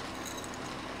sugar.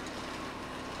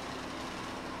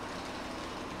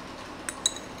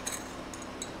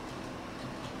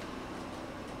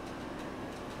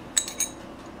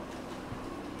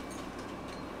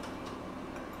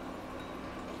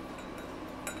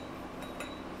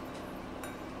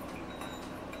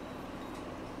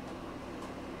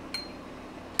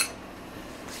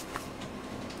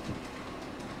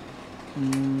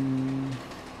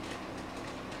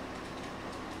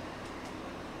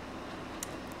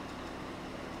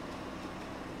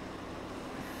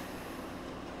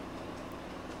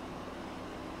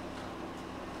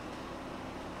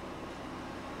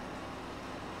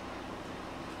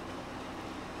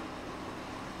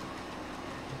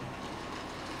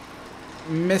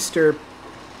 Mr.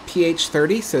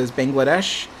 PH30 says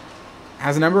Bangladesh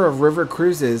has a number of river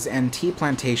cruises and tea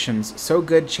plantations. So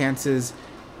good chances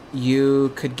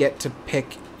you could get to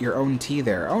pick your own tea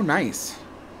there. Oh, nice.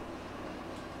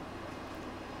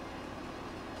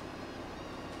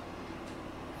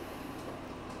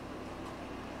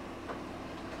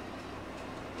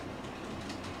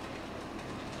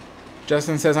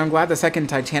 Justin says, I'm glad the second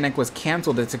Titanic was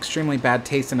canceled. It's extremely bad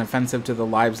taste and offensive to the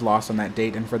lives lost on that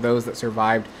date and for those that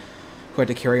survived who had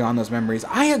to carry on those memories.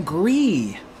 I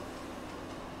agree.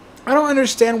 I don't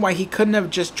understand why he couldn't have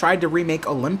just tried to remake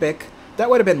Olympic. That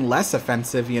would have been less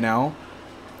offensive, you know.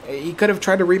 He could have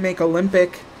tried to remake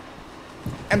Olympic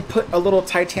and put a little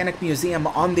Titanic museum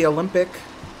on the Olympic.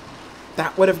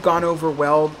 That would have gone over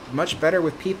well, much better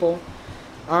with people.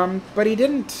 But he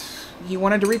didn't. He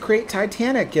wanted to recreate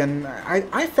Titanic, and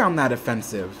I found that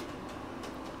offensive.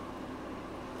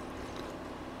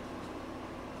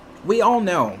 We all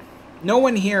know. No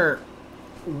one here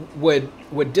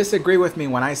would disagree with me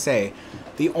when I say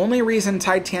the only reason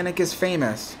Titanic is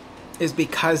famous is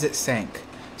because it sank.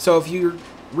 So if you're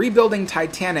rebuilding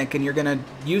Titanic and you're going to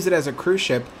use it as a cruise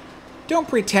ship, don't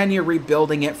pretend you're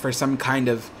rebuilding it for some kind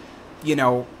of, you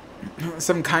know,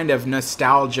 some kind of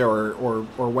nostalgia or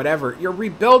whatever. You're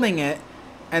rebuilding it,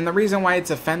 and the reason why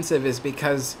it's offensive is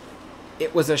because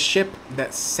it was a ship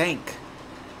that sank.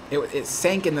 It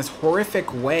sank in this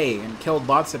horrific way and killed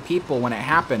lots of people when it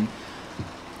happened.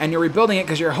 And you're rebuilding it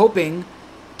because you're hoping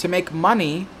to make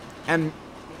money and,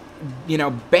 you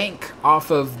know, bank off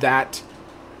of that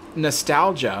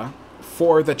nostalgia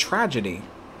for the tragedy.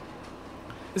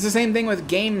 It's the same thing with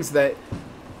games that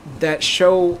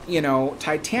show, you know,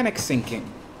 Titanic sinking.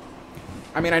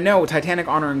 I mean, I know Titanic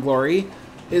Honor and Glory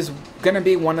is going to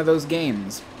be one of those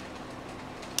games.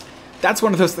 That's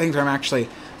one of those things where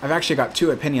I've actually got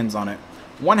two opinions on it.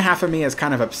 One half of me is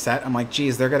kind of upset. I'm like,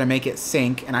 geez, they're going to make it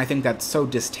sink, and I think that's so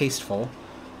distasteful.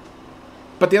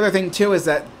 But the other thing, too, is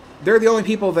that they're the only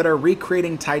people that are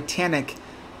recreating Titanic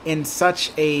in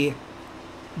such a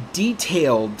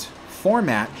detailed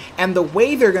format, and the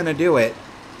way they're going to do it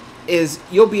is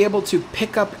you'll be able to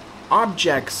pick up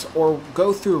objects or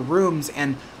go through rooms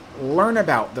and learn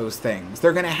about those things.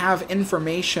 They're going to have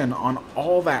information on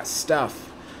all that stuff.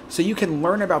 So you can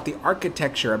learn about the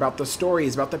architecture, about the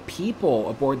stories, about the people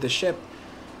aboard the ship.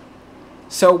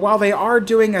 So while they are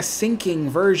doing a sinking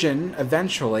version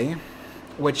eventually,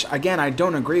 which again I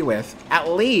don't agree with, at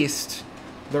least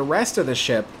the rest of the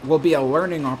ship will be a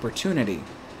learning opportunity.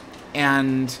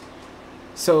 And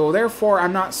so therefore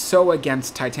I'm not so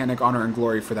against Titanic Honor and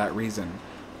Glory for that reason.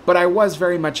 But I was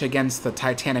very much against the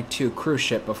Titanic 2 cruise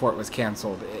ship before it was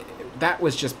canceled. That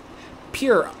was just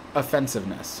pure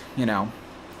offensiveness, you know.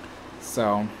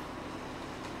 So,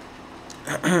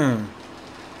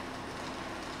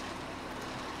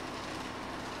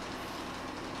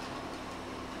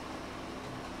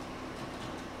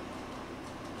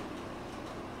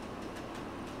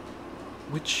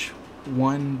 which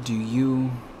one do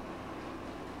you...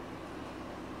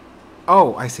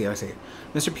 Oh, I see. Mr.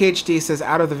 PhD says,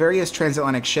 out of the various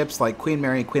transatlantic ships like Queen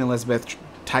Mary, Queen Elizabeth,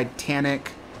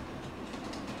 Titanic...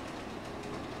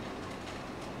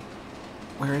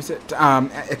 Where is it?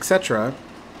 Etc.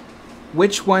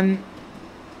 Which one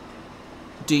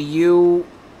do you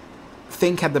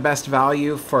think had the best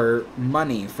value for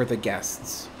money for the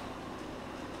guests?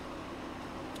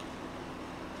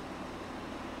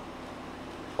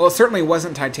 Well, it certainly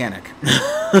wasn't Titanic.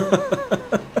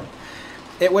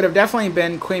 It would have definitely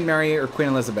been Queen Mary or Queen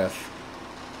Elizabeth.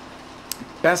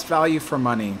 Best value for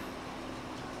money.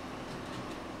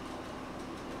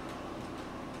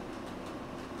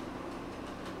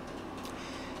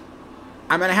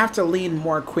 I'm going to have to lean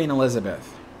more Queen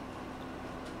Elizabeth.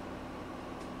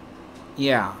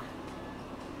 Yeah.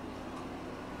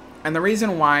 And the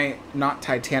reason why not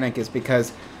Titanic is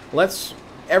because let's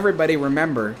everybody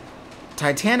remember,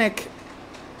 Titanic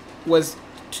was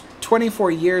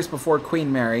 24 years before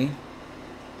Queen Mary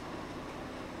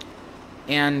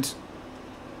and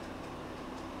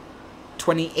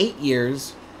 28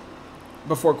 years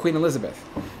before Queen Elizabeth.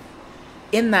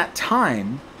 In that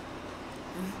time,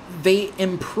 they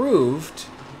improved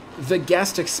the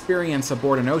guest experience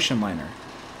aboard an ocean liner.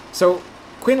 So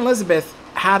Queen Elizabeth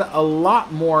had a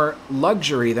lot more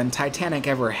luxury than Titanic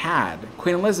ever had.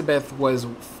 Queen Elizabeth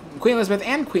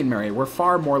and Queen Mary were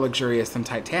far more luxurious than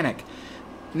Titanic.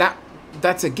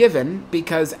 That's a given,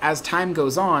 because as time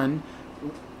goes on,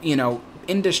 you know,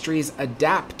 industries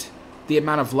adapt the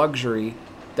amount of luxury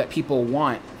that people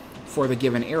want for the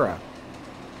given era.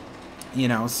 You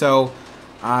know, so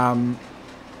yeah,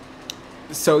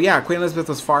 Queen Elizabeth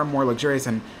was far more luxurious.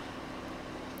 And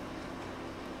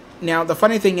now the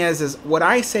funny thing is would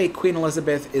I say Queen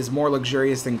Elizabeth is more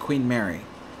luxurious than Queen Mary?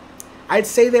 I'd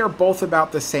say they're both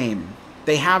about the same.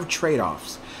 They have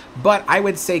trade-offs. But I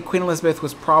would say Queen Elizabeth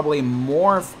was probably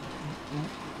more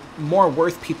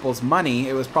worth people's money.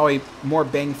 It was probably more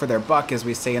bang for their buck, as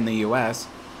we say in the U.S.,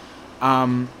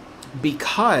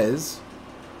 because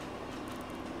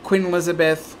Queen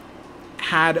Elizabeth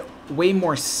had way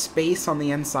more space on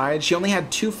the inside. She only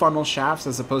had 2 funnel shafts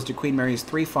as opposed to Queen Mary's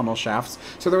 3 funnel shafts.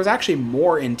 So there was actually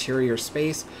more interior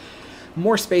space.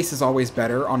 More space is always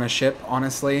better on a ship,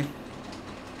 honestly.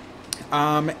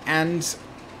 And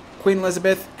Queen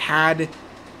Elizabeth had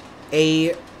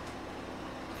a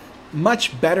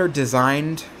much better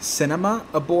designed cinema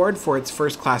aboard for its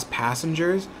first class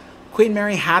passengers. Queen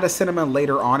Mary had a cinema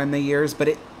later on in the years,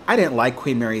 but I didn't like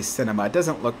Queen Mary's cinema. It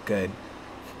doesn't look good.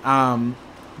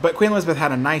 But Queen Elizabeth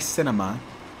had a nice cinema.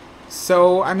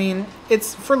 So, I mean,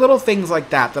 it's for little things like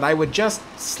that I would just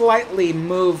slightly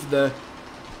move the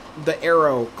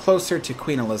arrow closer to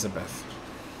Queen Elizabeth.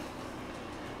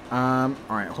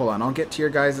 Alright, hold on. I'll get to your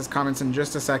guys' comments in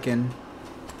just a second.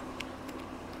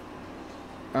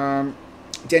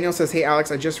 Daniel says, hey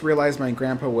Alex, I just realized my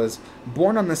grandpa was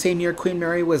born on the same year Queen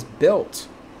Mary was built.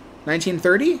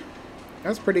 1930?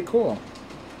 That's pretty cool.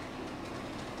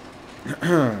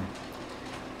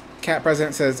 Cat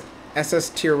President says, SS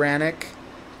Tyrannic,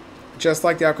 just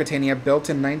like the Aquitania, built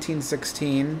in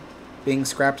 1916, being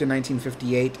scrapped in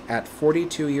 1958 at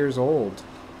 42 years old.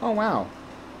 Oh, wow.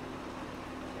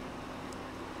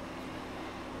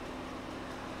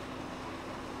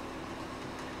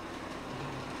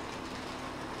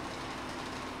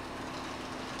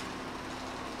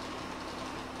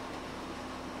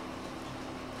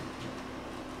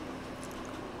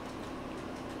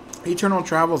 Eternal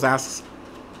Travels asks,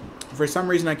 for some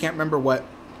reason I can't remember what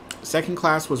second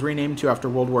class was renamed to after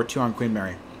World War II on Queen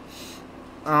Mary.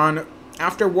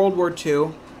 After World War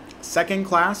II, second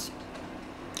class,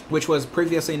 which was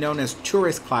previously known as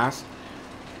tourist class,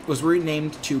 was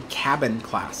renamed to cabin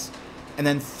class. And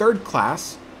then third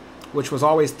class, which was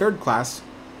always third class,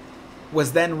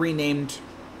 was then renamed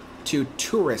to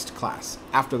tourist class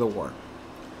after the war.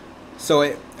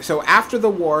 So after the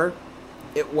war,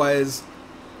 it was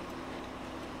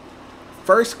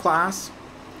first class,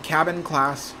 cabin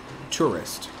class,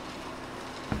 tourist.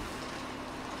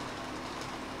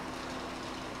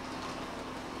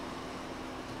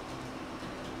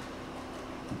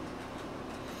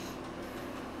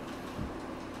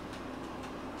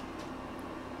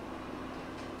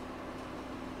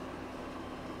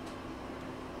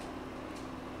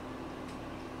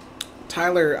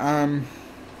 Tyler,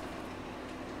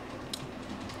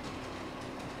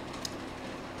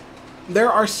 there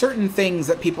are certain things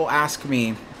that people ask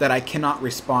me that I cannot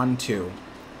respond to,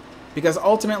 because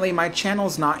ultimately my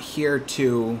channel's not here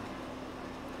to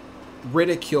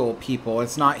ridicule people.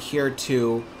 It's not here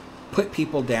to put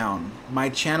people down. My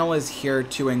channel is here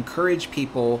to encourage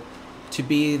people to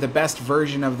be the best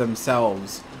version of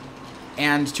themselves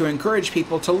and to encourage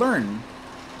people to learn.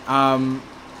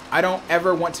 I don't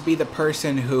ever want to be the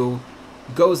person who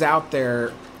goes out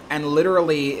there and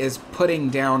literally is putting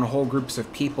down whole groups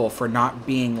of people for not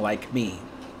being like me.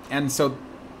 And so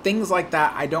things like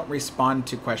that, I don't respond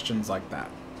to questions like that.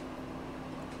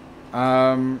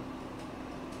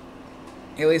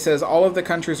 Haley says, all of the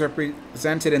countries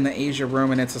represented in the Asia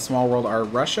room, and It's a Small World, are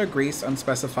Russia, Greece,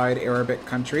 unspecified Arabic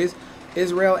countries,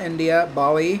 Israel, India,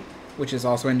 Bali, which is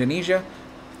also Indonesia,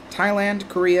 Thailand,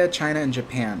 Korea, China, and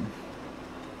Japan.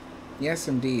 Yes,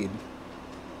 indeed.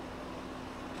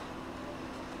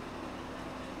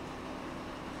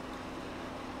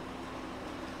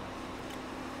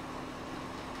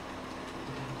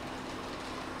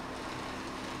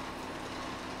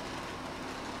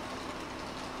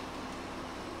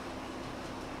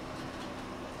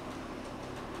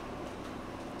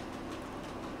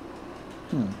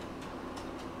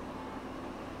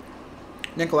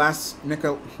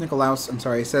 Nicolaus, I'm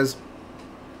sorry, says,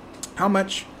 how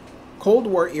much Cold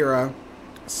War era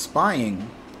spying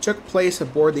took place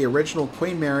aboard the original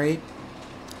Queen Mary,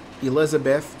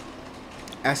 Elizabeth,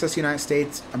 SS United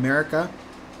States America,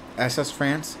 SS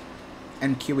France,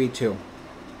 and QE2?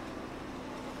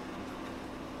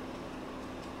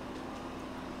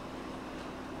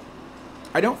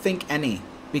 I don't think any,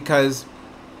 because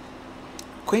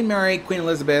Queen Mary, Queen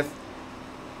Elizabeth,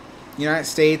 United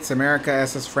States, America,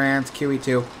 SS France,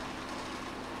 QE2.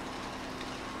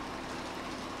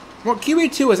 Well,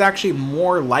 QE2 is actually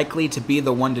more likely to be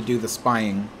the one to do the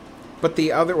spying. But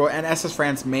the other, well, and SS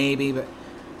France maybe,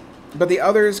 but the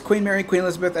others, Queen Mary, Queen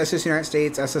Elizabeth, SS United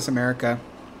States, SS America,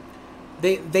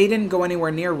 they didn't go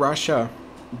anywhere near Russia.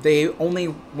 They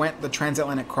only went the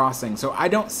transatlantic crossing. So I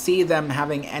don't see them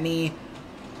having any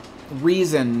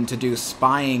reason to do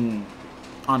spying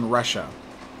on Russia.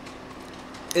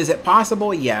 Is it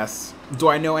possible? Yes. Do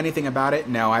I know anything about it?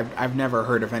 No, I've never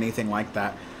heard of anything like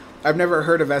that. I've never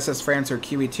heard of SS France or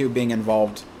QE2 being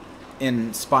involved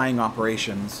in spying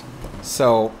operations.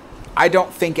 So I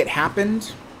don't think it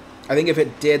happened. I think if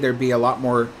it did, there'd be a lot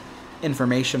more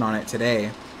information on it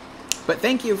today. But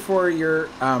thank you for your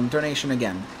donation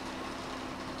again.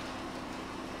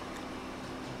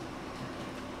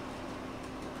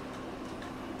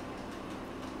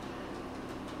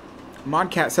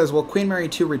 Modcat says, will Queen Mary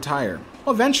 2 retire?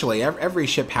 Well, eventually. Every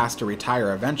ship has to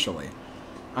retire eventually.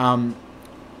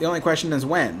 The only question is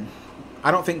when. I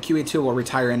don't think QE2 will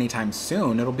retire anytime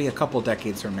soon. It'll be a couple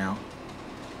decades from now.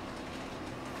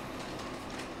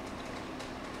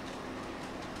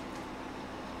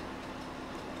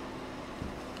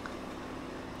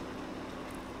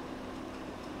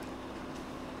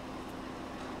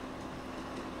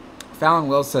 Fallon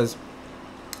Will says,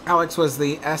 Alex, was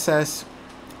the SS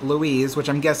Louise, which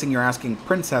I'm guessing you're asking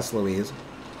Princess Louise,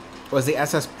 was the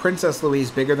SS Princess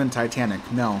Louise bigger than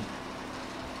Titanic? No.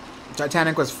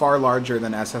 Titanic was far larger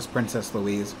than SS Princess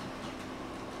Louise.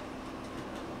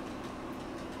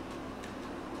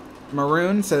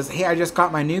 Maroon says, hey, I just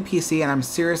got my new PC and I'm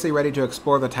seriously ready to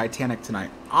explore the Titanic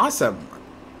tonight. Awesome.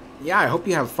 Yeah, I hope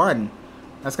you have fun.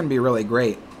 That's going to be really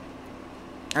great.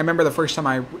 I remember the first time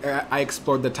I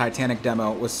explored the Titanic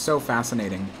demo. It was so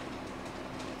fascinating.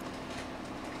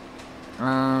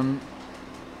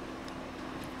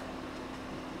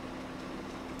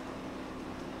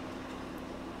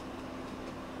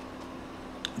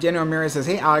 Daniel Ramirez says,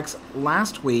 hey, Alex,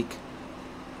 last week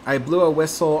I blew a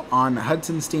whistle on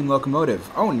Hudson Steam locomotive.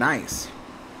 Oh, nice.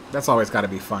 That's always got to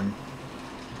be fun.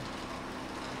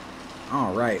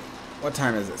 All right. What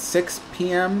time is it? 6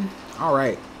 p.m.? All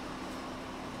right.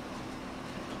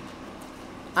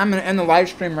 I'm going to end the live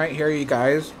stream right here, you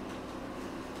guys,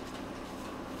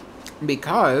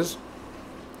 because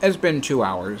it's been 2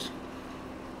 hours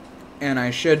and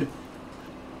I should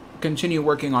continue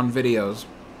working on videos.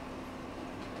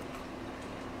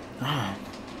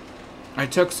 I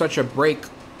took such a break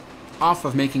off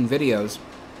of making videos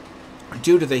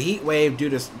due to the heat wave, due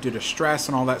to stress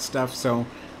and all that stuff, so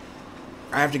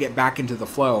I have to get back into the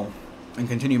flow and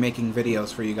continue making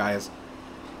videos for you guys.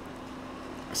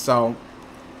 So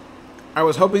I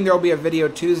was hoping there will be a video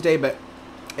Tuesday, but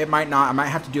it might not. I might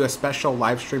have to do a special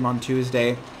live stream on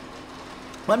Tuesday.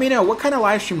 Let me know, what kind of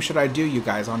live stream should I do, you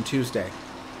guys, on Tuesday?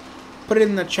 Put it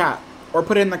in the chat, or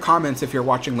put it in the comments if you're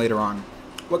watching later on.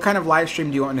 What kind of live stream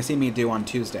do you want to see me do on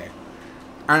Tuesday?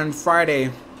 And on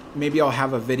Friday, maybe I'll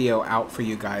have a video out for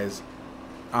you guys.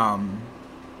 Once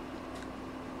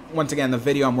again, the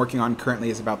video I'm working on currently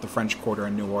is about the French Quarter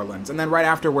in New Orleans. And then right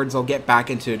afterwards, I'll get back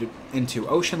into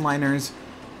ocean liners.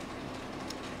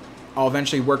 I'll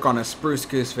eventually work on a Spruce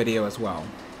Goose video as well.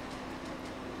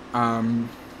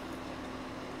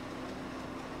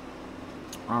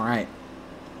 Alright.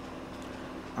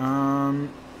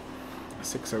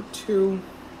 6:02.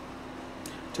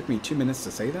 Took me 2 minutes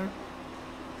to say that.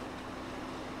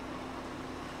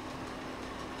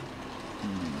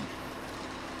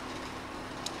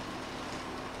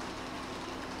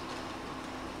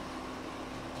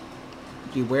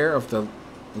 Beware of the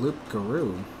loop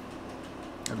guru.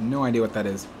 I have no idea what that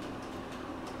is.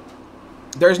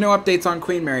 There's no updates on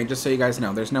Queen Mary, just so you guys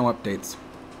know. There's no updates.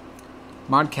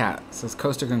 Modcat says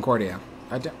Costa Concordia.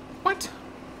 What?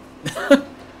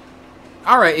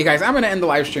 Alright, you guys, I'm going to end the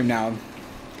live stream now.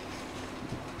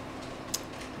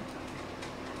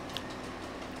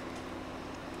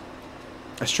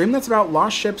 A stream that's about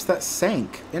lost ships that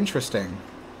sank. Interesting.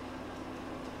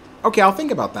 Okay, I'll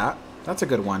think about that. That's a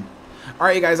good one.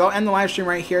 Alright, you guys, I'll end the live stream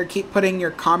right here. Keep putting your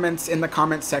comments in the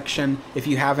comments section if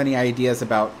you have any ideas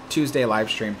about Tuesday live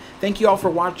stream. Thank you all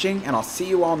for watching, and I'll see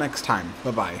you all next time.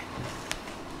 Bye-bye.